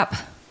Ronto wrap.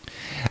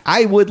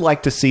 I would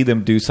like to see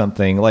them do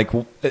something like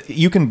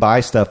you can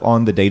buy stuff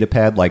on the data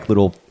pad, like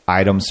little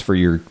items for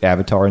your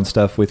avatar and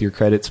stuff with your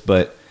credits,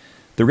 but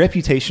the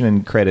reputation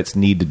and credits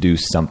need to do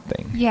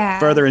something. Yeah.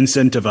 Further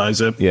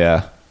incentivize it.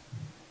 Yeah.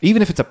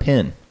 Even if it's a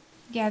pin.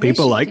 Yeah,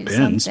 people like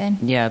pins.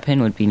 Something. Yeah, a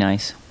pin would be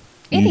nice.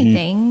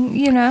 Anything,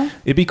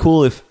 It'd be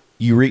cool if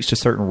you reached a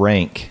certain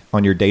rank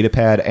on your data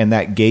pad and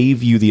that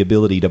gave you the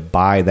ability to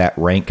buy that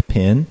rank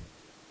pin.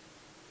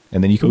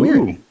 And then you can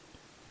wear it.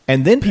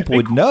 And then people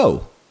would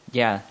know.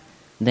 Yeah.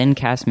 Then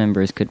cast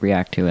members could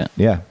react to it.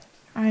 Yeah.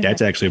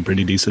 That's actually a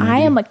pretty decent idea. I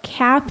am a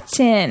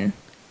captain.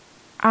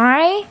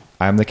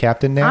 I'm the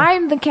captain now?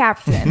 I'm the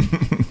captain.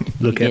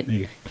 Look at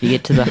me. If you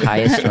get to the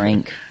highest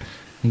rank,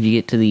 if you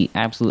get to the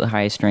absolute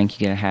highest rank,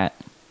 you get a hat.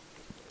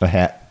 A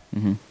hat?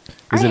 Mm-hmm.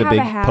 Is it a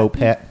big Pope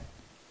hat?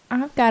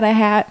 I've got a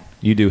hat.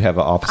 You do have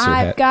an officer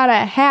hat. I've got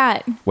a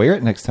hat. Wear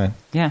it next time.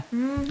 Yeah.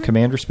 Mm-hmm.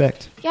 Command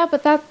respect. Yeah,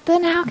 but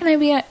then how can I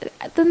be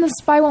then the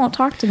spy won't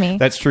talk to me.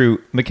 That's true.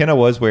 McKenna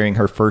was wearing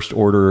her first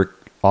order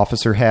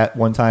officer hat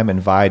one time,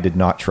 and Vi did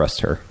not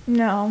trust her.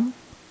 No.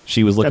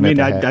 She was looking at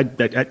the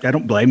hat. I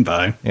don't blame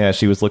Vi. Yeah,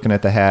 she was looking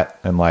at the hat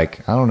and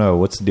like, I don't know,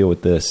 what's the deal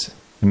with this?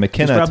 And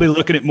McKenna was probably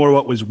looking at more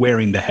what was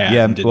wearing the hat.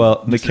 Yeah, and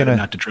well, McKenna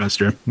not to trust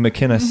her.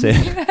 McKenna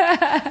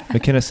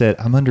said,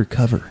 I'm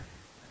undercover.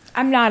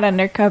 I'm not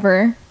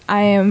undercover.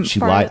 I am. She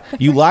lied.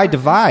 You lied to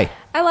Vi.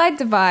 I lied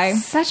to Vi.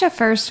 Such a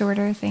first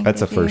order thing.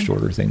 That's a first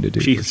order thing to do.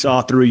 She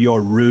saw through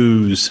your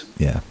ruse.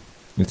 Yeah.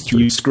 It's true.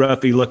 You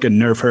scruffy looking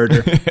nerf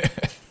herder.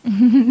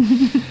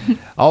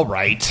 All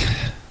right.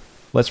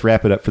 Let's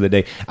wrap it up for the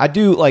day. I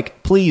do,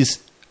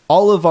 please,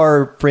 all of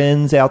our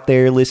friends out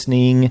there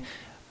listening,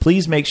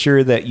 please make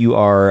sure that you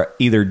are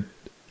either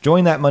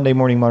join that Monday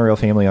Morning Monorail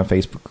family on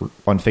Facebook,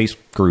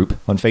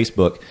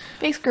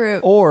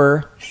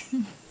 or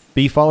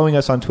be following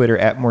us on Twitter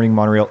at Morning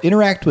Monorail.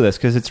 Interact with us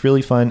because it's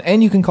really fun.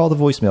 And you can call the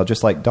voicemail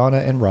just like Donna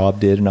and Rob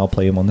did, and I'll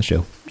play them on the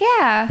show.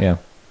 Yeah. Yeah.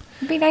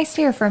 It'd be nice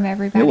to hear from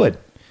everybody. It would.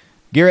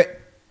 Garrett,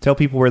 tell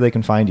people where they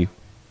can find you.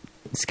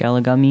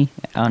 Skelligummy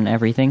on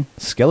everything.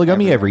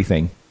 Skelligummy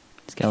everything.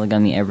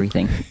 Skelligummy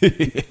everything.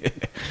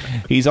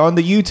 He's on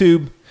the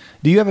YouTube.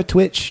 Do you have a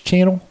Twitch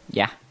channel?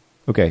 Yeah.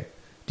 Okay.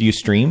 Do you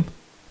stream?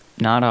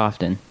 Not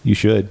often. You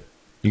should.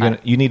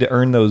 You need to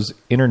earn those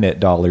internet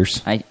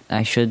dollars.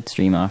 I should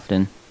stream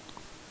often.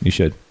 You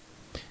should.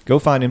 Go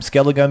find him,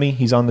 Skelligummy.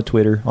 He's on the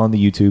Twitter, on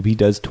the YouTube. He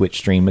does Twitch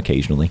stream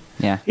occasionally.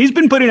 Yeah. He's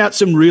been putting out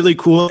some really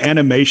cool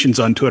animations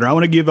on Twitter. I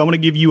want to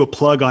give you a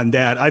plug on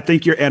that. I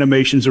think your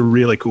animations are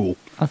really cool.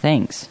 Oh,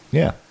 thanks.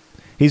 Yeah.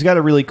 He's got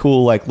a really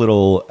cool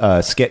little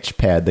sketch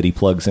pad that he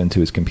plugs into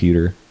his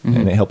computer,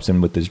 and it helps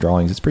him with his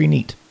drawings. It's pretty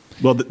neat.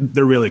 Well,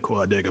 they're really cool.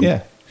 I dig them.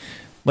 Yeah.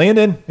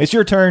 Landon, it's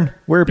your turn.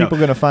 Where are people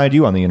going to find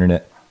you on the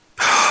internet?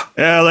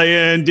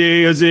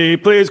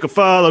 LANDOZ, please go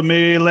follow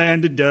me,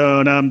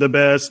 Landon. I'm the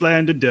best,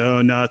 Landon,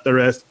 not the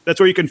rest. That's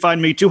where you can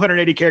find me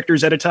 280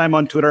 characters at a time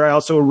on Twitter. I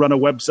also run a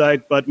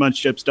website,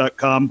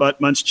 buttmunchchips.com,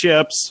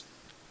 buttmunchchips.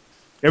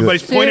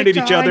 Everybody's pointing at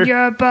each other.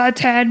 Your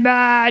button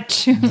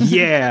match.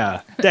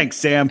 Yeah. Thanks,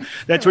 Sam.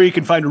 That's where you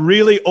can find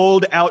really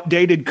old,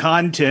 outdated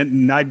content,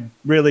 and I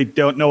really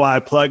don't know why I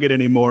plug it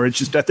anymore. It's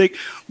just, I think,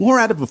 more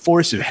out of a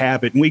force of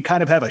habit, and we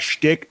kind of have a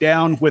shtick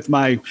down with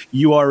my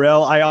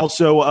URL. I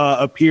also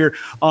appear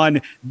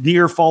on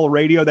Near Fall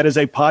Radio. That is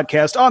a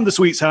podcast on the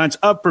sweet science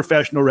of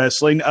professional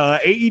wrestling.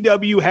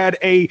 AEW had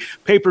a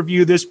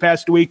pay-per-view this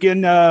past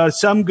weekend.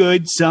 Some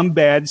good, some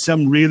bad,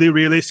 some really,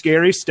 really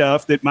scary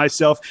stuff that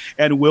myself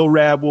and Will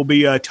Rabb will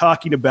be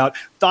talking about.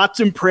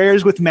 Thoughts and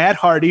prayers with Matt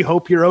Hardy.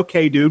 Hope you're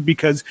okay, dude,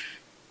 because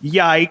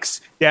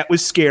yikes, that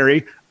was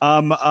scary.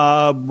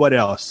 What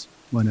else?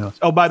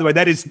 Oh, by the way,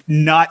 that is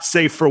not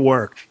safe for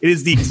work. It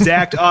is the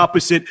exact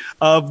opposite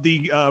of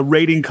the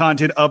rating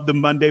content of the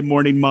Monday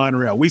Morning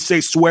Monorail. We say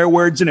swear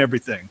words and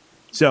everything.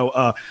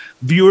 So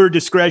viewer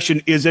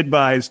discretion is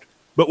advised,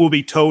 but will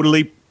be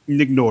totally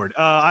ignored.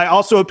 I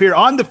also appear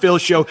on The Phil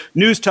Show,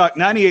 News Talk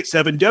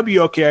 98.7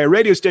 WOKI,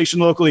 radio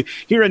station locally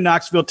here in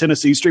Knoxville,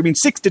 Tennessee, streaming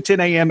 6 to 10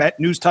 a.m. at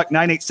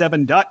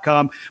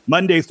newstalk987.com,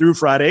 Monday through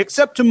Friday,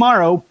 except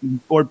tomorrow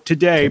or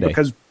today.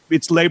 Because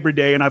it's Labor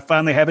Day and I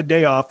finally have a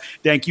day off.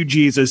 Thank you,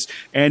 Jesus.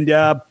 And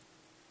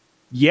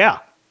yeah.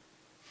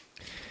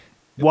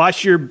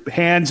 Wash your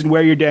hands and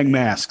wear your dang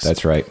masks.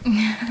 That's right.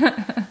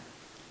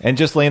 And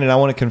just, Landon, I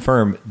want to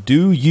confirm,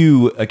 do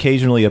you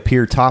occasionally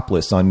appear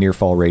topless on Near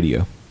Fall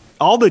Radio?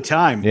 All the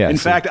time. Yeah, in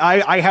fact,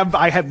 I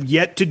have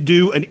yet to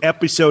do an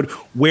episode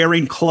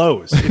wearing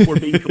clothes, if we're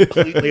being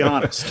completely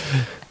honest.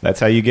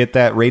 That's how you get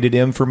that rated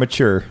M for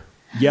mature.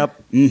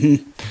 Yep.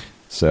 Mm-hmm.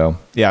 So,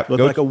 yeah. Look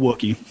like a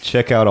Wookiee.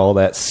 Check out all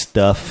that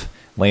stuff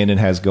Landon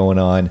has going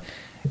on.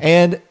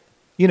 And,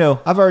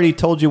 I've already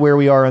told you where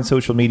we are on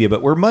social media,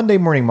 but we're Monday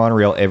Morning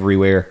Monorail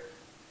everywhere.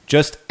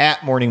 Just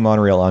at Morning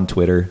Monorail on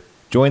Twitter.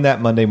 Join that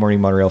Monday Morning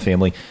Monorail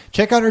family.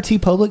 Check out our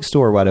TeePublic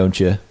store, why don't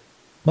you?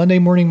 Monday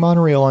Morning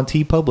Monorail on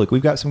TeePublic.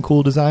 We've got some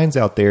cool designs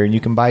out there, and you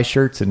can buy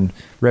shirts and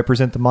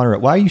represent the monorail.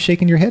 Why are you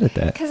shaking your head at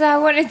that? Because I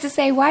wanted to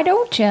say, why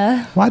don't you?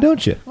 Why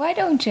don't you? Why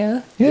don't you?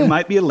 Yeah. There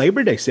might be a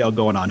Labor Day sale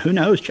going on. Who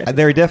knows? Check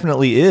There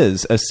definitely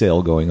is a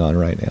sale going on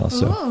right now.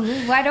 So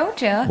Ooh, why don't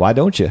you? Why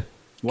don't you?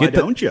 Why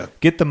don't you?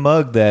 Get the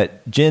mug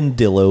that Jen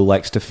Dillow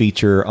likes to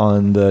feature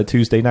on the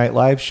Tuesday Night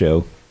Live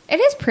show. It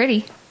is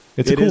pretty.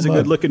 It is a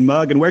good-looking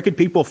mug. And where could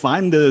people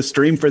find the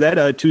stream for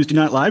that Tuesday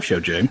Night Live show,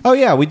 Jane? Oh,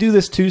 yeah. We do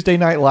this Tuesday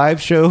Night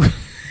Live show.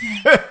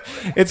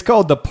 It's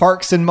called the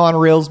Parks and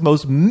Monorail's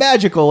Most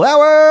Magical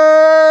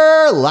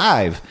Hour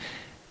Live.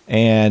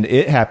 And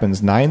it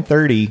happens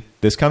 9:30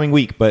 this coming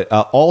week, but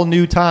all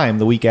new time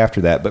the week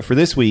after that. But for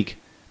this week,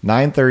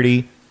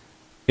 9:30,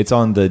 it's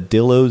on the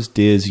Dillow's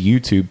Diz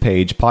YouTube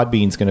page.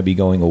 Podbean's going to be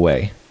going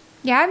away.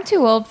 Yeah, I'm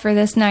too old for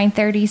this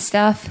 9:30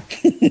 stuff.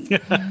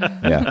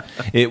 Yeah.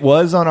 It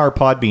was on our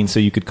Podbean, so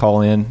you could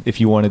call in if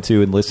you wanted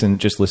to and listen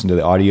to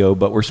the audio,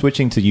 but we're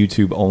switching to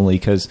YouTube only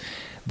because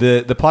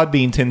the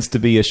Podbean tends to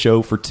be a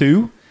show for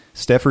two,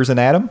 Steffers and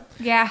Adam.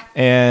 Yeah.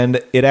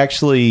 And it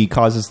actually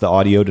causes the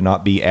audio to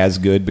not be as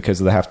good because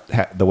of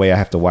the way I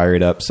have to wire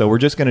it up. So we're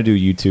just going to do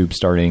YouTube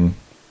starting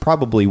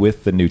probably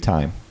with the new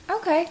time.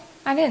 Okay.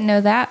 I didn't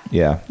know that.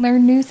 Yeah.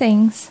 Learn new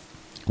things.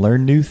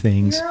 Learn new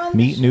things. You're on the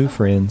Meet new show.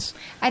 friends.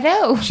 I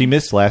know. She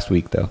missed last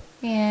week, though.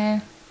 Yeah.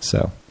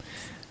 So.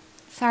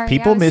 Sorry.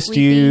 People I was missed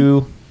sleepy.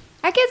 you.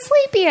 I get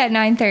sleepy at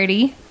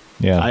 9:30.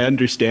 Yeah. I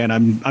understand.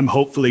 I'm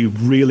hopefully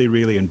really,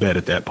 really in bed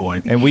at that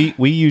point. And we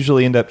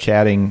usually end up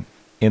chatting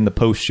in the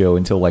post show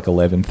until like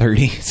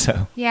 11:30.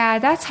 So. Yeah,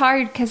 that's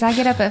hard because I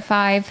get up at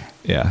 5.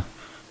 Yeah.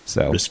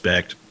 So.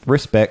 Respect.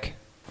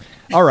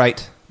 All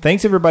right.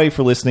 Thanks, everybody,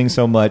 for listening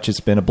so much. It's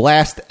been a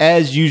blast,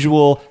 as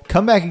usual.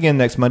 Come back again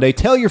next Monday.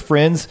 Tell your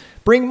friends.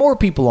 Bring more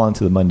people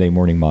onto the Monday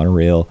Morning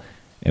Monorail.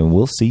 And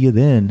we'll see you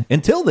then.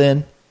 Until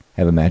then,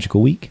 have a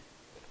magical week.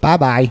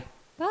 Bye-bye.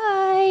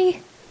 Bye.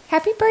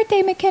 Happy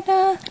birthday,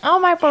 McKenna. Oh,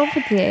 my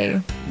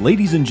birthday.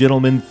 Ladies and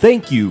gentlemen,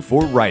 thank you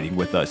for riding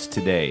with us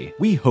today.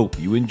 We hope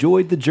you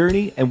enjoyed the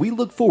journey, and we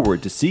look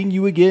forward to seeing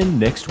you again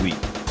next week.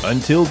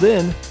 Until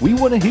then, we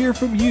want to hear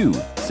from you.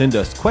 Send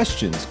us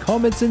questions,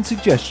 comments, and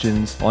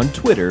suggestions on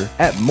Twitter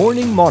at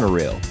Morning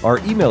Monorail. Our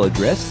email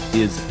address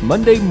is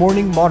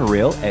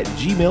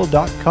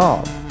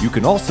mondaymorningmonorail@gmail.com. You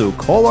can also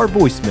call our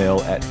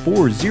voicemail at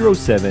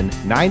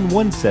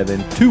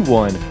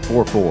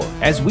 407-917-2144.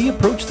 As we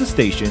approach the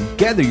station,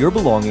 gather your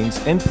belongings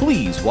and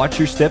please watch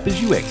your step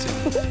as you exit.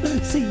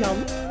 See y'all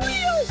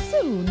real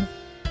soon.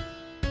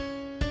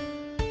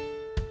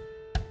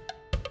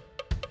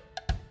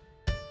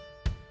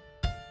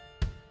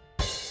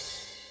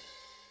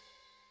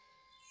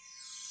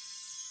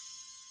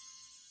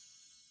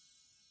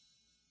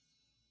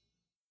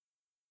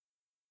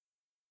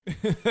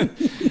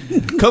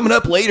 Coming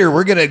up later,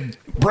 we're going to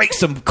break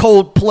some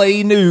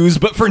Coldplay news,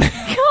 but for now...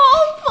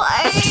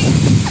 Coldplay.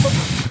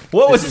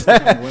 What was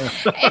that?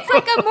 It's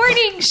like a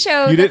morning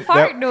show. You The did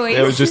fart noise.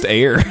 That was just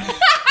air.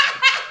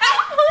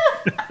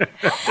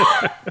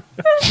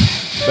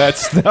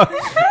 That's not...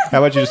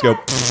 How about you just go...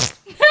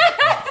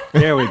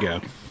 There we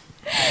go.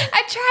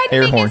 I tried to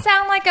Air make horn. it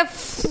sound like a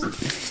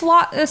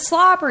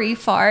slobbery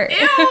fart.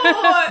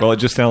 Well, it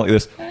just sounded like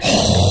this.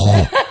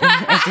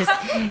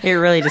 It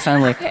really just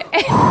sounded like...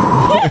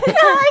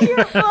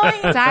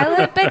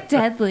 Silent but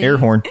deadly. Air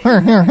horn.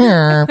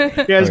 Yeah,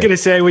 I was going to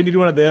say, we need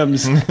one of them.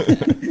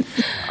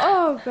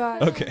 Oh,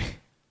 God. Okay.